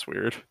 That's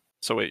weird.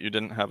 So wait, you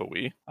didn't have a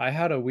Wii? I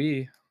had a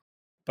Wii,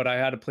 but I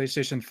had a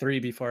PlayStation 3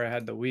 before I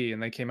had the Wii,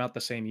 and they came out the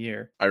same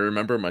year. I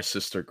remember my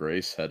sister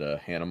Grace had a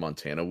Hannah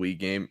Montana Wii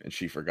game, and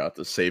she forgot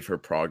to save her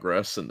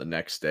progress, and the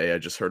next day I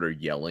just heard her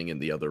yelling in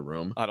the other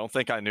room. I don't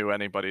think I knew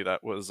anybody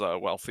that was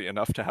wealthy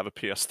enough to have a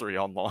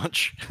PS3 on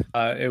launch.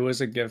 It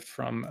was a gift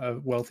from a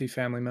wealthy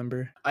family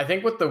member. I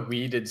think what the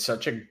Wii did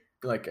such a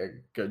like a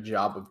good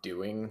job of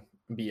doing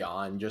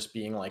beyond just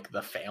being like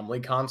the family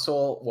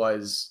console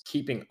was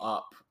keeping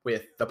up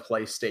with the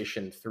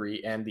PlayStation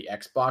 3 and the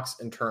Xbox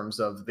in terms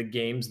of the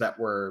games that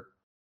were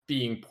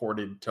being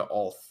ported to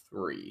all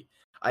three.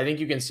 I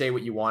think you can say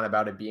what you want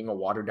about it being a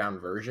watered down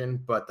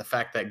version, but the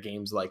fact that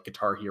games like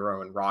Guitar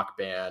Hero and Rock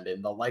Band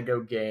and the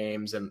Lego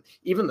games and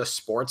even the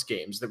sports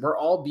games that were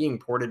all being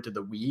ported to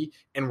the Wii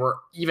and were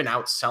even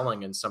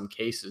outselling in some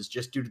cases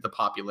just due to the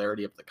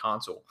popularity of the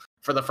console.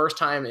 For the first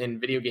time in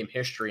video game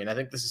history, and I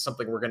think this is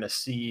something we're going to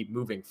see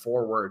moving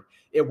forward,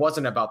 it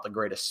wasn't about the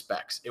greatest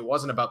specs. It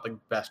wasn't about the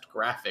best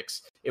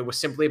graphics. It was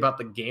simply about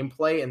the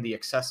gameplay and the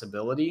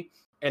accessibility.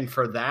 And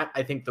for that,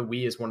 I think the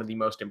Wii is one of the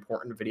most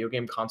important video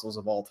game consoles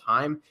of all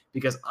time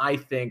because I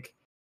think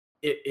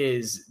it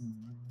is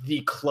the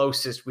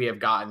closest we have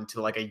gotten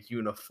to like a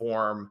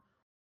uniform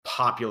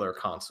popular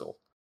console.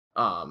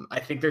 I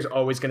think there's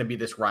always going to be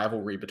this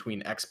rivalry between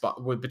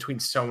between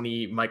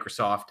Sony,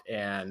 Microsoft,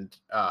 and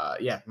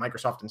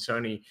Microsoft and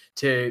Sony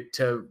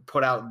to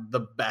put out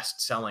the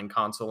best selling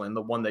console and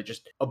the one that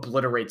just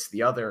obliterates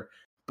the other.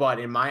 But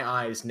in my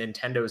eyes,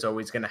 Nintendo is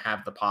always going to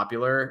have the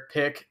popular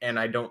pick, and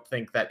I don't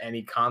think that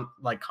any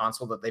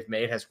console that they've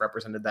made has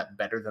represented that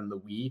better than the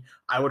Wii.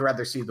 I would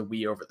rather see the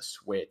Wii over the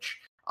Switch.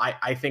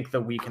 I think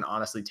the Wii can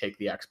honestly take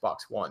the Xbox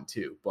One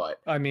too, but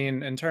I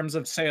mean, in terms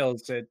of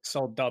sales, it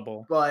sold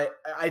double. But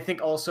I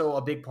think also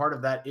a big part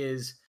of that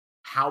is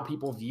how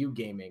people view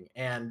gaming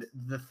and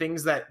the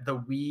things that the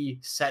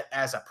Wii set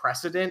as a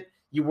precedent.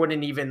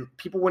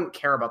 People wouldn't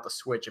care about the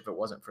Switch if it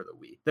wasn't for the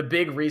Wii. The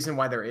big reason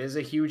why there is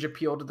a huge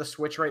appeal to the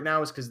Switch right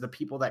now is because the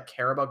people that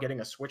care about getting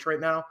a Switch right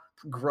now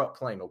grew up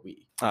playing a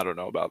Wii. I don't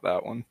know about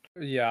that one.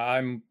 Yeah,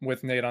 I'm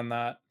with Nate on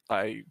that.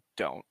 I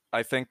don't.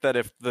 I think that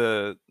if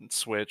the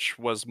Switch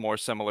was more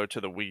similar to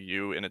the Wii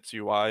U in its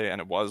UI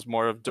and it was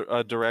more of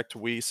a direct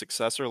Wii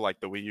successor like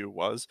the Wii U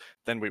was,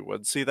 then we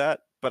would see that.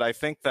 But I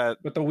think that...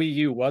 But the Wii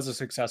U was a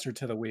successor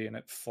to the Wii and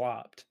it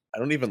flopped. I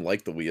don't even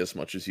like the Wii as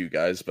much as you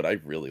guys, but I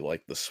really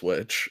like the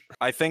Switch.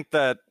 I think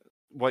that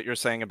what you're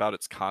saying about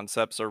its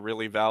concepts are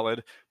really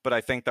valid, but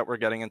I think that we're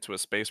getting into a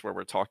space where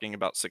we're talking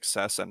about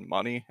success and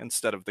money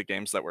instead of the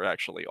games that were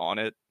actually on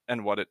it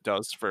and what it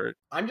does for...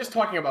 I'm just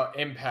talking about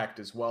impact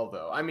as well,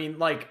 though. I mean,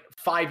 like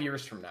 5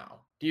 years from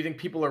now, do you think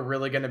people are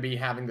really going to be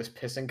having this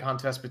pissing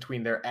contest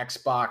between their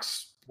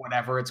Xbox,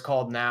 whatever it's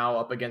called now,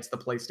 up against the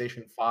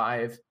PlayStation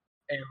 5?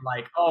 And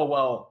like, oh,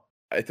 well...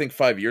 I think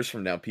 5 years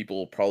from now, people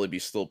will probably be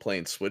still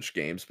playing Switch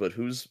games, but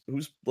who's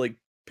like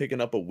picking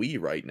up a Wii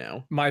right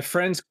now? My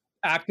friend's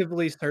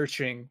actively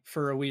searching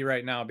for a Wii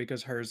right now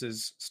because hers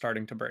is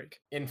starting to break.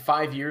 In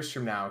 5 years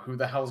from now, who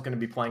the hell is going to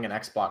be playing an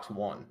Xbox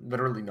One?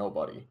 Literally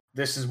nobody.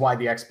 This is why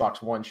the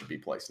Xbox One should be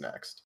placed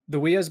next.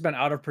 The Wii has been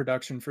out of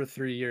production for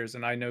 3 years,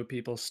 and I know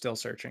people still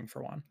searching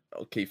for one.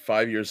 Okay,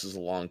 5 years is a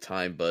long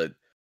time, but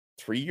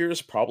 3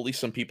 years, probably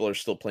some people are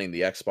still playing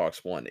the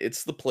Xbox One.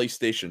 It's the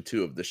PlayStation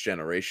 2 of this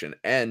generation,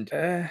 and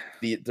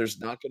there's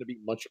not going to be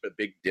much of a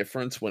big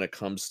difference when it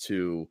comes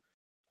to,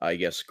 I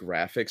guess,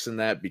 graphics in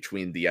that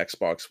between the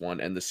Xbox One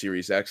and the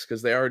Series X,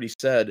 because they already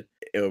said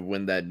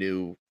when that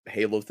new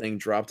Halo thing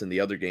dropped and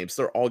the other games,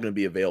 they're all going to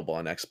be available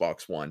on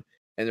Xbox One,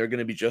 and they're going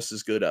to be just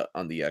as good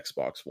on the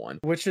Xbox One.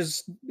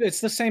 It's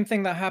the same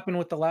thing that happened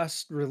with the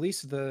last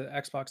release of the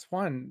Xbox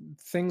One.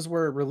 Things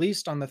were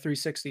released on the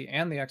 360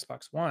 and the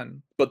Xbox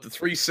One. But the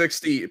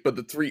 360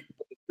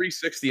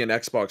 and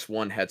Xbox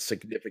One had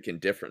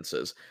significant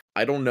differences.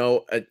 I don't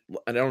know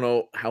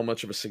how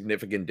much of a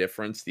significant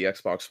difference the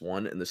Xbox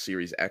One and the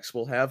Series X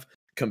will have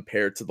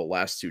compared to the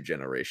last two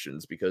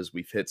generations, because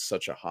we've hit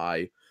such a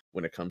high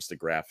when it comes to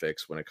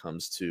graphics, when it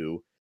comes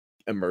to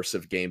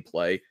immersive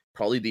gameplay.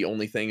 Probably the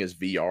only thing is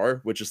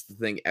VR, which is the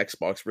thing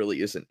Xbox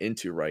really isn't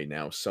into right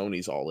now.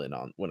 Sony's all in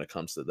on when it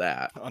comes to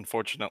that.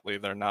 Unfortunately,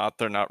 they're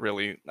not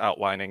really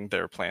outlining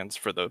their plans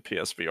for the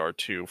PSVR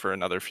 2 for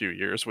another few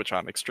years, which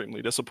I'm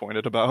extremely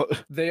disappointed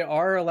about. They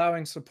are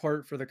allowing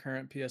support for the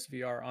current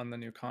PSVR on the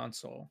new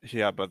console.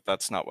 Yeah, but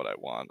that's not what I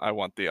want. I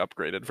want the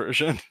upgraded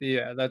version.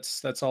 Yeah,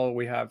 that's all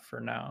we have for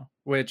now,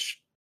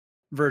 which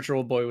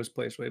Virtual Boy was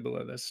placed way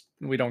below this.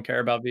 We don't care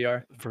about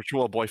VR.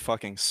 Virtual Boy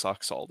fucking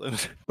sucks, Alden.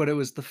 But it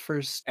was the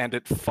first... And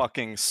it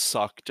fucking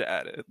sucked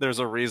at it. There's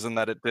a reason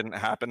that it didn't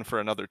happen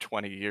for another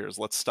 20 years.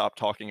 Let's stop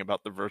talking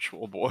about the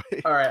Virtual Boy.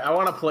 All right, I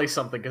want to play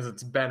something because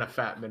it's been a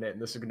fat minute,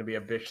 and this is going to be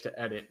a bitch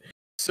to edit.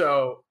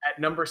 So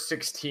at number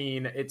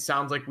 16, it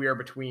sounds like we are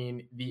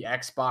between the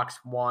Xbox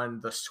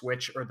One, the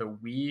Switch, or the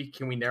Wii.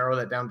 Can we narrow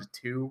that down to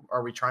two?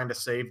 Are we trying to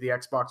save the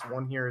Xbox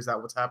One here? Is that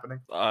what's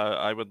happening?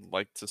 I would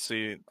like to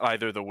see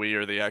either the Wii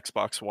or the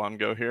Xbox One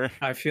go here.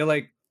 I feel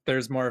like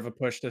there's more of a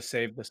push to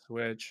save the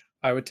Switch.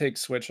 I would take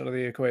Switch out of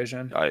the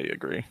equation. I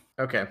agree.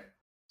 Okay.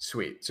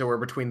 Sweet. So we're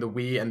between the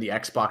Wii and the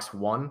Xbox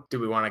One.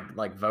 Do we want to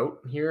like vote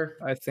here?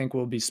 I think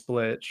we'll be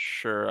split.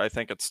 Sure, I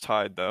think it's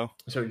tied though.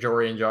 So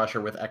Jory and Josh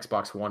are with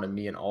Xbox One, and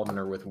me and Alden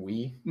are with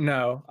Wii.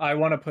 No, I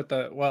want to put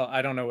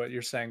I don't know what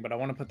you're saying, but I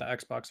want to put the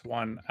Xbox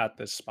One at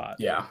this spot.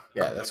 Yeah,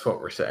 that's what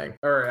we're saying.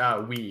 Or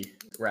Wii,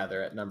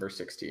 rather, at number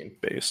 16.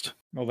 Based.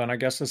 Well, then I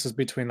guess this is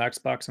between the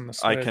Xbox and the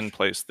Switch. I can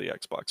place the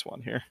Xbox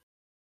One here.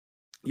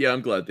 Yeah,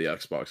 I'm glad the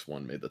Xbox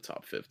One made the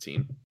top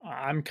 15.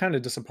 I'm kind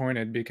of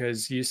disappointed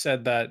because you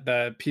said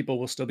that people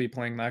will still be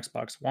playing the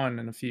Xbox One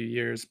in a few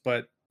years,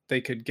 but they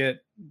could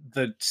get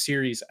the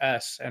Series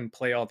S and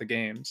play all the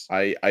games.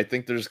 I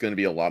think there's going to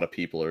be a lot of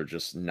people who are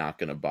just not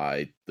going to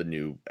buy the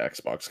new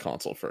Xbox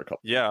console for a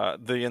couple. Yeah,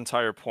 the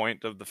entire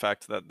point of the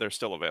fact that they're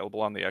still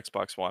available on the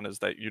Xbox One is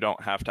that you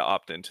don't have to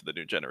opt into the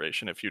new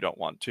generation if you don't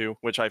want to,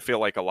 which I feel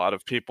like a lot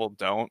of people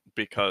don't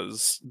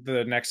because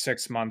the next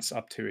 6 months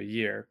up to a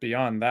year.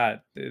 Beyond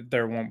that,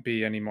 there won't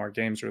be any more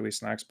games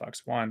released on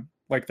Xbox One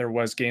like there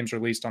was games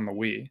released on the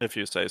Wii. If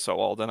you say so,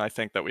 Alden, I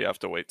think that we have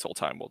to wait till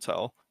time will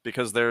tell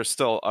because there's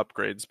still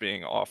upgrades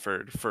being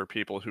offered for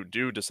people who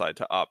do decide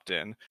to opt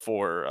in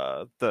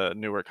for the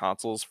newer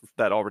consoles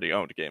that already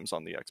owned games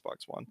on the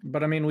Xbox One.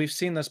 But I mean, we've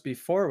seen this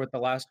before with the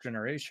last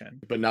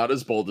generation. But not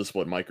as bold as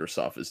what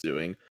Microsoft is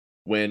doing.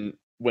 When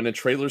the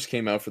trailers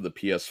came out for the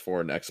PS4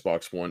 and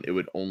Xbox One, it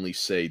would only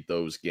say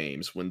those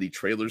games. When the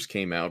trailers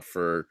came out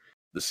for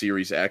the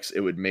Series X, it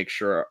would make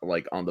sure,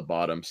 like, on the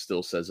bottom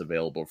still says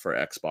available for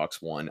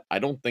Xbox One. I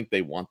don't think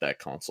they want that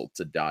console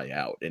to die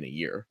out in a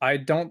year. I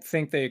don't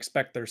think they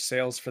expect their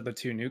sales for the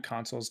two new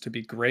consoles to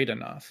be great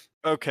enough.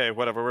 Okay,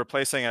 whatever. We're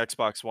placing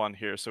Xbox One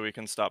here, so we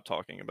can stop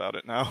talking about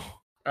it now.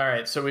 All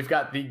right, so we've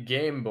got the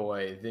Game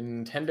Boy, the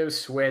Nintendo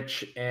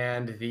Switch,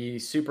 and the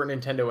Super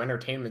Nintendo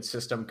Entertainment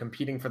System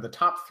competing for the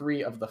top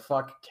 3 of the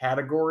fuck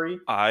category.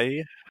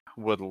 I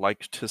would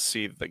like to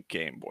see the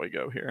Game Boy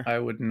go here. I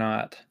would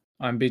not.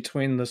 I'm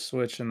between the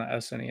Switch and the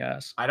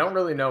SNES. I don't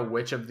really know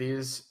which of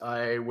these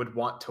I would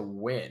want to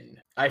win.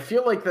 I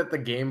feel like that the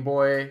Game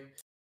Boy,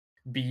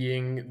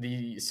 being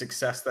the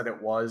success that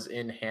it was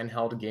in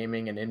handheld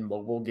gaming and in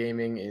mobile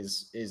gaming,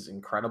 is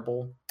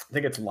incredible. I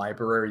think its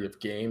library of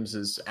games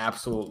is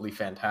absolutely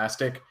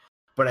fantastic.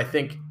 But I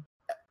think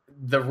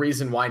the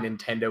reason why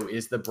Nintendo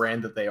is the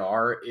brand that they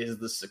are is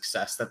the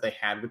success that they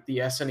had with the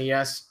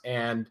SNES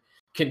and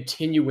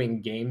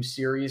continuing game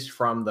series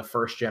from the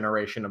first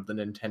generation of the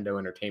Nintendo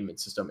Entertainment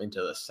System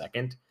into the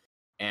second.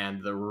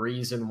 And the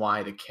reason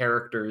why the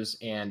characters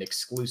and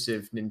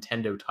exclusive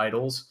Nintendo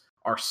titles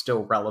are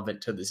still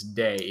relevant to this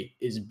day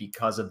is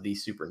because of the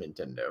Super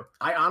Nintendo.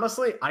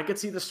 I could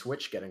see the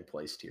Switch getting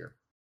placed here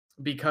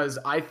because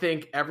I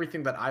think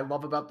everything that I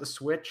love about the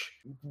Switch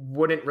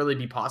wouldn't really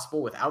be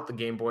possible without the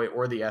Game Boy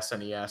or the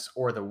SNES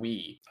or the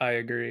Wii. I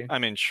agree. I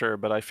mean, sure,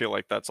 but I feel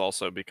like that's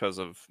also because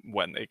of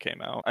when they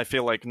came out. I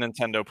feel like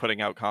Nintendo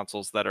putting out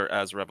consoles that are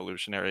as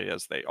revolutionary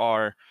as they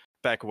are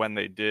back when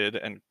they did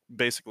and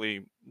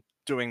basically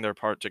doing their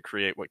part to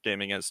create what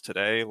gaming is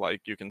today, like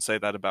you can say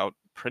that about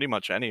pretty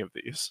much any of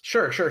these.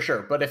 Sure.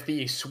 But if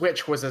the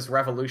Switch was as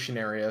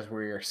revolutionary as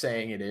we're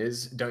saying it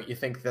is, don't you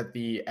think that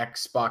the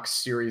Xbox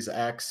Series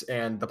X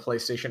and the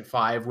PlayStation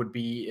 5 would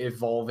be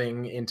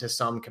evolving into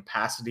some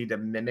capacity to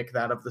mimic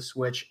that of the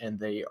Switch, and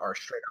they are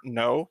straight up?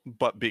 No,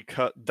 but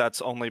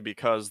that's only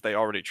because they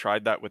already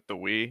tried that with the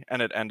Wii,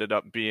 and it ended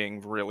up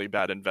being really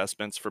bad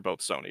investments for both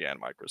Sony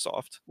and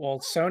Microsoft. Well,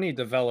 Sony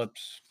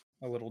developed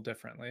a little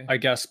differently, I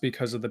guess,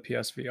 because of the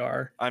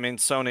PSVR. I mean,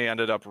 Sony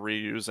ended up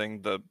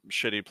reusing the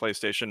shitty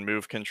PlayStation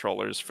Move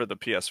controllers for the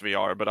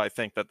PSVR, but I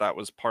think that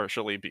was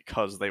partially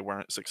because they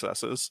weren't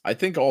successes. I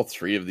think all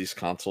 3 of these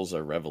consoles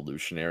are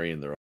revolutionary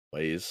in their own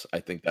ways. I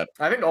think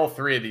all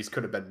 3 of these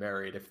could have been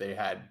married if they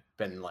had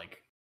been like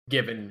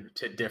given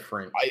to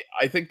different.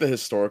 I think the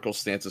historical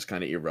stance is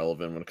kind of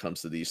irrelevant when it comes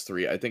to these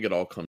 3. I think it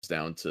all comes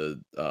down to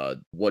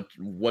what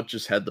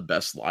just had the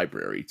best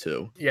library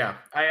too. Yeah,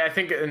 I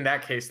think in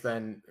that case,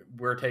 then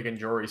we're taking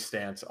Jory's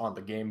stance on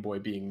the Game Boy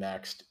being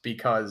next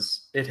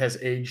because it has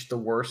aged the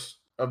worst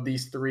of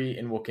these 3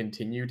 and will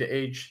continue to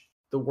age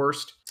the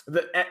worst.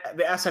 The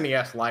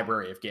SNES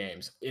library of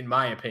games, in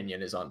my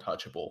opinion, is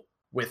untouchable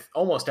with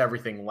almost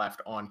everything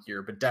left on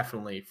here, but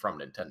definitely from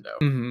Nintendo.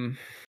 Mm-hmm.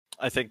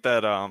 I think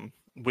that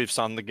we've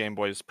sung the Game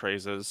Boy's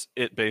praises.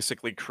 It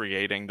basically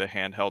creating the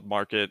handheld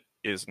market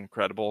is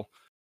incredible.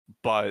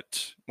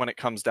 But when it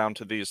comes down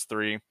to these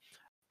 3,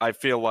 I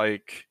feel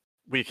like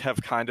we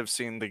have kind of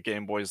seen the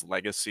Game Boy's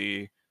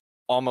legacy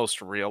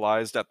almost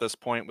realized at this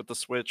point with the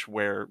Switch,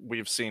 where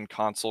we've seen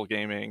console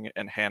gaming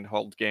and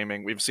handheld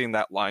gaming. We've seen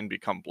that line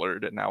become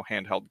blurred, and now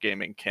handheld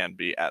gaming can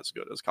be as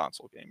good as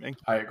console gaming.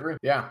 I agree.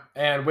 Yeah,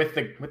 and with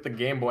the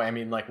Game Boy, I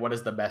mean, like, what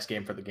is the best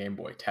game for the Game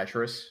Boy?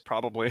 Tetris?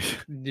 Probably.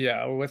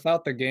 Yeah,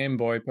 without the Game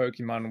Boy,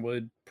 Pokemon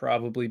would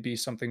probably be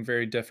something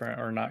very different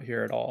or not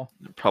here at all.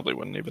 It probably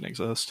wouldn't even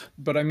exist.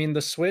 But I mean,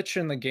 the Switch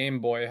and the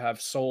Game Boy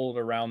have sold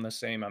around the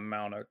same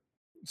amount of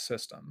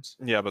systems.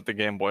 Yeah, but the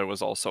Game Boy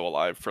was also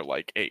alive for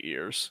like 8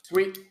 years.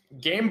 Sweet.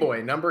 Game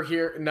Boy,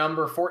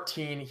 number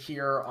 14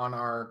 here on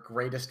our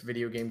greatest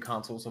video game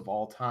consoles of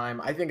all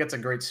time. I think it's a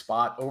great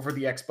spot over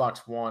the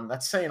Xbox One.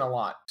 That's saying a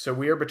lot. So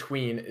we are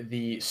between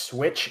the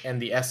Switch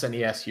and the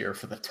SNES here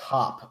for the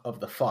top of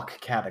the fuck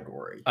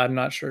category. I'm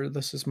not sure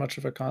this is much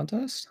of a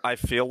contest. I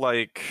feel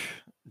like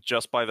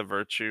just by the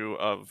virtue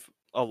of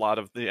a lot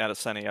of the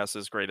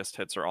SNES's greatest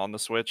hits are on the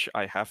Switch,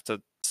 I have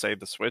to say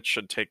the Switch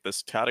should take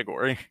this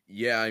category.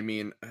 Yeah, I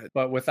mean,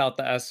 But without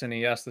the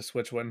SNES, the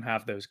Switch wouldn't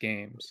have those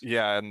games.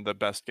 Yeah, and the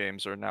best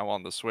games are now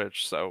on the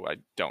Switch, so I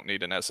don't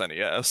need an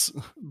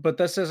SNES. But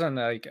this isn't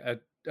like a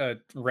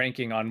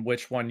ranking on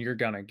which one you're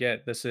gonna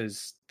get. This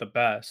is the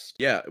best.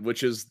 yeah,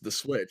 which is the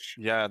Switch.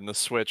 Yeah, and the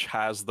Switch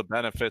has the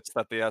benefits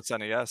that the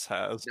SNES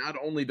has. Not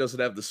only does it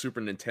have the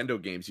Super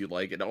Nintendo games you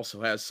like, it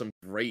also has some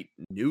great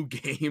new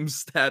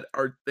games that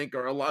are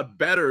a lot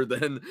better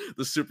than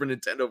the Super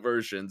Nintendo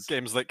versions.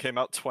 Games that came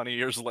out 20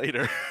 years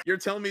later. You're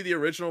telling me the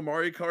original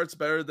Mario Kart's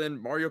better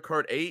than Mario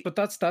Kart 8? But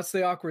that's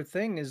the awkward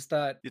thing is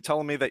that You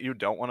telling me that you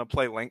don't want to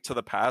play Link to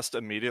the Past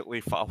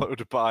immediately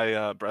followed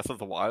by Breath of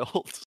the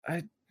Wild?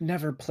 I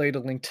never played A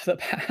Link to the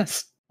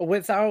Past.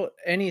 Without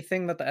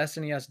anything that the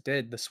SNES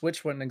did, the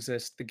Switch wouldn't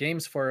exist. The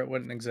games for it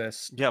wouldn't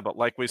exist. Yeah, but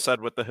like we said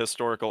with the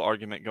historical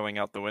argument going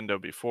out the window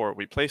before,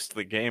 we placed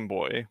the Game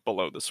Boy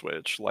below the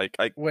Switch.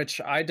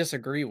 Which I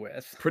disagree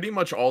with. Pretty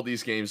much all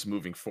these games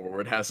moving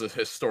forward has a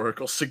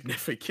historical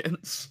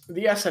significance.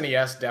 The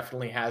SNES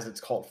definitely has its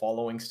cult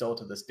following still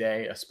to this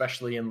day,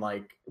 especially in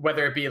like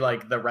whether it be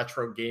like the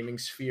retro gaming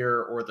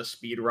sphere or the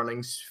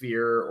speedrunning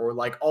sphere or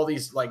like all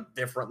these like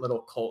different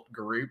little cult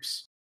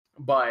groups.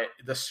 But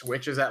the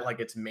Switch is at like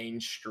its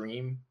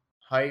mainstream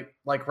hype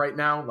like right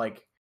now.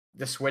 Like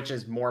the Switch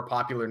is more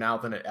popular now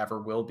than it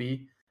ever will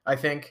be. I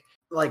think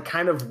like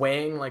kind of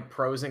weighing like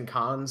pros and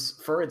cons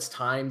for its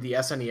time, the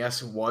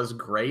SNES was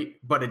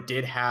great, but it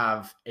did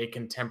have a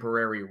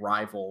contemporary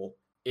rival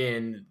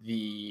in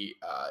the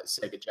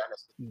Sega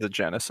Genesis. The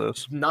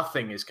Genesis.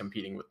 Nothing is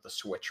competing with the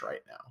Switch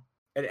right now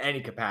in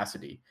any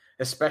capacity,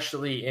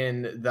 especially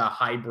in the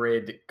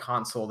hybrid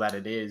console that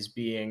it is,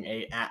 being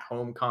a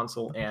at-home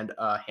console and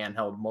a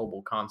handheld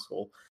mobile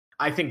console.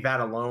 I think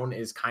that alone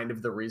is kind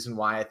of the reason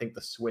why I think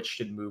the Switch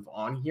should move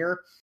on here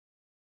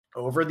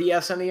over the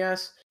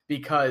SNES,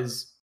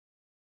 because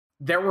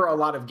there were a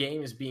lot of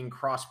games being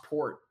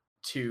cross-port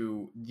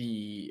to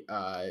the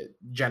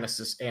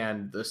Genesis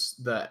and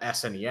the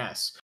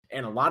SNES.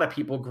 And a lot of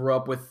people grew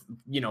up with,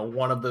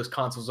 one of those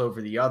consoles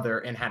over the other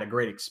and had a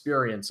great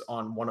experience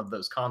on one of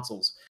those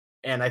consoles.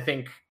 And I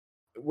think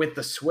with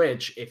the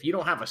Switch, if you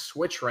don't have a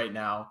Switch right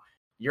now,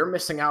 you're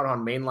missing out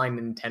on mainline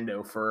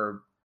Nintendo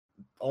for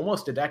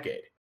almost a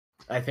decade.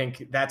 I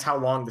think that's how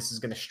long this is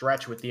going to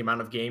stretch with the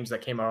amount of games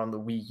that came out on the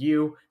Wii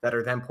U that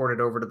are then ported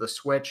over to the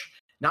Switch.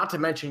 Not to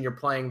mention you're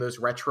playing those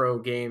retro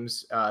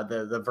games,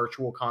 the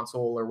virtual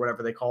console or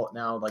whatever they call it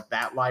now. Like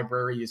that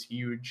library is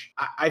huge.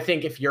 I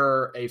think if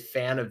you're a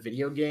fan of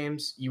video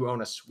games, you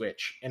own a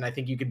Switch. And I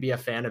think you could be a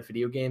fan of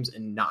video games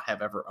and not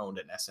have ever owned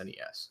an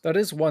SNES. That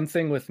is one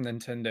thing with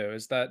Nintendo,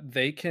 is that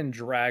they can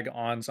drag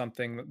on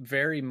something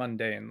very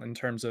mundane in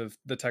terms of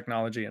the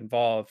technology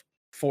involved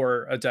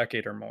for a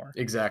decade or more.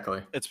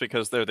 Exactly. It's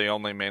because they're the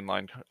only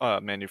mainline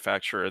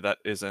manufacturer that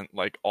isn't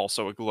like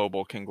also a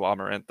global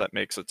conglomerate that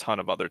makes a ton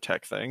of other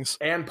tech things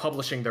and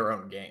publishing their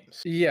own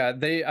games. Yeah,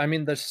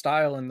 the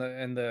style and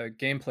the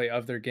gameplay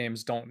of their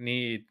games don't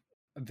need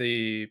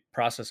the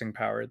processing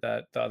power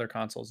that the other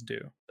consoles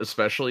do.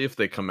 Especially if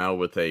they come out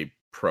with a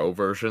pro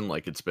version,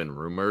 like it's been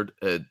rumored,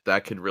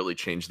 that could really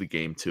change the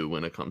game too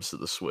when it comes to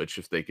the Switch.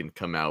 If they can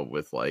come out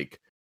with like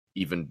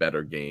even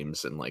better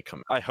games and like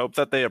come. I hope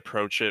that they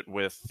approach it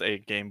with a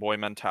Game Boy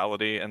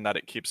mentality and that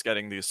it keeps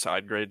getting these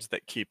side grades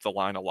that keep the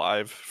line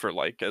alive for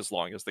like as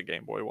long as the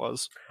Game Boy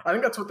was. I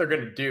think that's what they're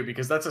going to do,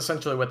 because that's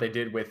essentially what they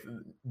did with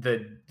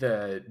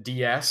the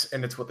DS,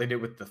 and it's what they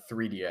did with the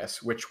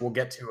 3DS, which we'll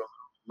get to a little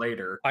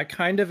later. I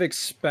kind of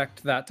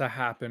expect that to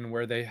happen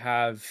where they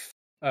have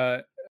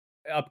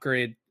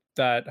upgrade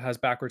that has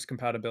backwards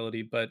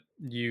compatibility, but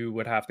you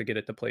would have to get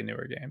it to play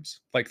newer games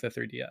like the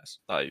 3DS.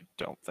 I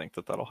don't think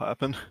that that'll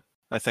happen.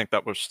 I think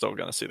that we're still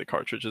going to see the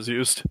cartridges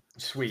used.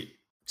 Sweet.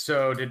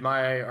 So did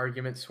my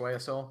argument sway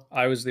us all?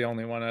 I was the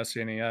only one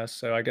SNES,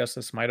 so I guess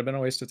this might have been a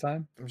waste of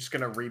time. I'm just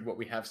going to read what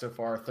we have so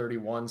far.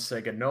 31,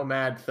 Sega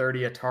Nomad.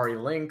 30,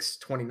 Atari Lynx.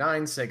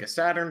 29, Sega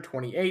Saturn.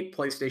 28,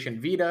 PlayStation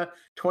Vita.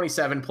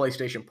 27,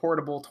 PlayStation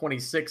Portable.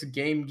 26,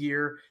 Game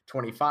Gear.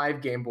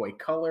 25, Game Boy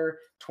Color.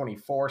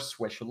 24,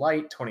 Switch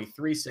Lite.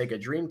 23, Sega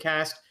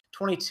Dreamcast.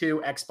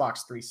 22,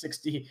 Xbox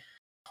 360.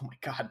 Oh my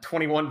God,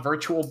 21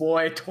 Virtual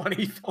Boy,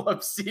 20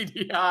 Philips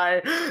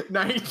CDI,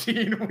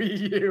 19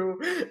 Wii U,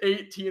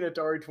 18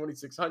 Atari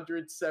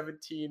 2600,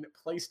 17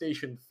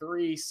 PlayStation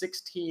 3,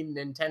 16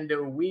 Nintendo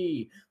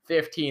Wii,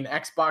 15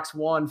 Xbox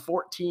One,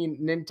 14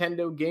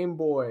 Nintendo Game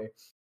Boy,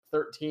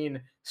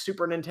 13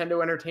 Super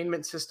Nintendo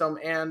Entertainment System,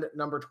 and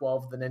number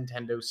 12, the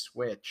Nintendo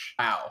Switch.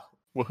 Wow.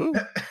 Woohoo!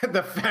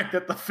 The fact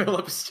that the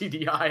Philips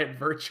CDI and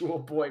Virtual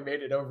Boy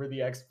made it over the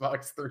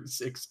Xbox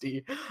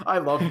 360. I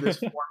love this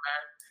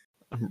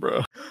format.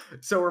 Bro.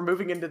 So we're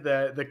moving into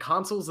the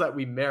consoles that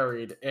we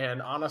married,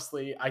 and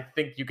honestly, I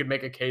think you could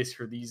make a case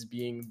for these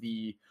being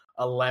the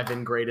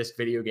 11 greatest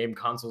video game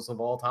consoles of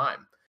all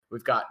time.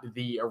 We've got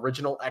the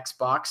original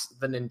Xbox,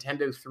 the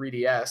Nintendo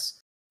 3DS,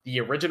 the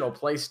original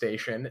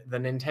PlayStation, the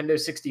Nintendo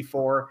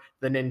 64,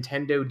 the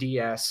Nintendo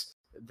DS,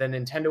 the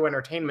Nintendo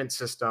Entertainment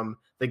System,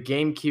 the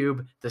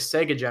GameCube, the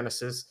Sega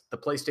Genesis, the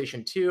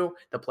PlayStation 2,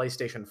 the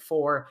PlayStation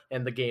 4,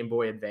 and the Game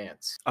Boy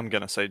Advance. I'm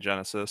gonna say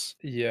Genesis.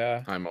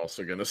 Yeah. I'm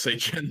also gonna say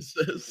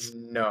Genesis.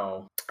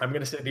 No, I'm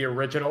going to say the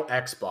original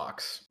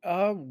Xbox.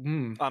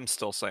 I'm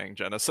still saying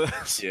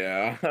Genesis.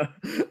 Yeah.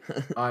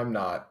 I'm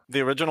not.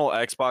 The original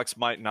Xbox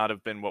might not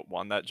have been what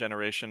won that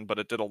generation, but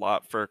it did a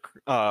lot for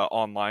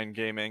online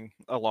gaming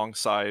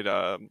alongside,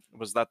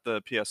 was that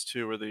the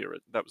PS2 or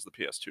that was the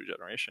PS2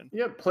 generation?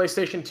 Yeah,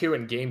 PlayStation 2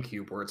 and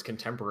GameCube were its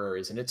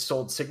contemporaries, and it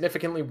sold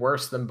significantly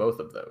worse than both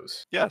of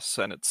those. Yes,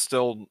 and it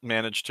still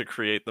managed to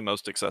create the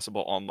most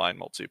accessible online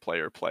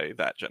multiplayer play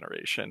that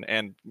generation,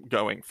 and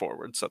going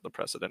forward set the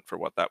precedent for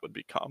what that would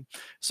become.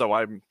 So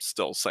I'm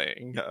still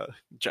saying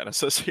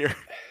Genesis here.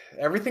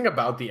 Everything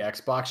about the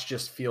Xbox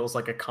just feels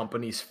like a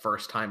company's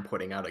first time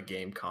putting out a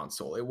game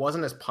console. It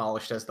wasn't as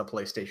polished as the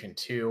PlayStation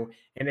 2,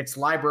 and its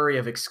library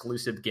of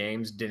exclusive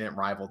games didn't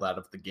rival that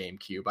of the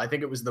GameCube. I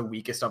think it was the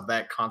weakest of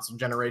that console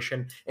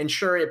generation, and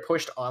sure, it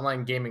pushed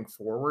online gaming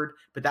forward,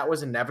 but that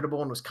was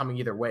inevitable and was coming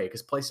either way,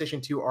 because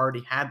PlayStation 2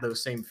 already had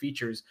those same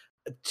features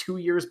 2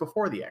 years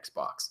before the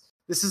Xbox.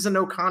 This is a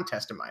no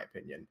contest, in my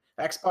opinion.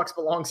 Xbox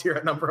belongs here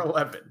at number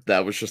 11.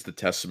 That was just a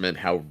testament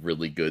how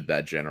really good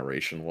that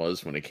generation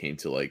was when it came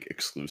to like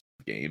exclusive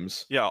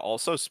games. Yeah,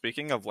 also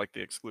speaking of like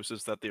the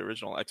exclusives that the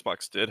original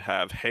Xbox did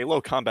have, Halo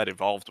Combat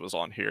Evolved was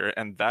on here,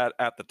 and that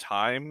at the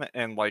time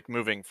and like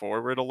moving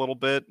forward a little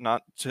bit,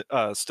 not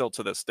to, still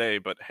to this day,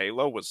 but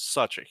Halo was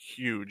such a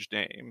huge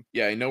name.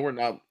 Yeah, I know we're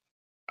not.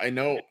 I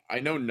know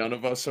none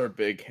of us are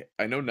big.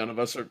 I know none of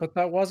us are. But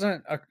that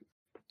wasn't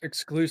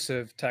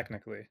exclusive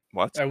technically.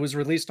 What? It was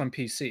released on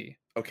PC.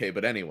 Okay,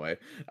 but anyway,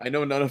 I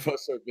know none of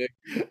us are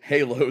big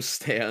Halo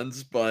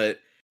stands, but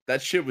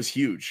that shit was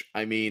huge.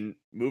 I mean,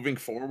 moving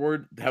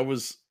forward, that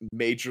was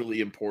majorly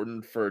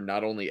important for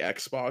not only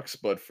Xbox,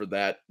 but for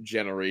that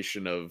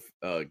generation of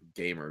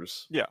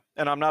gamers. Yeah,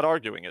 and I'm not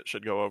arguing it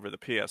should go over the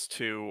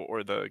PS2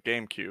 or the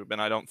GameCube,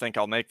 and I don't think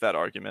I'll make that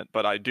argument,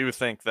 but I do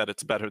think that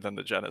it's better than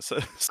the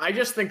Genesis. I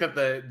just think that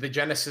the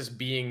Genesis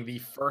being the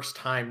first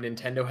time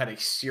Nintendo had a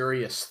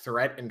serious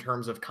threat in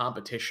terms of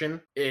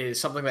competition is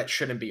something that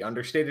shouldn't be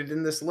understated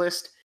in this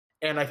list.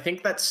 And I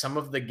think that some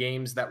of the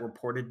games that were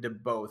ported to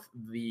both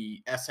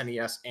the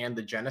SNES and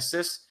the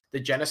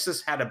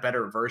Genesis had a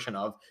better version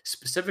of,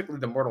 specifically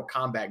the Mortal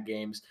Kombat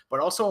games,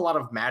 but also a lot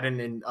of Madden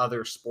and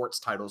other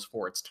sports titles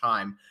for its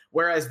time.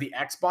 Whereas the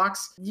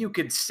Xbox, you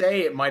could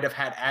say it might have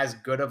had as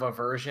good of a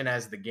version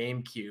as the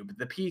GameCube.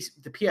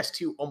 The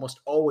PS2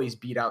 almost always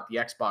beat out the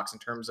Xbox in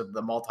terms of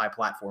the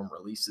multi-platform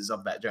releases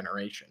of that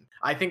generation.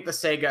 I think the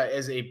Sega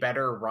is a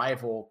better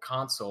rival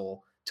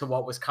console to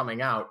what was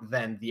coming out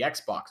than the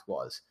Xbox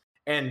was.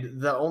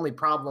 And the only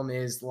problem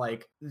is,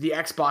 like, the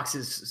Xbox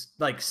is,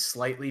 like,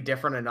 slightly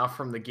different enough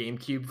from the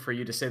GameCube for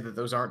you to say that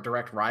those aren't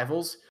direct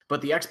rivals,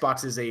 but the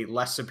Xbox is a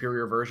less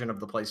superior version of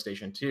the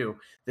PlayStation 2.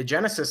 The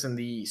Genesis and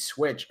the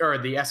Switch, or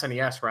the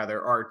SNES,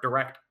 rather, are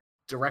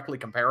directly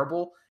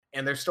comparable,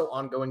 and there's still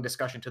ongoing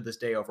discussion to this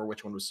day over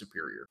which one was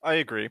superior. I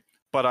agree.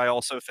 But I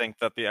also think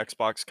that the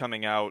Xbox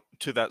coming out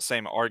to that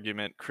same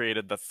argument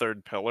created the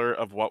third pillar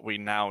of what we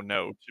now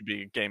know to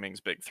be gaming's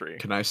big three.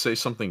 Can I say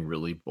something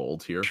really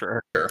bold here?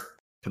 Sure.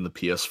 Can the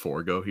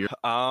PS4 go here?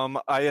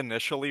 I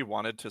initially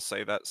wanted to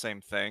say that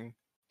same thing,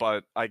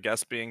 but I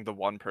guess being the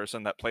one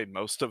person that played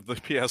most of the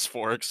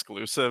PS4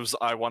 exclusives,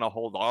 I want to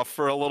hold off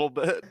for a little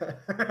bit.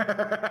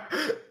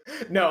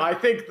 No, I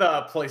think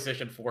the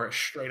PlayStation 4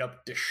 straight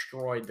up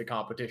destroyed the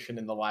competition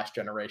in the last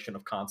generation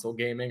of console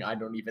gaming. I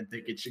don't even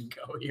think it should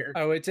go here.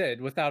 Oh, it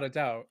did, without a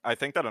doubt. I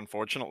think that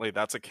unfortunately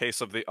that's a case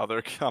of the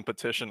other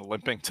competition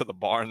limping to the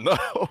barn,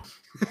 though.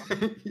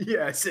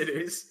 Yes, it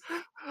is.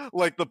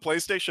 Like the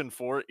PlayStation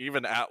 4,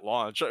 even at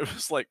launch, I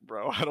was like,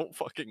 bro, I don't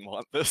fucking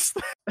want this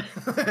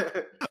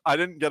thing. I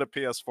didn't get a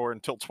PS4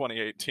 until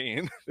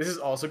 2018. This is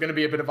also going to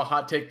be a bit of a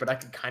hot take, but I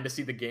can kind of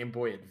see the Game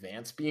Boy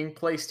Advance being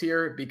placed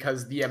here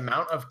because the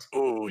amount of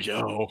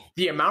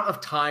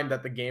time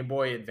that the Game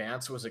Boy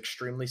Advance was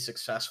extremely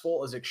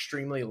successful is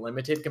extremely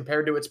limited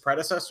compared to its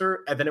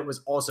predecessor, and then it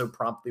was also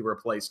promptly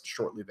replaced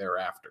shortly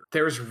thereafter.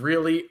 There's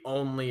really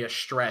only a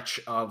stretch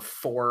of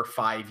 4 or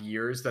 5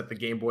 years that the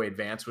Game Boy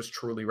Advance was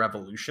truly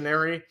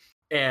revolutionary,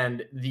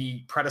 and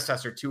the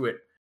predecessor to it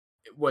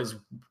was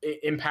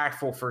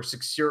impactful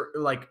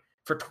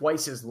for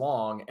twice as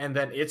long, and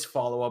then its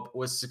follow-up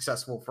was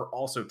successful for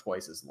also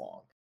twice as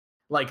long.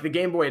 Like, the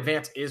Game Boy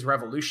Advance is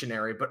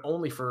revolutionary, but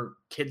only for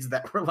kids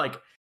that were like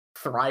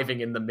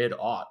thriving in the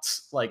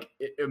mid-aughts. Like,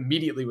 it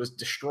immediately was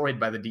destroyed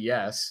by the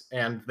DS,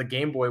 and the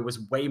Game Boy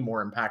was way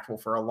more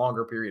impactful for a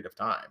longer period of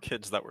time.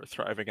 Kids that were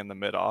thriving in the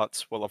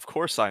mid-aughts. Well, of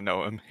course I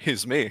know him.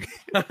 He's me.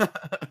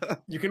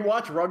 You can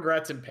watch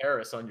Rugrats in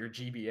Paris on your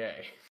GBA.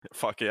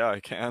 Fuck yeah, I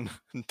can.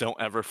 Don't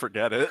ever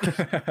forget it.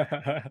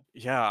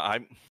 Yeah,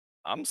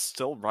 I'm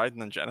still riding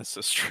the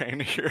Genesis train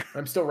here.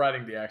 I'm still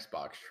riding the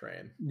Xbox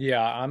train.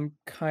 Yeah, I'm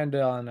kind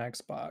of on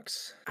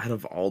Xbox. Out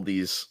of all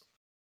these,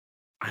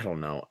 I don't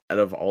know. Out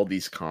of all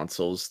these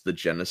consoles, the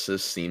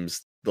Genesis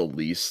seems the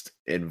least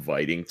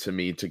inviting to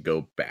me to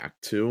go back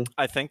to.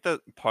 I think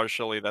that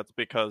partially that's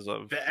because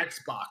of The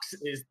Xbox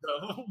is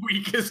the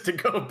weakest to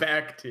go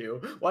back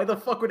to. Why the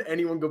fuck would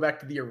anyone go back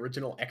to the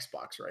original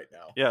Xbox right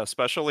now? yeah,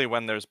 especially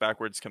when there's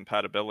backwards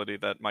compatibility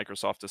that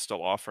Microsoft is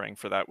still offering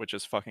for that, which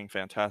is fucking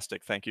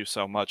fantastic. Thank you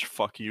so much.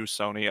 Fuck you,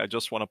 Sony. I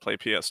just want to play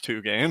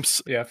PS2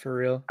 games. Yeah, for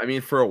real. I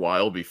mean, for a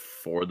while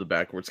before the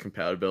backwards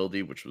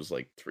compatibility, which was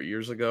like 3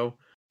 years ago,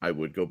 I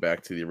would go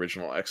back to the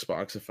original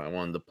Xbox if I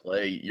wanted to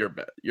play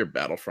your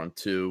Battlefront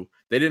 2.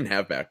 They didn't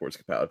have backwards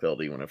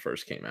compatibility when it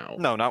first came out.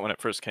 No, not when it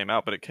first came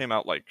out, but it came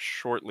out like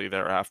shortly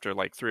thereafter,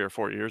 like 3 or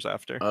 4 years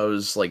after. I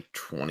was like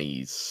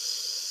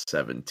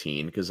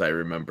 2017 because I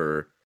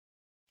remember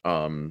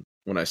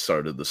when I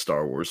started the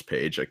Star Wars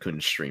page, I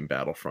couldn't stream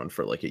Battlefront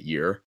for like a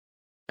year,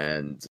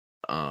 and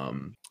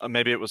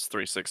Maybe it was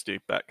 360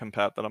 back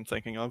compat that I'm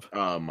thinking of.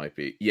 might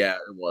be, yeah,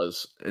 it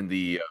was in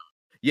the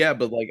yeah,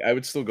 but like I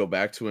would still go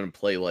back to it and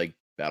play like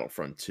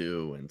Battlefront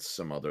 2 and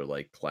some other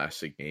like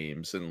classic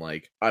games, and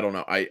like I don't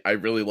know, I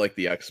really like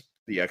the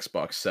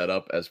Xbox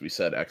setup. As we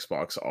said,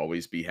 Xbox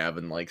always be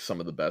having like some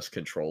of the best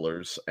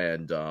controllers,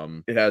 and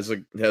it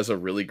has a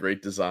really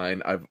great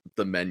design.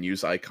 The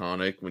menu's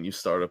iconic when you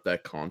start up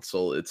that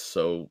console. It's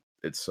so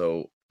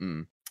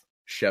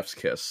chef's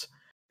kiss,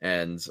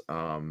 and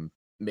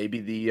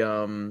maybe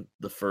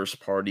the first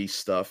party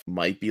stuff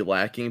might be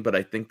lacking, but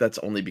I think that's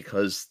only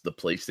because the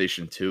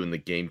PlayStation 2 and the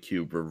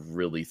GameCube were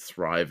really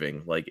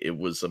thriving. Like it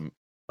was a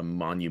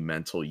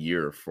monumental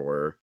year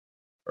or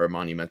a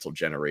monumental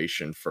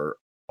generation for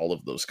all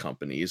of those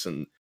companies,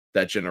 and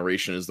that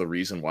generation is the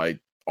reason why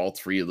all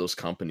three of those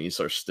companies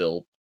are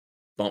still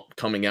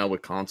coming out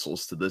with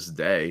consoles to this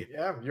day.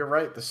 Yeah, you're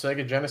right. The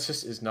Sega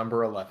Genesis is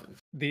number 11.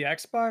 The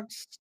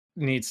Xbox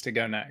needs to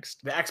go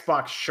next. The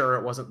Xbox, sure,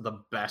 it wasn't the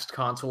best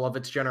console of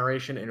its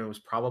generation, and it was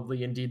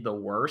probably indeed the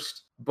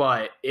worst,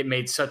 but it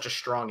made such a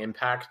strong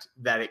impact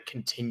that it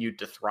continued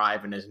to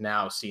thrive and is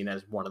now seen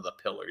as one of the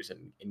pillars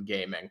in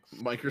gaming.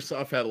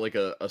 Microsoft had like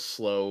a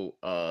slow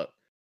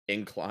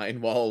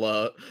incline,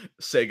 while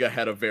Sega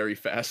had a very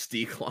fast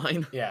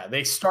decline. Yeah,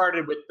 they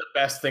started with the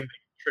best thing that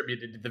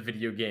contributed to the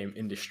video game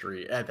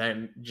industry and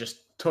then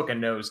just took a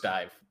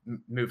nosedive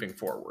moving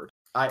forward.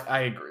 I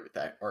agree with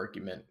that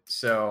argument.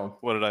 So,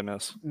 What did I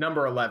miss?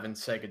 number 11,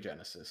 Sega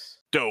Genesis.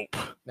 Dope.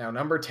 Now,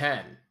 number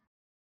 10,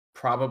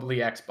 probably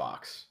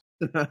Xbox.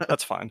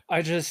 That's fine.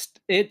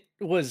 It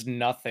was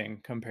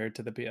nothing compared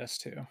to the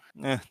PS2.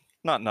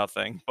 Not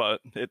nothing, but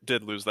it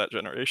did lose that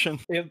generation.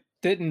 It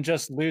didn't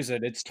just lose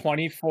it. It's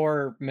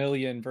 24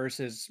 million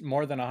versus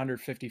more than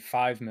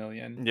 155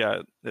 million.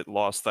 Yeah, it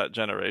lost that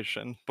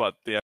generation, but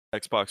the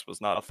Xbox was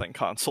not a thing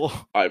console.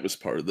 I was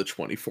part of the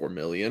 24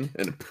 million,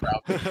 and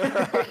proud.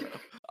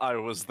 I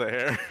was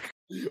there.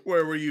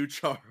 Where were you,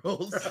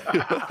 Charles?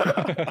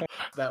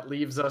 That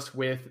leaves us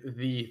with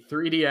the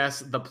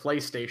 3DS, the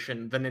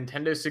PlayStation, the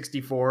Nintendo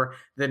 64,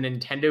 the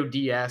Nintendo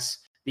DS,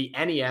 the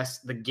NES,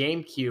 the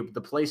GameCube,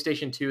 the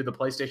PlayStation 2, the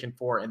PlayStation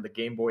 4, and the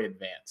Game Boy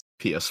Advance.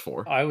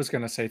 PS4. I was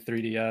going to say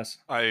 3DS.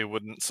 I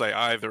wouldn't say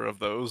either of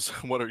those.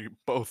 What are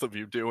both of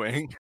you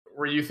doing?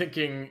 Were you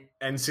thinking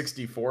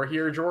N64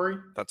 here, Jory?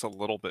 That's a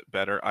little bit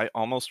better. I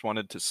almost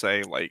wanted to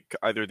say like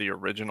either the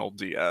original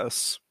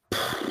DS.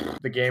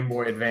 The Game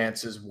Boy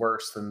Advance is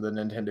worse than the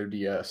Nintendo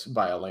DS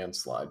by a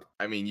landslide.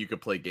 I mean, you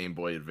could play Game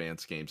Boy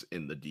Advance games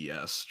in the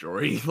DS,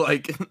 Jory.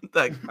 Like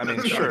that. I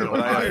mean, sure,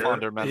 but I have higher.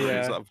 fonder memories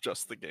Yeah. of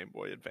just the Game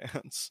Boy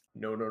Advance.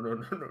 No.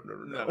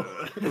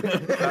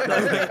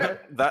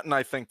 That and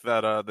I think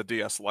that the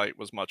DS Lite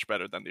was much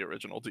better than the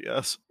original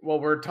DS.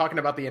 Well, we're talking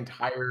about the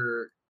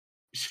entire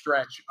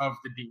stretch of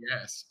the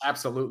DS.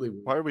 Absolutely.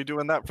 Why are we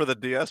doing that for the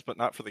DS but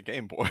not for the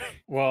Game Boy?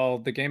 Well,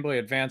 the Game Boy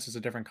Advance is a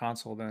different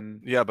console than...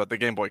 Yeah, but the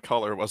Game Boy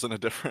Color wasn't a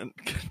different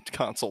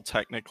console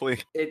technically.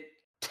 It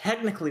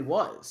technically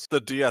was. The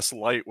DS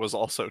Lite was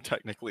also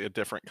technically a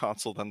different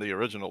console than the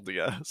original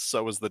DS.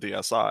 So was the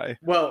DSi.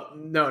 Well,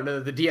 no,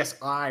 the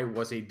DSi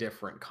was a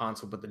different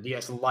console, but the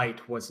DS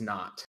Lite was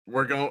not.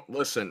 We're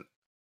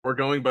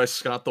going by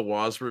Scott the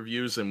Woz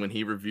reviews, and when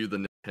he reviewed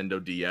the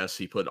Nintendo DS,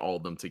 he put all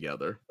of them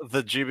together.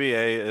 The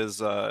GBA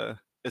is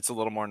it's a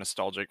little more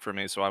nostalgic for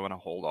me, so I want to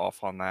hold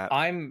off on that.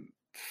 I'm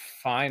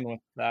fine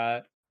with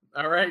that.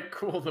 All right,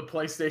 cool. The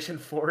PlayStation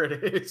 4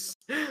 it is.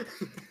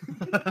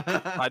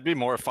 I'd be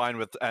more fine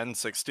with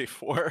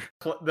N64.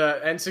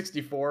 The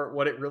N64,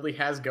 what it really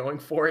has going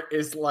for it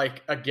is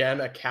like,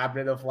 again, a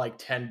cabinet of like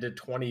 10 to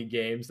 20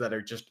 games that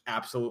are just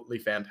absolutely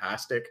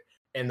fantastic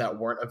and that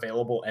weren't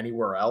available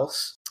anywhere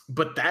else.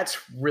 But that's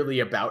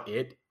really about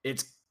it.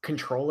 its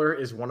controller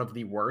is one of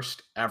the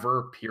worst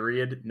ever,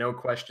 period. No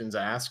questions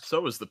asked.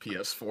 So is the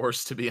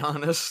PS4's, to be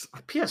honest.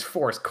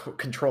 PS4's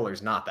controller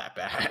is not that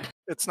bad.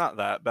 It's not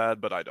that bad,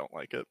 but I don't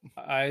like it.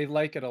 I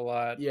like it a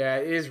lot. Yeah,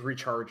 it is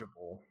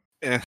rechargeable.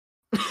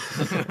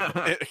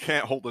 It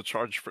can't hold a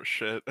charge for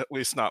shit. At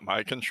least not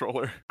my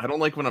controller. I don't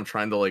like when I'm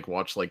trying to like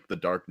watch like The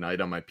Dark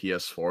Knight on my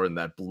PS4 and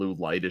that blue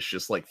light is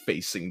just like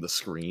facing the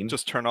screen.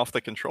 Just turn off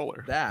the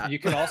controller. that. You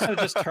can also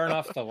just turn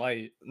off the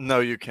light. No,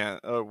 you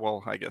can't.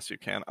 Well, I guess you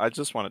can. I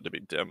just want it to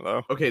be dim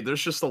though. Okay,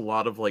 there's just a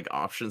lot of like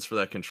options for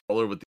that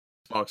controller with the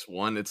Xbox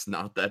One. It's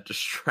not that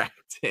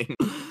distracting.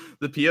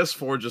 The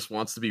PS4 just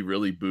wants to be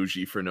really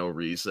bougie for no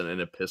reason, and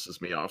it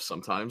pisses me off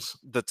sometimes.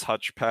 The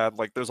touchpad,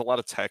 like there's a lot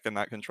of tech in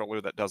that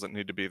controller that doesn't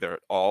need to be there at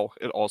all.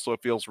 It also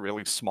feels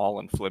really small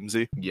and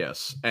flimsy.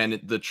 Yes,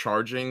 and the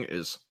charging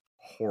is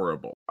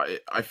horrible.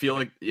 I feel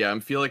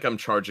like I'm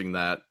charging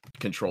that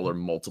controller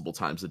multiple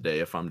times a day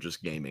if I'm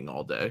just gaming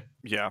all day.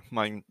 Yeah,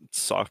 mine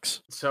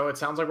sucks. So it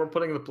sounds like we're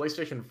putting the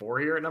PlayStation 4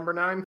 here at number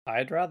 9.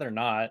 I'd rather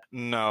not.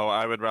 No,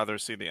 I would rather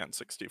see the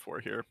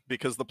N64 here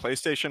because the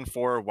PlayStation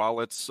 4, while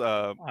its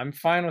I'm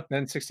fine with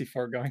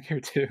N64 going here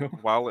too.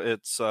 while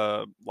its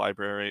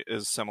library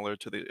is similar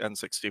to the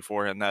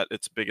N64 in that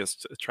its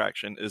biggest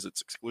attraction is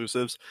its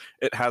exclusives,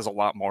 it has a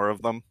lot more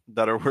of them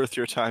that are worth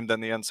your time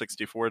than the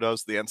N64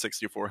 does. The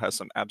N64 has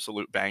some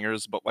absolute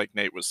bangers, but like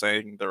Nate was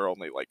saying, there are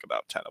only like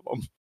about 10 of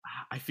them.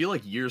 I feel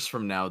like years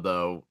from now,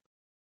 though,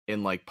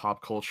 in like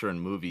pop culture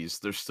and movies,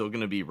 there's still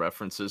going to be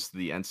references to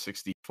the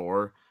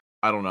N64.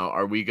 I don't know.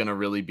 Are we going to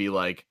really be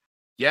like,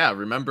 yeah,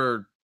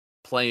 remember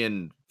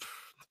playing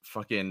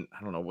fucking,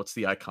 I don't know, what's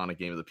the iconic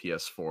game of the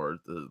PS4?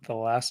 The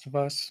Last of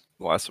Us.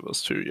 The Last of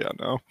Us 2, yeah,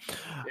 no.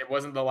 It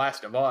wasn't The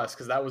Last of Us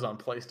because that was on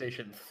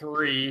PlayStation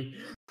 3.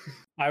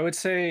 I would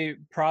say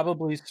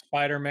probably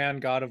Spider-Man,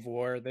 God of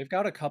War. They've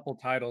got a couple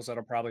titles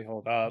that'll probably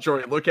hold up.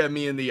 Jory, look at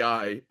me in the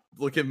eye.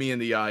 Look at me in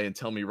the eye and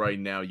tell me right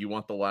now you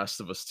want The Last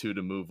of Us 2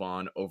 to move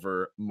on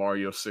over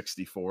Mario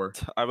 64.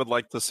 I would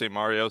like to see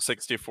Mario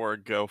 64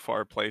 go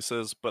far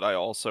places, but I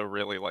also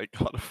really like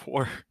God of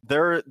War.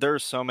 There are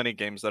so many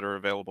games that are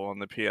available on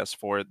the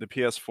PS4. The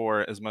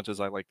PS4, as much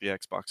as I like the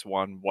Xbox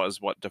One, was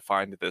what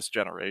defined this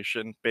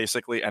generation.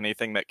 Basically,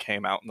 anything that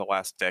came out in the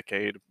last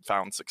decade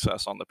found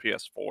success on the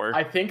PS4.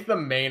 I think the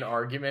main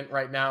argument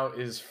right now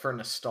is for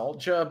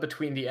nostalgia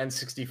between the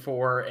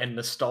N64 and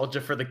nostalgia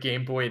for the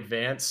Game Boy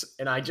Advance.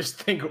 And I just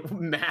think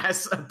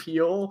mass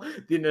appeal,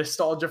 the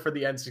nostalgia for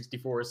the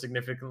N64 is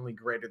significantly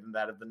greater than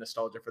that of the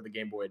nostalgia for the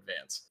Game Boy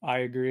Advance. I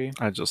agree.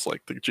 I just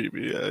like the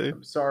GBA.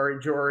 I'm sorry,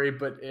 Jory,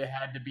 but it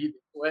had to be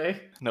this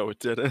way. No, it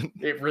didn't.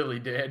 It really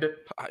did.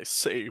 I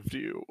saved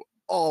you.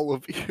 All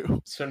of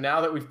you. So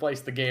now that we've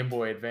placed the Game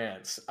Boy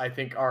Advance, I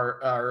think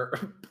our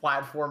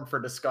platform for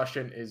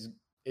discussion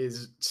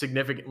is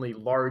significantly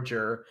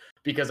larger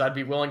because I'd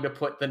be willing to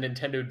put the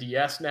Nintendo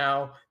DS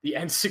now, the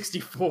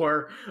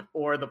N64,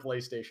 or the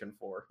PlayStation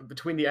 4.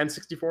 Between the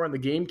N64 and the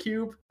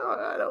GameCube,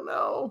 I don't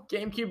know.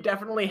 GameCube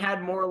definitely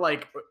had more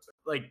like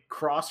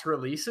cross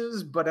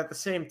releases, but at the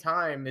same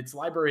time, its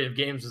library of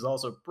games is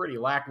also pretty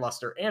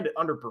lackluster and it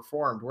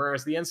underperformed,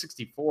 whereas the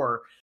N64,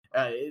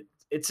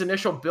 its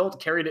initial build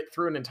carried it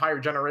through an entire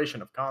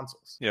generation of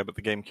consoles. Yeah, but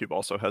the GameCube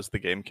also has the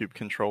GameCube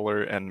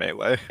controller and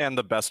Melee and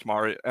the best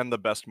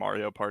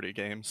Mario Party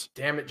games.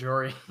 Damn it,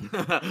 Jory.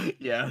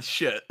 Yeah,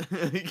 shit.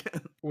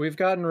 We've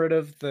gotten rid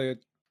of the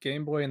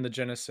Game Boy and the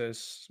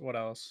Genesis. What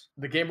else?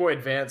 The Game Boy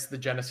Advance, the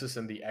Genesis,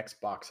 and the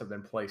Xbox have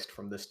been placed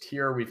from this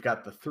tier. We've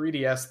got the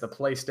 3DS, the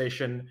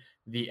PlayStation,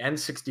 the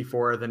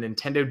N64, the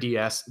Nintendo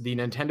DS, the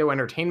Nintendo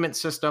Entertainment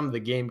System,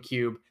 the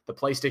GameCube, the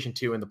PlayStation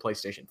 2, and the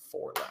PlayStation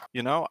 4 left.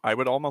 You know, I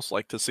would almost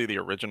like to see the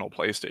original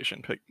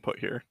PlayStation put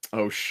here.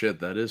 Oh shit,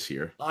 that is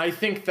here. I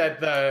think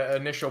that the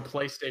initial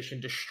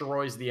PlayStation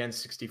destroys the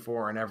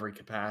N64 in every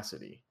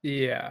capacity.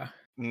 Yeah.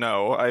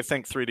 No, I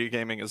think 3D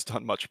gaming is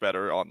done much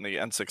better on the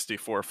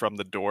N64 from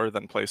the door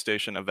than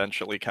PlayStation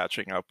eventually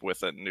catching up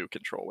with a new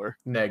controller.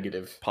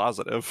 Negative.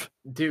 Positive.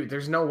 Dude,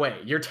 there's no way.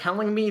 You're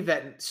telling me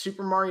that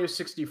Super Mario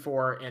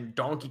 64 and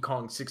Donkey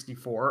Kong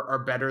 64 are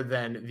better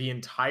than the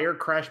entire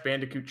Crash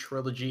Bandicoot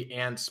trilogy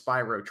and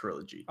Spyro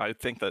trilogy? I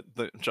think that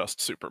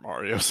just Super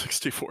Mario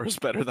 64 is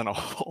better than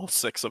all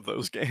 6 of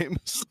those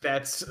games.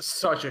 That's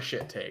such a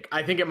shit take.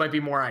 I think it might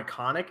be more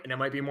iconic and it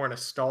might be more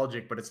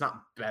nostalgic, but it's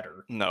not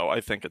better. No, I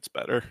think it's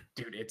better.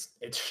 Dude, it's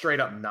straight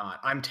up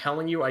not. I'm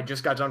telling you, I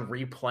just got done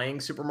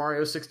replaying Super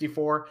Mario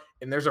 64,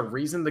 and there's a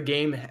reason the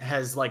game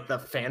has like the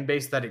fan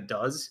base that it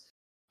does,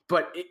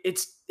 but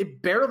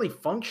it barely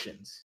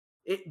functions.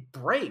 It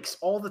breaks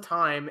all the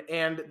time,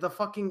 and the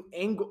fucking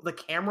angle, the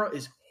camera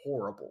is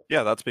horrible.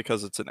 Yeah, that's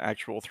because it's an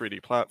actual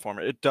 3D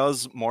platformer. It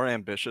does more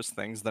ambitious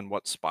things than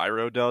what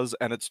Spyro does,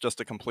 and it's just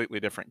a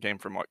completely different game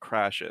from what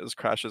Crash is.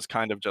 Crash is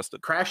kind of just a...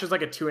 Crash is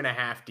like a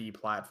 2.5D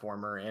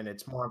platformer, and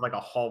it's more of like a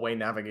hallway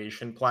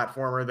navigation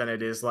platformer than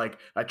it is like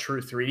a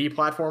true 3D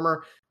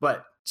platformer,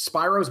 but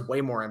Spyro's way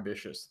more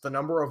ambitious. The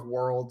number of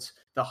worlds,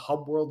 the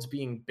hub worlds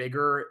being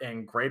bigger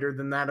and greater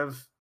than that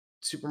of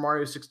Super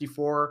Mario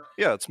 64.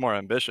 Yeah, it's more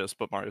ambitious,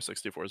 but Mario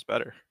 64 is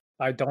better.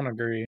 I don't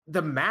agree.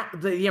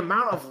 The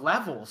amount of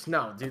levels.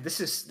 No, dude, this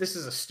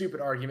is a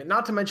stupid argument.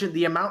 Not to mention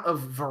the amount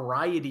of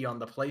variety on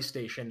the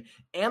PlayStation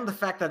and the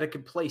fact that it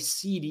could play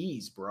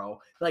CDs, bro.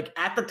 Like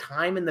at the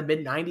time in the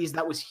mid 90s,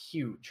 that was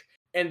huge.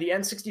 And the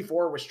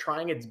N64 was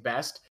trying its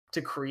best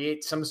to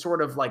create some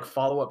sort of like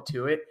follow-up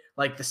to it,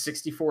 like the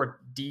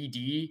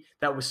 64DD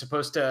that was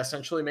supposed to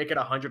essentially make it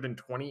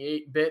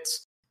 128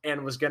 bits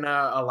and was going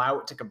to allow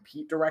it to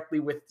compete directly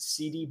with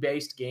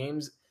CD-based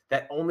games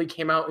that only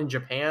came out in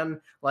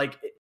Japan. Like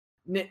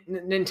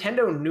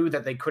Nintendo knew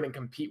that they couldn't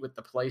compete with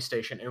the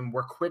PlayStation and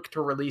were quick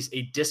to release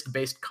a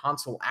disc-based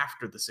console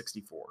after the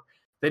 64.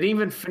 They didn't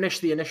even finish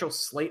the initial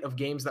slate of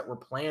games that were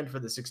planned for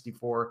the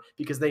 64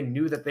 because they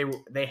knew that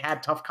they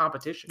had tough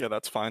competition. Yeah,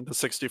 that's fine. The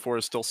 64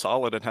 is still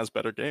solid and has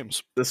better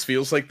games. This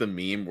feels like the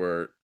meme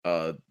where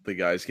the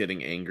guy's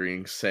getting angry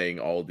and saying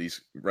all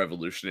these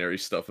revolutionary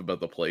stuff about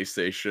the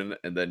PlayStation,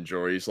 and then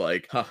Jory's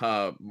like,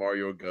 haha,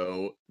 Mario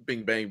Go,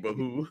 bing bang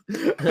bahoo.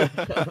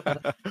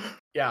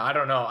 Yeah, I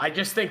don't know. I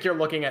just think you're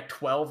looking at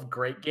 12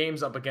 great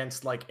games up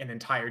against like an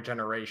entire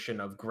generation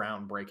of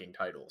groundbreaking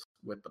titles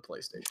with the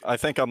PlayStation. I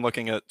think I'm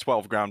looking at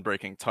 12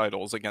 groundbreaking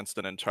titles against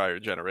an entire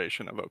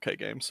generation of okay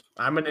games.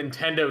 I'm a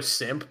Nintendo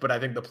simp, but I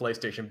think the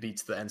PlayStation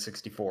beats the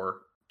N64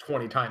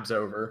 20 times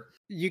over.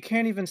 You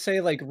can't even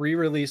say like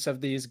re-release of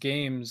these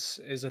games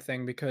is a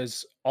thing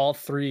because all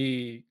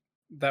three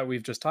that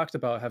we've just talked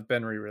about have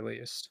been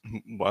re-released.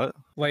 What?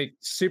 Like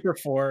Super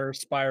 4,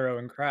 Spyro,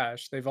 and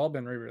Crash, they've all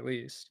been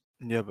re-released.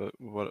 Yeah, but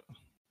what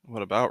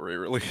about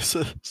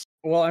re-releases?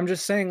 Well, I'm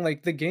just saying,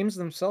 like, the games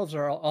themselves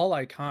are all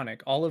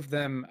iconic. All of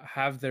them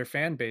have their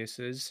fan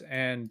bases,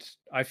 and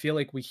I feel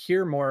like we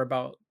hear more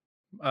about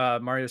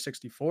Mario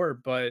 64,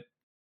 but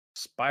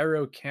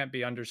Spyro can't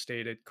be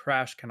understated.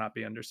 Crash cannot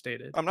be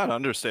understated. I'm not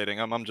understating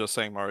them. I'm just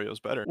saying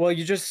Mario's better. Well,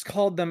 you just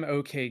called them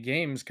okay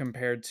games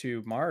compared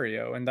to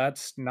Mario, and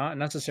that's not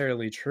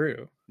necessarily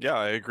true. Yeah,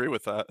 I agree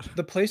with that.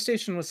 The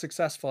PlayStation was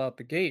successful out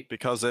the gate.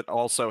 Because it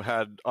also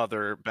had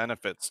other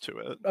benefits to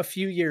it. A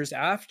few years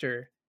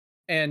after,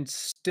 and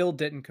still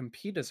didn't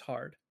compete as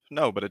hard.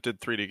 No, but it did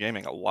 3D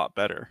gaming a lot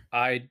better.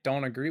 I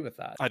don't agree with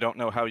that. I don't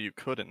know how you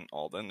couldn't,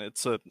 Alden.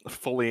 It's a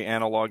fully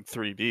analog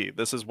 3D.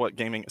 This is what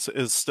gaming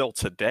is still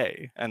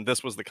today, and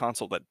this was the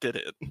console that did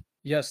it.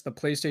 Yes, the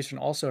PlayStation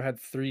also had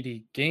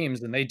 3D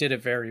games, and they did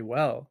it very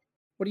well.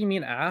 What do you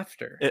mean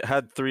after? It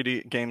had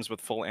 3D games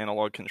with full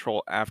analog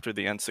control after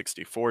the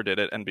N64 did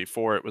it, and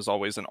before it was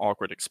always an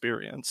awkward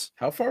experience.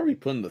 How far are we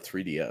putting the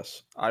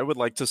 3DS? I would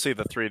like to see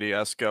the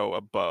 3DS go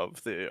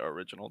above the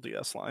original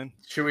DS line.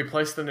 Should we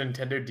place the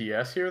Nintendo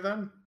DS here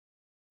then?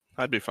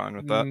 I'd be fine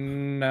with that.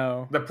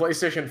 No. The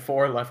PlayStation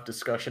 4 left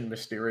discussion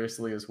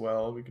mysteriously as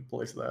well. We could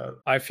place that.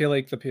 I feel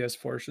like the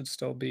PS4 should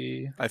still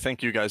be... I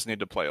think you guys need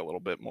to play a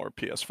little bit more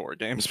PS4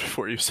 games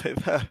before you say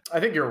that. I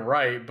think you're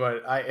right,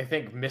 but I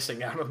think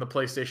missing out on the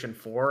PlayStation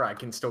 4, I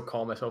can still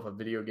call myself a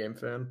video game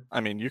fan.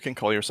 I mean, you can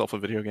call yourself a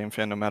video game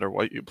fan no matter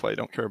what you play.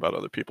 Don't care about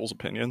other people's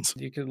opinions.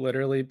 You could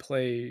literally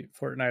play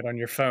Fortnite on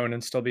your phone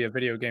and still be a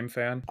video game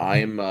fan.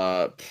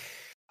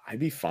 I'd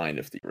be fine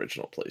if the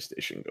original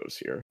PlayStation goes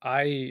here.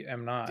 I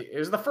am not. It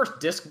was the first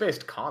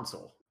disc-based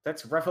console.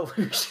 That's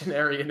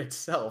revolutionary in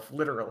itself,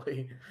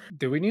 literally.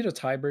 Do we need a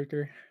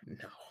tiebreaker?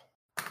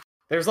 No.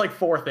 There's like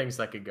 4 things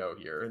that could go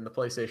here, and the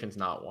PlayStation's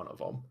not one of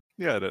them.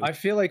 Yeah, it is. I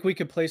feel like we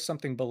could place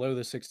something below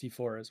the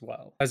 64 as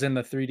well, as in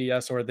the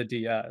 3DS or the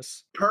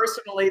DS.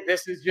 Personally,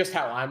 this is just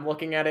how I'm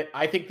looking at it.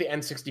 I think the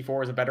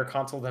N64 is a better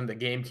console than the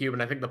GameCube,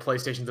 and I think the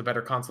PlayStation's a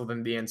better console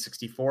than the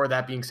N64.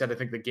 That being said, I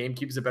think the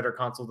GameCube is a better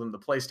console than the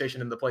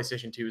PlayStation, and the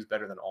PlayStation 2 is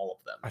better than all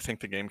of them. I think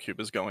the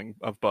GameCube is going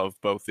above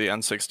both the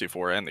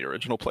N64 and the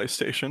original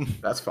PlayStation.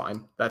 That's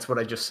fine. That's what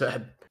I just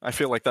said. I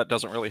feel like that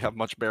doesn't really have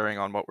much bearing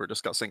on what we're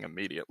discussing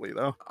immediately,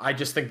 though. I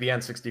just think the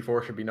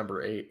N64 should be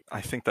number 8. I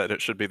think that it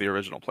should be the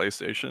original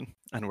PlayStation,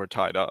 and we're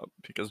tied up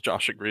because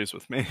Josh agrees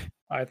with me.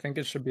 I think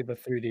it should be the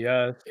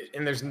 3DS.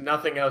 And there's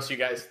nothing else you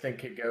guys think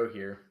could go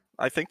here.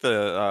 I think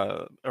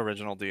the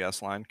original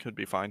DS line could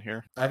be fine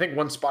here. I think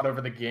one spot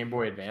over the Game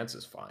Boy Advance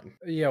is fine.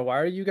 Yeah, why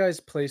are you guys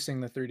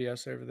placing the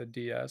 3DS over the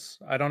DS?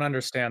 I don't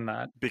understand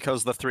that.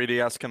 Because the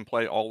 3DS can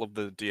play all of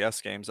the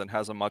DS games and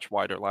has a much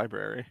wider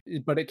library.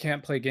 But it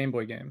can't play Game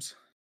Boy games.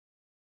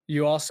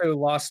 You also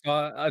lost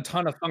a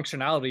ton of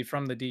functionality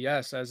from the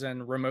DS, as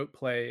in remote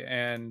play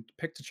and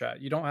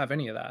pick-to-chat. You don't have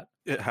any of that.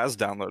 It has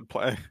download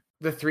play.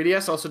 The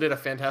 3DS also did a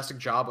fantastic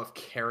job of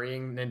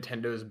carrying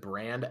Nintendo's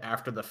brand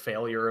after the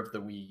failure of the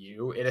Wii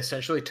U. It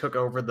essentially took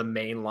over the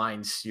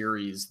mainline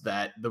series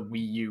that the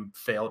Wii U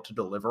failed to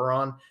deliver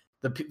on.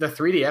 The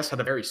 3DS had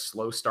a very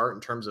slow start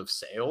in terms of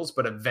sales,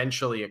 but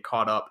eventually it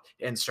caught up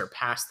and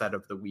surpassed that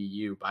of the Wii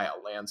U by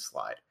a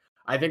landslide.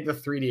 I think the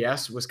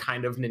 3DS was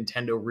kind of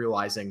Nintendo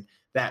realizing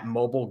that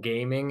mobile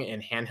gaming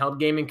and handheld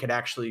gaming could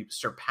actually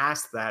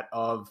surpass that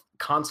of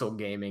console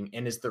gaming,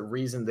 and is the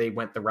reason they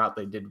went the route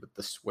they did with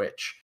the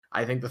Switch.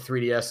 I think the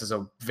 3DS is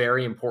a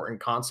very important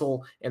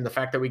console, and the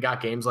fact that we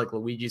got games like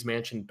Luigi's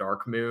Mansion,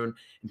 Dark Moon,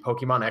 and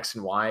Pokemon X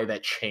and Y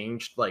that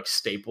changed like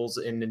staples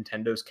in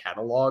Nintendo's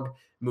catalog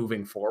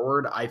moving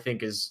forward, I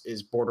think is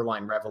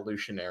borderline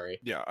revolutionary.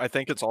 Yeah, I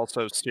think it's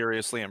also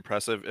seriously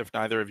impressive. If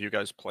neither of you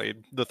guys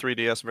played the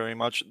 3DS very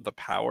much, the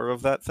power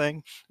of that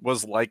thing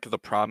was like the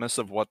promise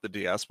of what the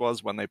DS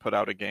was when they put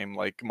out a game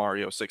like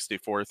Mario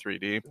 64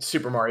 3D.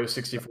 Super Mario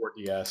 64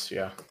 DS,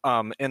 yeah.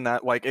 In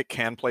that, like, it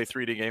can play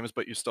 3D games,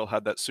 but you still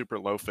had that super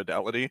low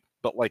fidelity.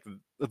 But like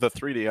the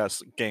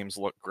 3DS games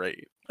look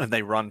great and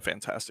they run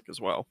fantastic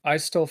as well. I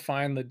still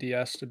find the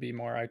DS to be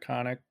more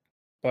iconic,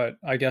 but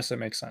I guess it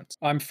makes sense.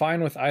 I'm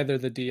fine with either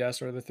the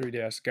DS or the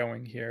 3DS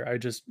going here. I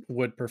just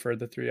would prefer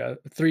the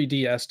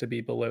 3DS to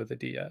be below the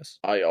DS.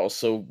 I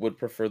also would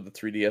prefer the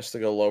 3DS to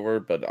go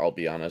lower, but I'll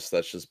be honest,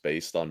 that's just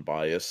based on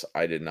bias.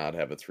 I did not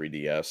have a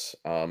 3DS.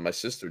 My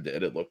sister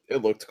did.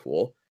 It looked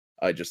cool.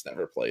 I just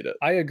never played it.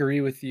 I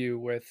agree with you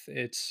with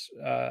its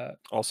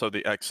Also,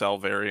 the XL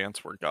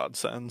variants were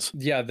godsends.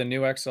 yeah, the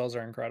new XLs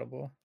are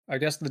incredible. I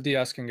guess the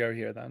DS can go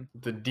here then.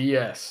 The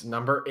DS,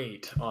 number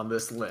 8 on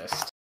this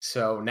list.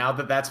 So now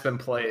that that's been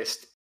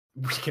placed,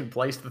 we can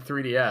place the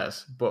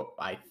 3DS, but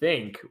I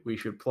think we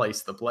should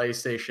place the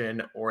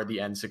PlayStation or the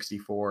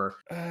N64.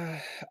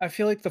 I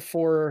feel like the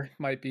 4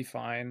 might be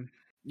fine.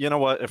 You know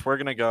what? If we're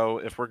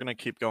gonna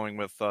keep going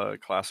with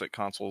classic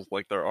consoles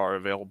like there are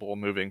available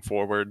moving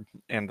forward,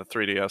 and the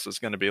 3DS is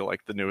gonna be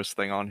like the newest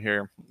thing on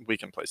here, we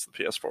can place the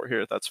PS4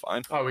 here. That's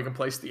fine. Oh, we can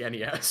place the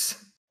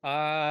NES.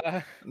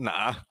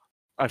 Nah,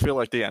 I feel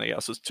like the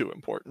NES is too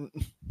important.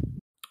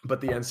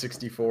 But the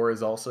N64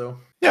 is also.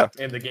 Yeah.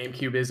 And the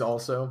GameCube is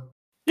also.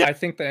 Yeah. I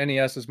think the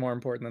NES is more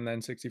important than the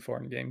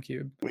N64 and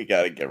GameCube. We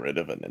gotta get rid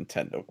of a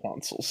Nintendo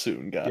console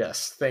soon, guys.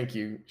 Yes, thank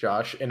you,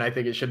 Josh. And I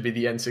think it should be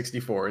the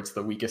N64. It's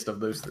the weakest of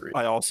those three.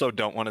 I also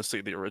don't want to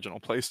see the original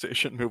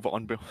PlayStation move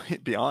on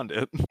beyond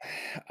it.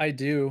 I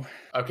do.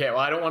 Okay, well,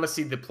 I don't want to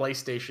see the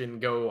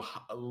PlayStation go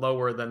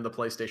lower than the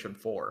PlayStation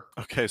 4.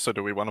 Okay, so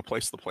do we want to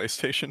place the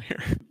PlayStation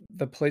here?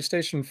 The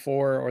PlayStation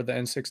 4 or the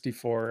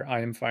N64,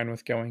 I am fine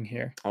with going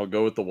here. I'll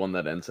go with the one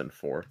that ends in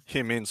 4.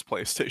 He means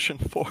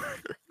PlayStation 4.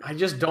 I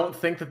just don't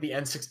think that the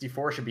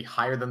N64 should be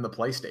higher than the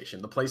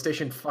PlayStation. The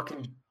PlayStation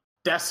fucking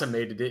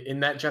decimated it in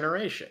that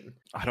generation.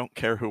 I don't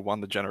care who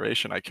won the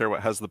generation. I care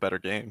what has the better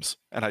games.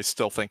 And I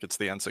still think it's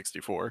the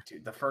N64.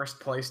 Dude, the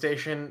first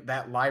PlayStation,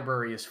 that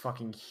library is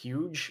fucking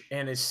huge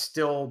and is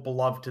still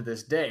beloved to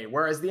this day.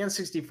 Whereas the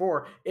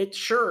N64, it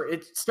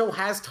still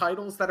has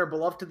titles that are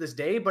beloved to this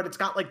day, but it's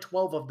got like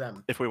 12 of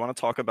them. If we want to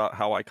talk about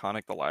how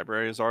iconic the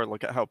libraries are,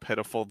 look at how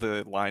pitiful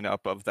the lineup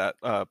of that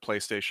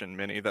PlayStation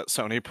Mini that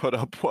Sony put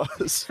up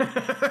was.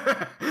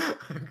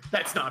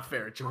 That's not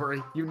fair,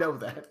 Jory. You know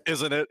that.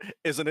 Isn't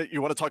it?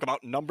 You want to talk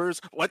about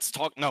numbers? Let's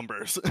talk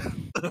numbers.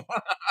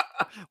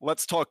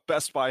 Let's talk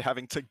Best Buy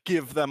having to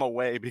give them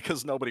away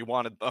because nobody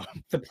wanted them.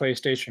 The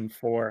PlayStation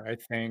 4, I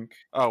think.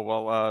 Oh,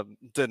 well,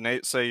 did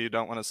Nate say you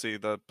don't want to see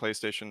the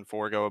PlayStation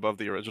 4 go above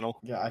the original?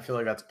 Yeah, I feel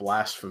like that's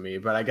blasphemy,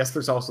 but I guess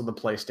there's also the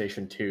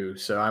PlayStation 2,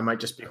 so I might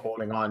just be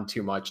holding on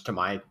too much to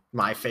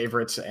my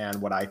favorites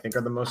and what I think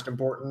are the most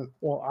important.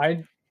 Well,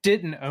 I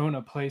didn't own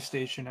a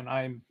PlayStation, and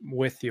I'm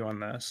with you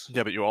on this.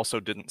 Yeah, but you also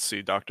didn't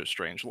see Doctor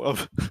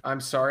Strangelove. I'm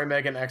sorry,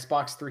 Megan.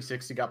 Xbox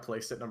 360 got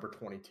placed at number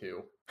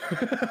 22.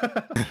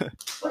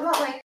 What about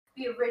like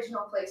the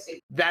original PlayStation?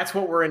 That's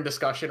what we're in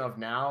discussion of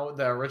now.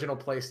 The original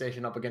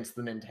PlayStation up against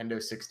the Nintendo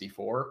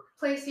 64.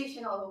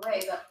 PlayStation all the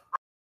way.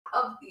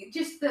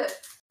 Just the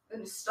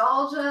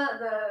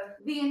nostalgia,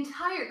 the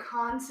entire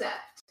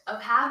concept of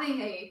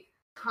having a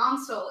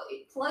console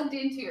plugged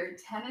into your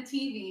antenna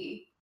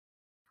TV.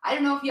 I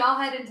don't know if y'all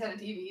had antenna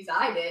TVs.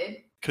 I did.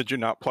 Could you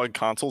not plug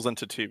consoles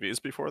into TVs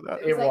before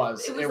that? It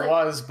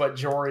was, but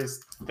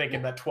Jory's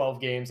thinking that 12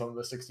 games on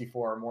the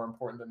 64 are more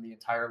important than the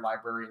entire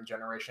library and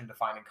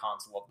generation-defining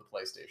console of the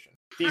PlayStation.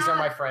 These are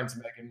my friends,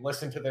 Megan.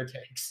 Listen to their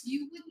takes.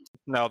 You wouldn't.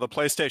 No, the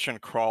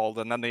PlayStation crawled,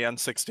 and then the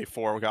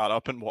N64 got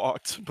up and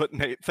walked. But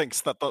Nate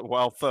thinks that the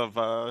wealth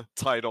of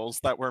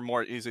titles that were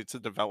more easy to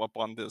develop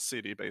on the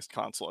CD-based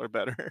console are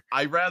better.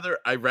 I rather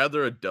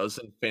a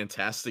dozen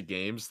fantastic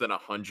games than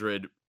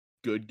 100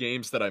 good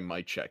games that I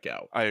might check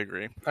out. I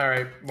agree. All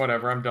right,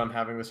 whatever. I'm done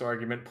having this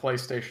argument.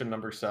 PlayStation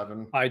number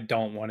 7. I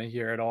don't want to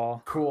hear it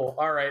all. Cool.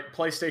 All right,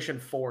 PlayStation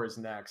 4 is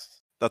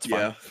next. That's fine.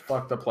 Yeah.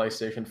 Fuck the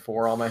PlayStation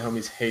 4. All my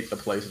homies hate the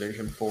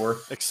PlayStation 4.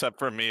 Except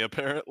for me,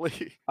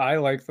 apparently. I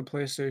like the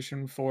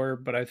PlayStation 4,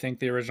 but I think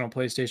the original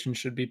PlayStation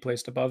should be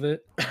placed above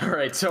it. All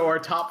right, so our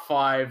top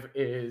 5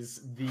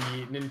 is the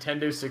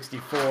Nintendo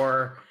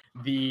 64,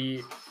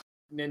 the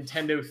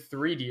Nintendo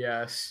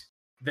 3DS,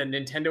 the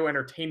Nintendo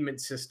Entertainment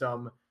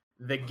System,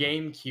 the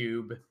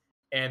GameCube,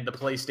 and the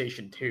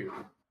PlayStation 2.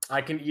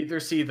 I can either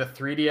see the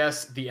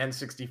 3DS, the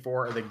N64,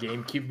 or the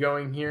GameCube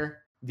going here.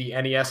 The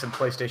NES and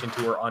PlayStation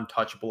 2 are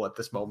untouchable at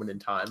this moment in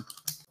time.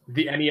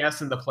 The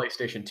NES and the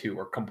PlayStation 2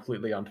 are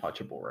completely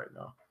untouchable right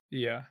now.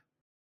 Yeah.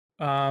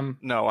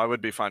 No, I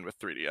would be fine with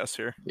 3DS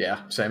here.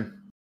 Yeah,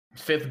 same.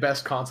 5th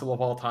best console of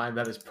all time.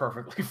 That is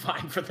perfectly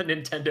fine for the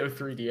Nintendo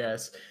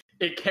 3DS.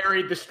 It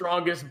carried the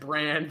strongest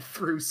brand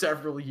through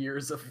several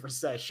years of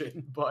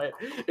recession, but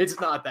it's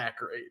not that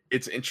great.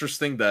 It's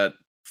interesting that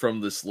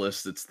from this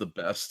list, it's the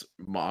best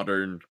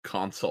modern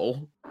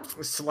console.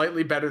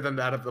 Slightly better than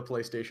that of the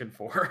PlayStation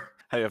 4.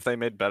 Hey, if they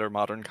made better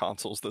modern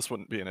consoles, this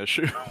wouldn't be an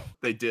issue.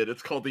 They did.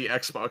 It's called the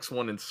Xbox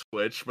One and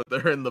Switch, but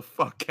they're in the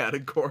fuck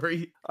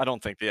category. I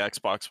don't think the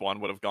Xbox One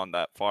would have gone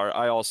that far.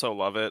 I also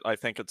love it. I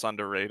think it's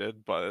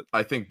underrated, but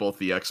I think both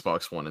the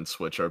Xbox One and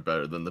Switch are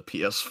better than the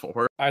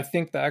PS4. I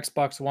think the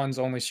Xbox One's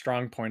only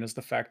strong point is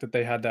the fact that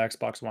they had the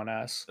Xbox One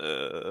S.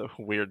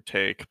 weird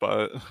take,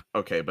 but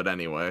Okay, but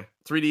anyway,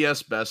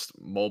 3DS best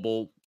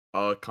mobile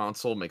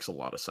console makes a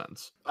lot of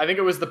sense. I think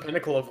it was the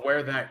pinnacle of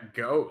where that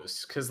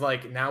goes, because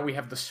like now we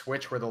have the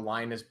Switch where the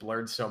line is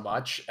blurred so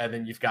much, and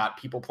then you've got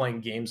people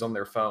playing games on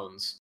their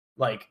phones.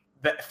 Like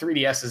that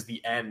 3DS is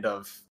the end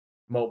of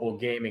mobile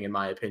gaming, in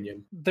my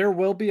opinion. There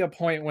will be a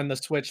point when the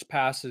Switch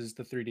passes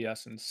the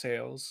 3DS in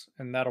sales,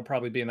 and that'll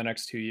probably be in the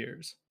next 2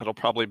 years. it'll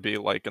probably be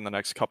like in the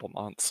next couple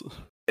months.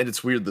 And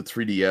it's weird, the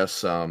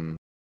 3DS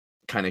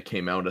kind of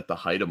came out at the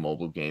height of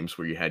mobile games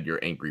where you had your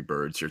Angry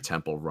Birds, your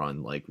Temple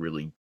Run, like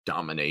really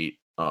dominate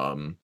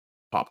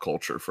pop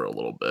culture for a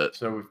little bit.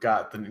 So we've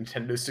got the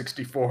Nintendo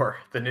 64,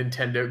 the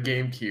Nintendo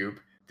GameCube,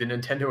 the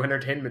Nintendo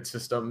Entertainment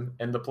System,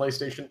 and the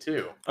PlayStation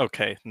 2.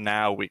 Okay,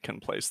 now we can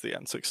place the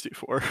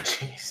N64.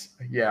 Jeez.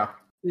 Yeah,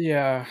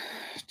 Yeah,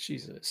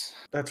 Jesus.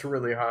 that's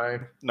really high.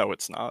 No,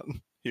 it's not.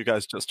 You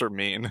guys just are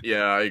mean.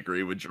 Yeah, I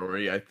agree with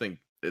Jory. I think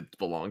it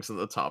belongs in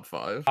the top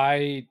 5.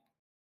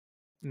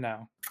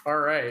 No. All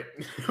right.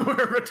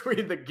 We're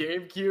between the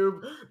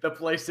GameCube, the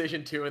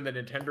PlayStation 2, and the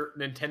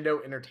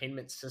Nintendo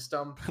Entertainment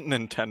System.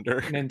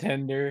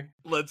 Nintendo.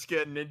 Let's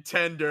get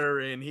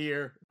Nintendo in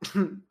here.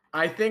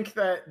 I think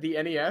that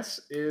the NES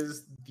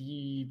is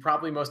the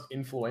probably most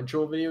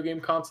influential video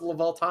game console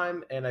of all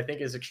time, and I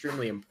think is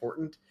extremely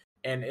important.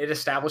 And it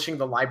establishing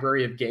the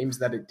library of games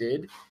that it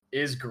did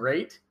is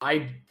great.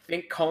 I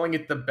think calling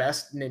it the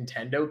best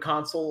Nintendo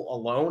console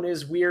alone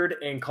is weird,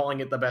 and calling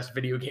it the best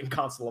video game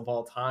console of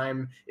all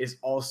time is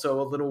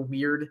also a little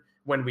weird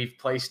when we've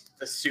placed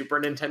the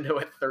Super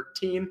Nintendo at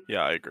 13.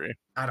 Yeah, I agree.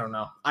 I don't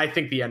know. I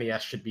think the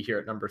NES should be here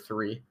at number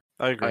 3.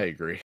 I agree. I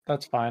agree.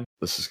 That's fine.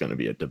 This is going to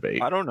be a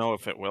debate. I don't know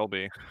if it will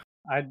be.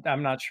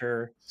 I'm not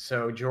sure.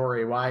 So,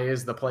 Jory, why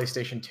is the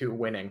PlayStation 2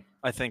 winning?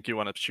 I think you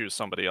want to choose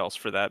somebody else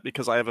for that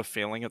because I have a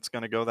feeling it's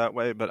going to go that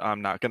way, but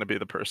I'm not going to be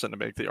the person to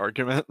make the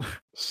argument.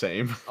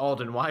 Same.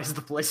 Alden, why is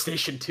the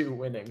PlayStation 2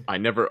 winning? I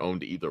never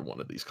owned either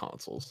one of these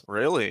consoles.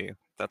 Really?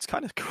 That's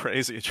kind of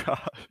crazy,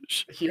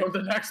 Josh. He owned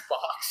an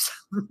Xbox.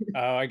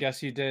 Oh, I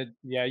guess you did.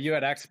 Yeah, you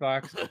had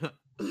Xbox.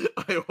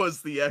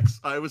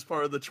 I was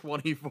part of the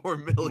 24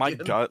 million. My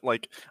gut,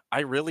 like, I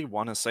really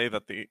want to say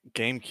that the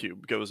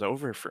GameCube goes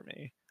over for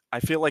me. I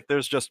feel like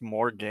there's just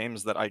more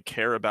games that I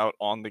care about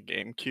on the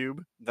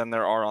GameCube than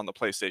there are on the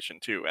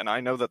PlayStation 2. And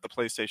I know that the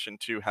PlayStation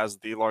 2 has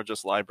the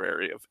largest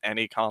library of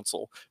any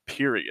console,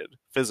 period,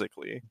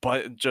 physically.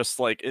 But just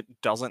like it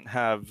doesn't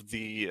have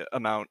the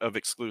amount of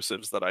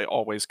exclusives that I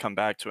always come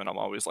back to. And I'm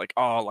always like,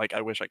 oh, like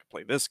I wish I could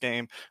play this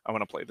game. I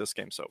want to play this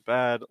game so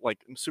bad.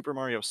 Like Super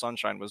Mario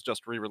Sunshine was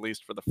just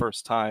re-released for the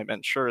first time.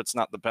 And sure, it's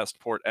not the best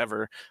port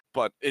ever,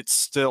 but it's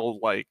still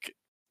like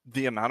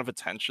the amount of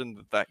attention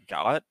that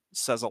got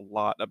says a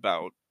lot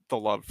about the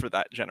love for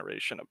that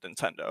generation of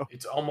Nintendo.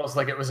 It's almost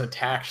like it was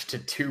attached to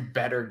 2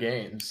 better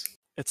games.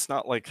 It's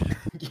not like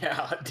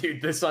Yeah,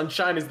 dude, the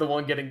Sunshine is the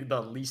one getting the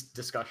least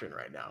discussion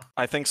right now.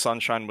 I think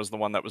Sunshine was the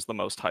one that was the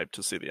most hyped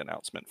to see the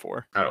announcement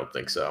for. I don't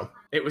think so.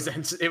 It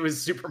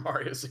was Super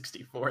Mario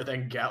 64,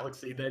 then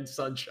Galaxy, then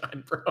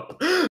Sunshine, bro.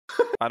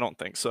 I don't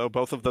think so.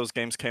 Both of those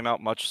games came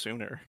out much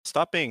sooner.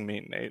 Stop being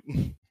mean, Nate.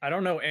 I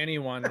don't know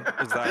anyone.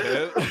 Is that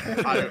it?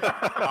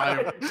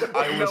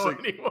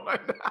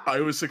 I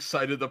was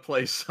excited to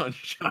play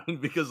Sunshine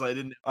because I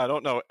didn't. I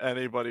don't know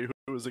anybody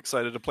who was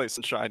excited to play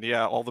Sunshine.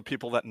 Yeah, all the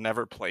people that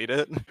never played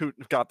it, who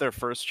got their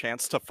first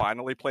chance to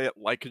finally play it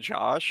like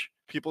Josh.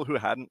 People who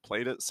hadn't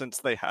played it since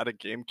they had a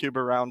GameCube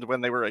around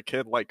when they were a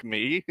kid like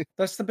me.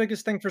 That's the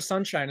biggest thing for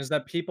Sunshine is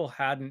that people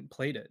hadn't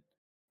played it.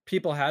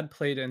 People had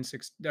played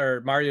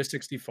Mario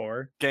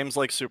 64. Games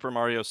like Super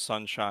Mario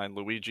Sunshine,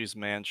 Luigi's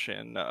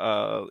Mansion,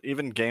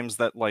 even games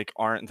that like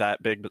aren't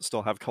that big but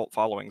still have cult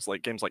followings,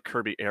 like games like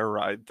Kirby Air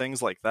Ride,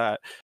 things like that.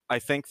 I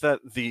think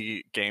that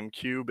the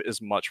GameCube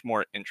is much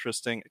more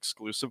interesting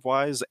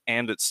exclusive-wise,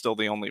 and it's still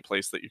the only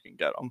place that you can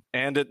get them.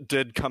 And it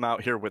did come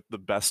out here with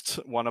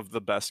one of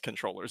the best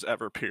controllers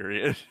ever,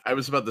 period. I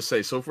was about to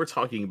say, so if we're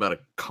talking about a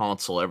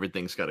console,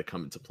 everything's got to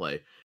come into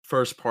play.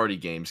 First-party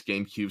games,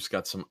 GameCube's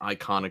got some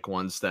iconic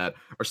ones that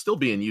are still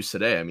being used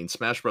today. I mean,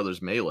 Smash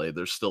Brothers Melee,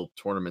 there's still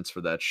tournaments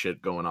for that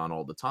shit going on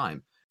all the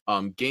time.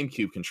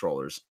 GameCube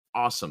controllers,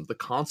 awesome. The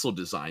console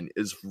design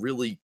is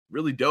really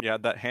dope. You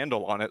had that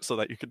handle on it so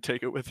that you could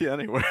take it with you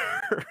anywhere.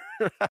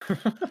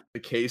 The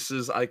case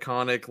is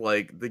iconic.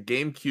 Like, the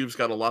GameCube's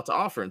got a lot to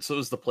offer, and so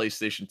does the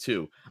PlayStation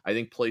 2. I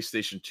think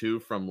PlayStation 2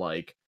 from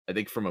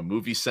a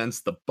movie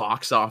sense, the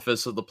box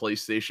office of the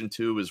PlayStation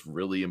 2 is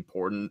really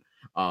important.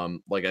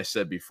 Like I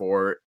said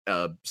before,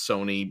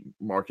 Sony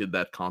marketed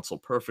that console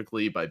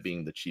perfectly by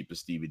being the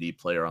cheapest DVD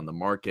player on the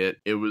market.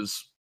 It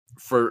was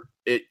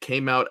it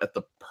came out at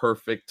the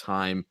perfect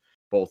time,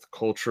 both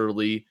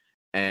culturally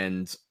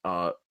and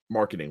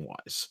marketing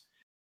wise.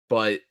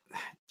 But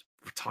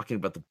we're talking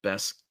about the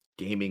best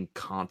gaming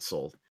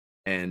console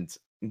and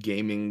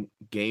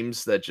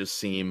games that just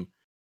seem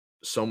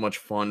so much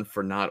fun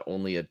for not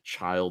only a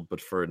child but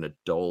for an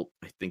adult.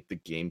 I think the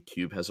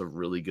GameCube has a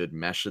really good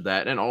mesh of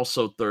that, and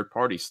also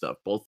third-party stuff.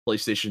 Both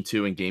PlayStation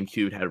 2 and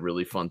GameCube had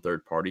really fun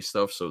third-party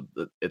stuff, so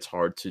it's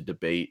hard to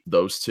debate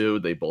those two.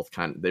 They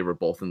were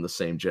both in the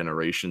same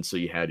generation, so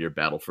you had your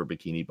Battle for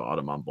Bikini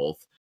Bottom on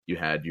both. You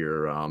had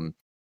your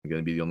I'm going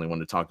to be the only one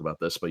to talk about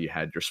this, but you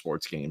had your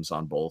sports games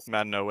on both.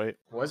 Madden 08.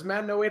 Was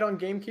Madden 08 on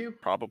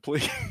GameCube?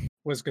 Probably.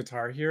 Was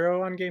Guitar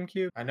Hero on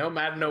GameCube? I know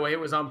Madden 08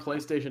 was on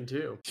PlayStation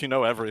 2. You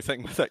know,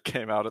 everything that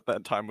came out at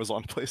that time was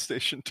on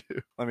PlayStation 2.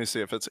 Let me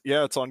see if it's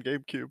on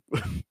GameCube.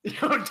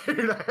 Yo,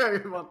 dude,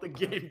 I want the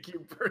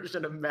GameCube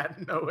version of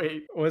Madden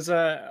 08.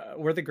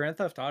 Were the Grand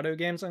Theft Auto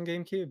games on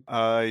GameCube?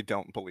 I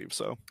don't believe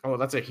so. Oh,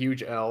 that's a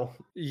huge L.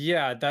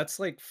 Yeah, that's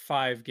like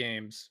 5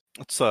 games.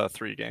 It's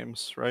 3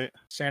 games, right?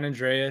 San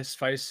Andreas,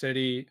 Vice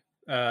City,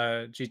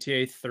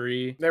 GTA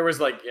 3. There was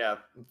 3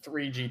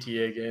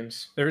 GTA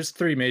games. There's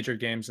 3 major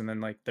games and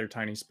then their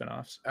tiny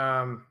spin-offs.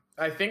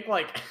 I think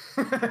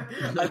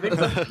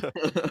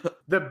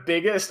the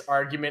biggest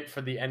argument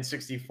for the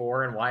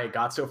N64 and why it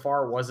got so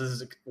far was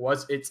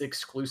its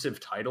exclusive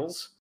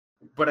titles.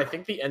 But I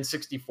think the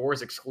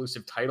N64's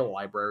exclusive title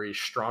library is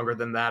stronger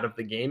than that of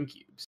the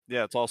GameCube's.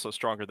 Yeah, it's also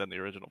stronger than the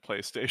original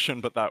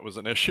PlayStation, but that was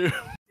an issue.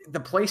 The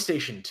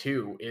PlayStation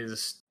 2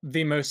 is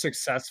the most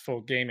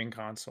successful gaming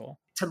console.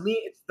 To me,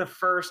 it's the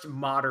first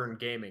modern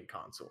gaming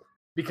console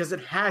because it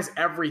has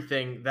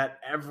everything that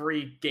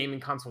every gaming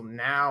console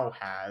now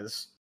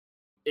has,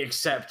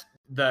 except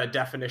the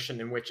definition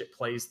in which it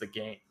plays the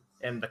game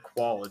and the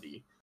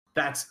quality.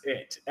 That's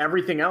it.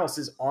 Everything else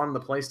is on the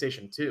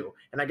PlayStation 2.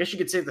 And I guess you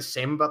could say the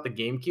same about the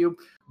GameCube,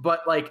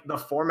 but the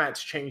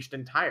format's changed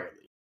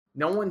entirely.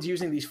 No one's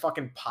using these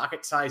fucking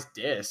pocket-sized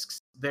discs.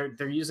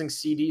 They're using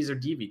CDs or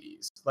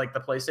DVDs, like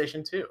the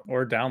PlayStation 2.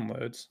 Or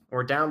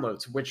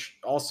downloads, which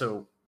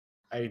also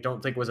I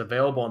don't think was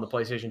available on the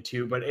PlayStation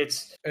 2, but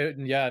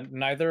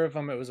neither of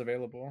them it was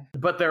available.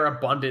 But their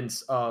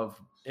abundance of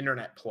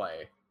internet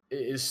play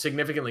is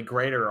significantly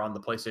greater on the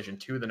PlayStation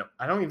 2 than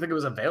I don't even think it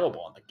was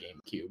available on the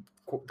GameCube.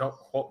 Don't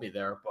quote me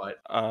there,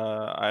 but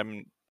I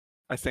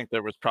think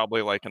there was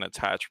probably an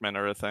attachment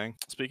or a thing.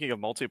 Speaking of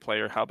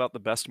multiplayer, how about the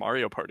best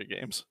Mario Party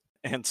games?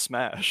 And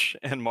Smash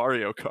and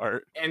Mario Kart.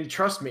 And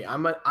trust me,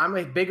 I'm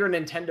a bigger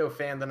Nintendo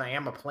fan than I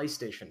am a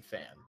PlayStation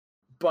fan.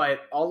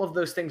 But all of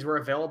those things were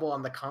available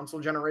on the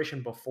console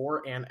generation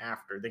before and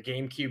after. The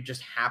GameCube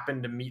just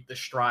happened to meet the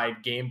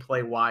stride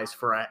gameplay-wise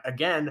for,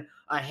 again,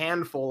 a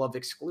handful of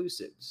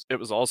exclusives. It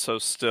was also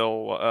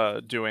still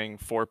doing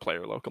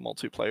 4-player local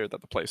multiplayer that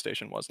the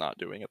PlayStation was not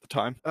doing at the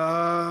time.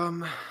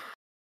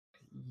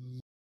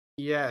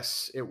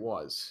 Yes, it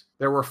was.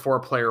 There were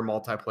 4-player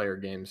multiplayer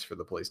games for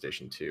the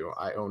PlayStation 2.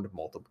 I owned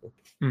multiple.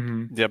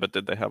 Mm-hmm. Yeah, but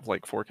did they have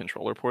 4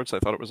 controller ports? I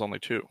thought it was only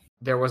 2.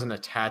 There was an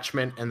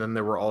attachment, and then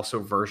there were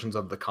also versions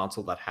of the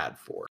console that had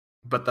 4.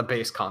 But the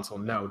base console,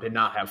 did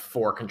not have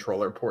 4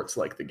 controller ports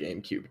like the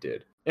GameCube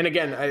did. And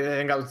again, I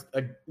think that was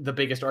the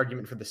biggest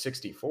argument for the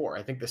 64.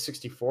 I think the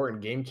 64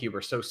 and GameCube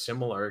are so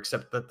similar,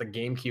 except that the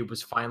GameCube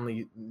was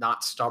finally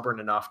not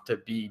stubborn enough to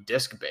be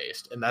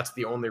disc-based, and that's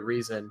the only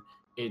reason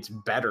it's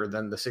better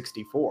than the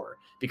 64,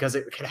 because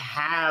it could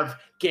have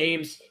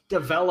games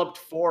developed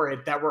for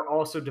it that were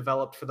also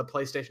developed for the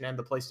PlayStation and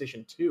the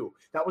PlayStation 2.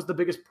 That was the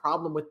biggest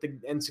problem with the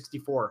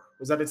N64,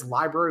 was that its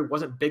library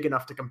wasn't big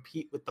enough to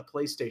compete with the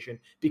PlayStation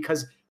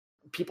because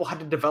people had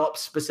to develop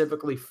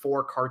specifically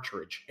for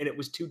cartridge, and it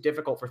was too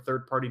difficult for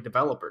third-party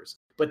developers.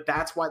 But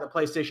that's why the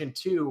PlayStation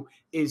 2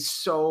 is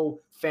so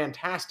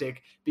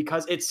fantastic,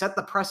 because it set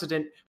the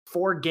precedent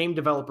for game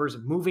developers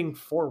moving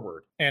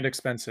forward. And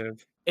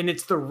expensive. And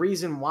it's the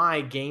reason why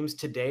games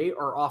today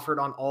are offered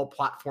on all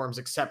platforms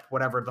except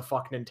whatever the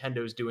fuck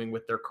Nintendo's doing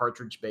with their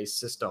cartridge-based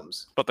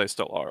systems. But they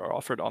still are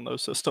offered on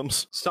those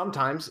systems.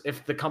 Sometimes,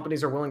 if the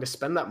companies are willing to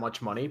spend that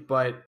much money.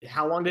 But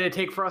how long did it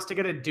take for us to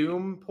get a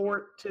Doom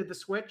port to the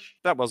Switch?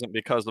 That wasn't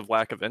because of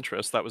lack of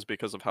interest. That was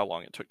because of how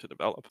long it took to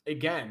develop.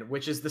 Again,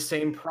 which is the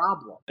same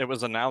problem. It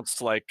was announced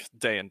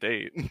day and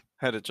date.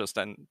 And it just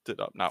ended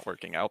up not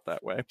working out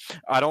that way.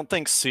 I don't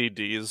think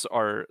CDs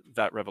are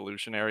that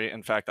revolutionary.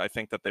 In fact, I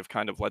think that they've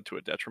kind of led to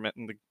a detriment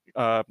in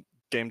the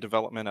game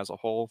development as a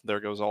whole. There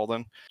goes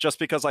Alden. Just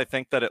because I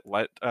think that it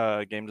let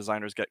game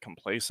designers get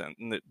complacent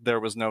and there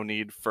was no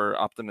need for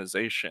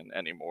optimization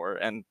anymore.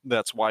 And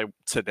that's why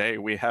today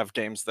we have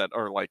games that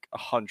are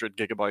 100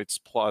 gigabytes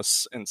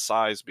plus in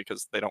size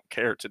because they don't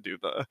care to do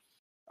the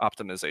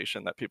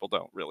optimization that people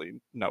don't really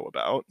know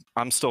about.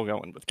 I'm still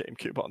going with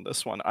GameCube on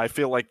this one. I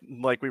feel like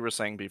we were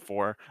saying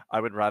before,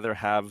 I would rather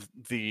have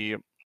the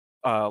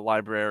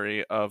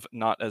library of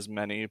not as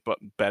many but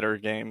better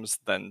games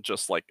than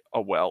just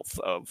a wealth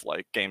of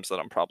games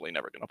that I'm probably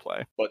never going to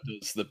play. But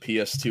does the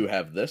PS2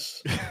 have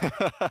this?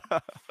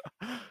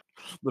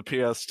 The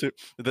PS2.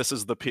 This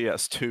is the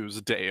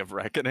PS2's Day of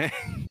Reckoning.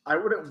 I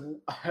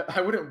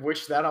wouldn't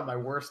wish that on my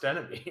worst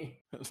enemy.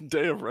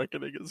 Day of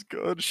Reckoning is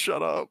good.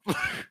 Shut up.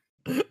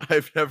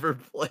 I've never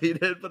played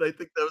it, but I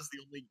think that was the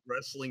only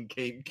wrestling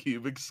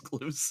GameCube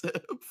exclusive.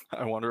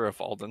 I wonder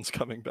if Alden's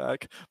coming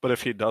back. But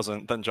if he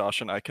doesn't, then Josh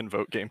and I can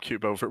vote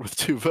GameCube over with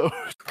 2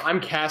 votes. I'm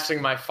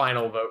casting my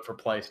final vote for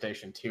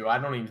PlayStation 2. I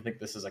don't even think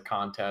this is a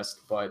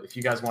contest, but if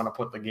you guys want to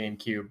put the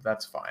GameCube,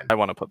 that's fine. I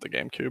want to put the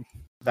GameCube.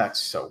 That's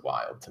so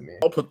wild to me.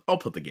 I'll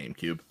put the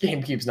GameCube.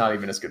 GameCube's not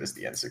even as good as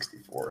the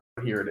N64.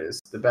 Here it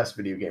is, the best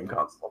video game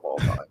console of all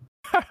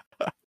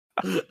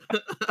time.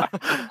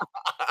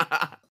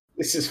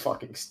 This is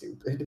fucking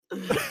stupid.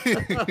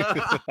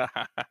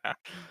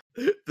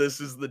 This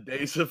is the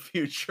days of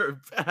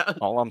future past.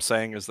 All I'm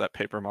saying is that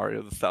Paper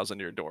Mario: The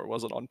Thousand-Year Door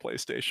wasn't on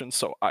PlayStation,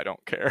 so I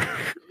don't care.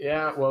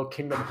 Yeah, well,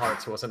 Kingdom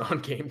Hearts wasn't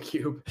on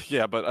GameCube.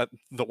 Yeah, but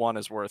the one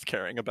is worth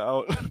caring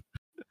about.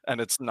 And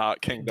it's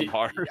not Kingdom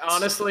Hearts.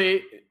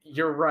 Honestly,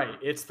 you're right.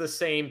 It's the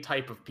same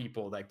type of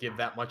people that give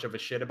that much of a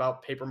shit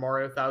about Paper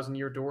Mario Thousand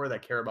Year Door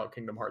that care about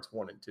Kingdom Hearts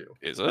 1 and 2.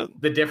 Is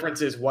it? The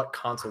difference is what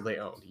console they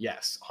owned.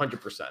 Yes,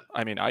 100%.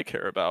 I mean, I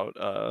care about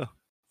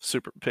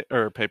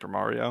Paper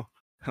Mario,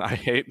 and I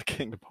hate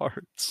Kingdom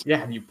Hearts. Yeah,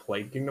 have you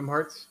played Kingdom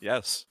Hearts?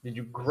 Yes. Did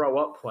you grow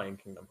up playing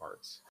Kingdom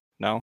Hearts?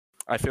 No.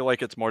 I feel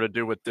like it's more to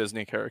do with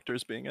Disney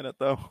characters being in it,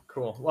 though.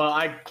 Cool. Well,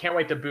 I can't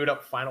wait to boot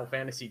up Final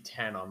Fantasy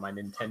X on my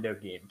Nintendo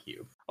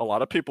GameCube. A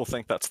lot of people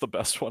think that's the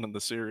best one in the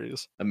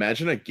series.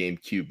 Imagine a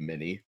GameCube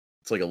Mini.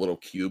 It's like a little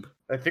cube.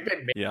 I think they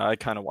made Yeah, I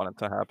kind of want it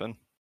to happen.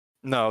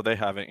 No, they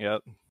haven't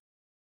yet.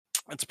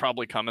 It's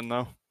probably coming,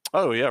 though.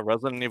 Oh, yeah,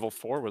 Resident Evil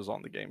 4 was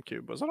on the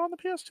GameCube. Was it on the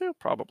PS2?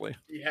 Probably.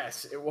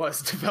 Yes, it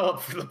was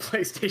developed for the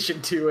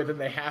PlayStation 2, and then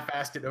they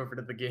half-assed it over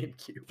to the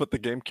GameCube. But the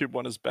GameCube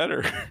one is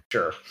better.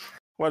 Sure.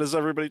 Why does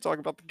everybody talk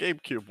about the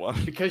GameCube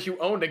one? Because you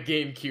owned a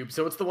GameCube,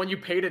 so it's the one you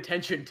paid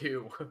attention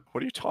to.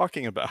 What are you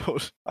talking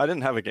about? I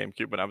didn't have a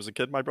GameCube when I was a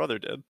kid. My brother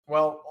did.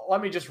 Well,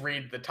 let me just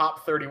read the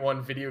top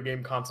 31 video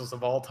game consoles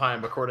of all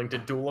time according to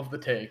Duel of the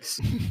Takes.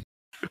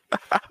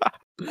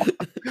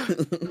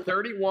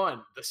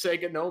 31, the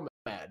Sega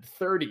Nomad.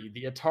 30,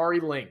 the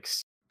Atari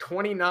Lynx.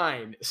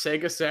 29,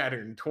 Sega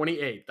Saturn.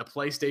 28, the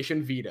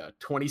PlayStation Vita.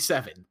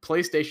 27,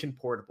 PlayStation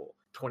Portable.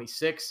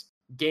 26,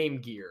 Game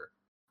Gear.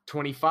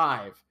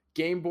 25,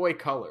 Game Boy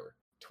Color.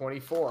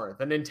 24,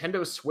 the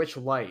Nintendo Switch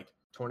Lite.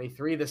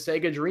 23, the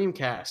Sega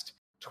Dreamcast.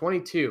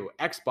 22,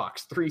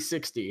 Xbox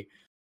 360.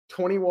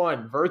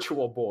 21,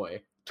 Virtual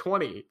Boy.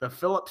 20, the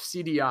Philips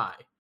CDI.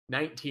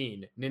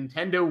 19,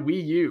 Nintendo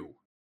Wii U.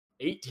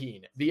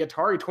 18, the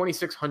Atari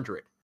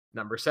 2600.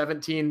 Number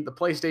 17, the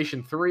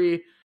PlayStation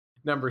 3.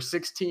 Number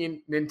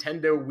 16,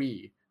 Nintendo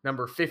Wii.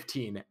 Number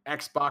 15,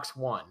 Xbox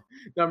One.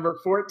 Number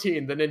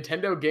 14, the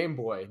Nintendo Game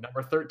Boy.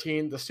 Number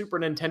 13, the Super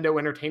Nintendo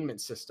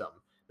Entertainment System.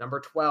 Number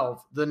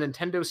 12, the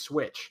Nintendo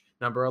Switch.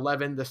 Number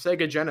 11, the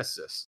Sega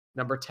Genesis.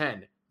 Number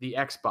 10, the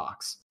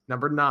Xbox.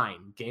 Number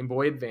 9, Game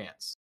Boy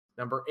Advance.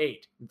 Number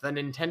 8, the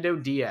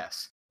Nintendo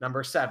DS.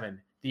 Number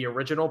 7, the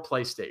original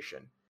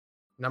PlayStation.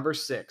 Number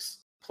 6,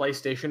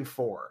 PlayStation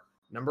 4.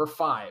 Number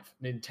 5,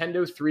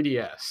 Nintendo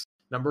 3DS.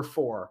 Number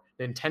 4,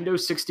 Nintendo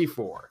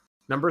 64.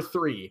 Number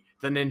 3,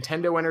 the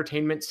Nintendo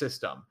Entertainment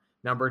System.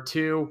 Number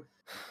 2,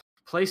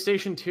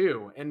 PlayStation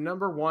 2. And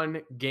number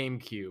 1,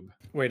 GameCube.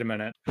 Wait a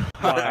minute.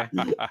 Why?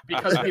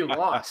 Because we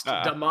lost.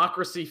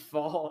 Democracy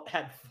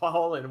had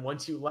fallen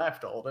once you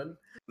left, Alden.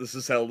 This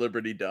is how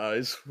liberty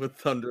dies, with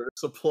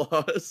thunderous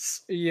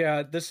applause.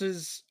 Yeah, this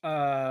is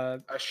A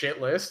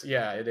shit list?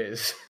 Yeah, it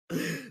is.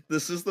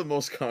 This is the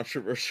most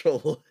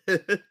controversial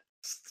list.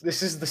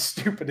 This is the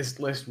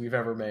stupidest list we've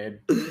ever made.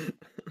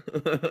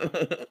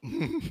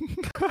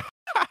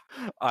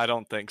 I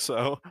don't think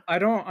so. I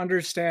don't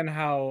understand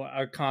how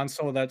a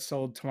console that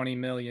sold 20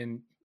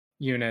 million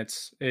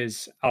units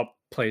is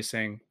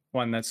outplacing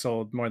one that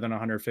sold more than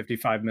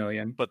 155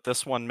 million. But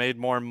this one made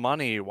more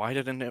money. Why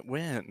didn't it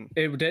win?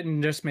 It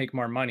didn't just make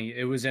more money,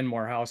 it was in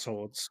more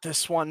households.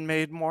 This one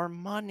made more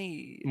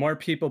money. More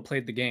people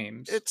played the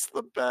games. It's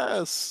the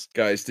best.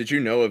 Guys, did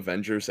you know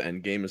Avengers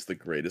Endgame is the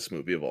greatest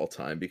movie of all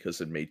time because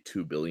it made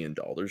 $2 billion,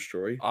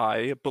 Jory?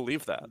 I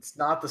believe that. It's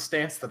not the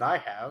stance that I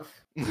have.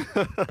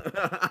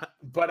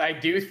 But I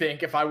do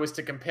think if I was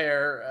to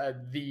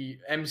compare the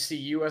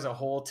MCU as a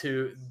whole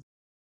to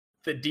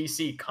the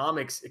DC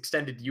Comics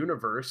extended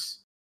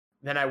universe,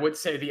 then I would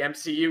say the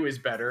MCU is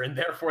better, and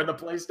therefore the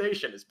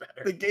PlayStation is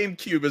better. The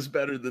GameCube is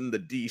better than the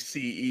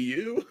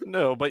DCEU.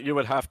 No, but you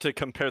would have to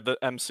compare the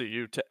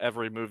MCU to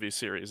every movie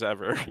series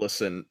ever.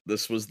 Listen,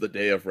 this was the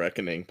day of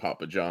reckoning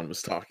Papa John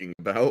was talking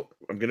about.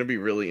 I'm going to be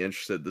really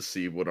interested to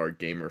see what our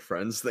gamer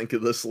friends think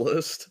of this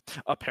list.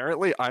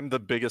 Apparently, I'm the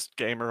biggest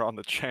gamer on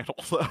the channel,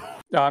 though.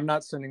 No, I'm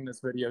not sending this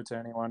video to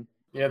anyone.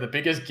 Yeah, the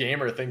biggest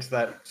gamer thinks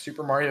that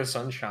Super Mario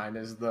Sunshine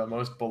is the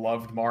most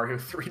beloved Mario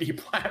 3D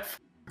platform.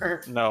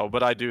 No,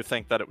 but I do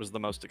think that it was the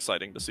most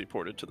exciting to see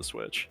ported to the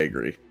Switch. I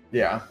agree.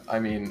 Yeah, I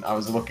mean, I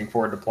was looking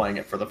forward to playing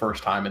it for the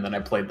first time, and then I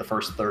played the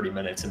first 30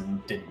 minutes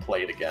and didn't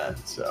play it again.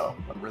 So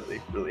I'm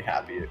really, really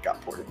happy it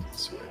got ported to the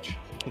Switch.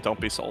 Don't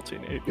be salty,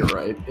 Nate. You're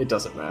right. It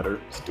doesn't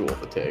matter. It's Duel of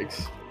the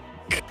Takes.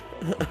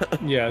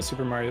 Yeah,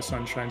 Super Mario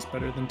Sunshine's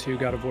better than 2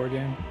 God of War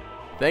game.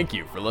 Thank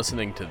you for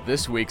listening to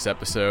this week's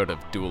episode of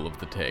Duel of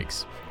the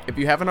Takes. If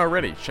you haven't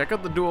already, check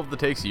out the Duel of the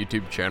Takes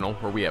YouTube channel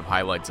where we have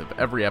highlights of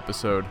every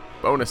episode,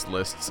 bonus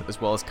lists, as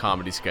well as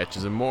comedy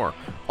sketches and more.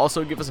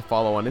 Also, give us a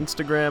follow on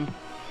Instagram.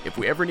 If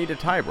we ever need a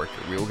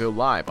tiebreaker, we will go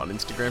live on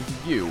Instagram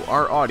to you,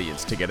 our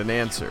audience, to get an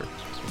answer.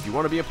 If you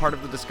want to be a part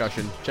of the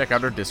discussion, check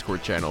out our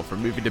Discord channel for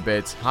movie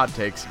debates, hot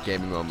takes,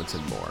 gaming moments,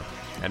 and more.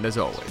 And as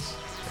always,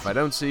 if I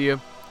don't see you,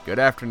 good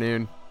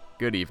afternoon,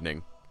 good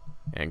evening,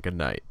 and good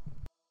night.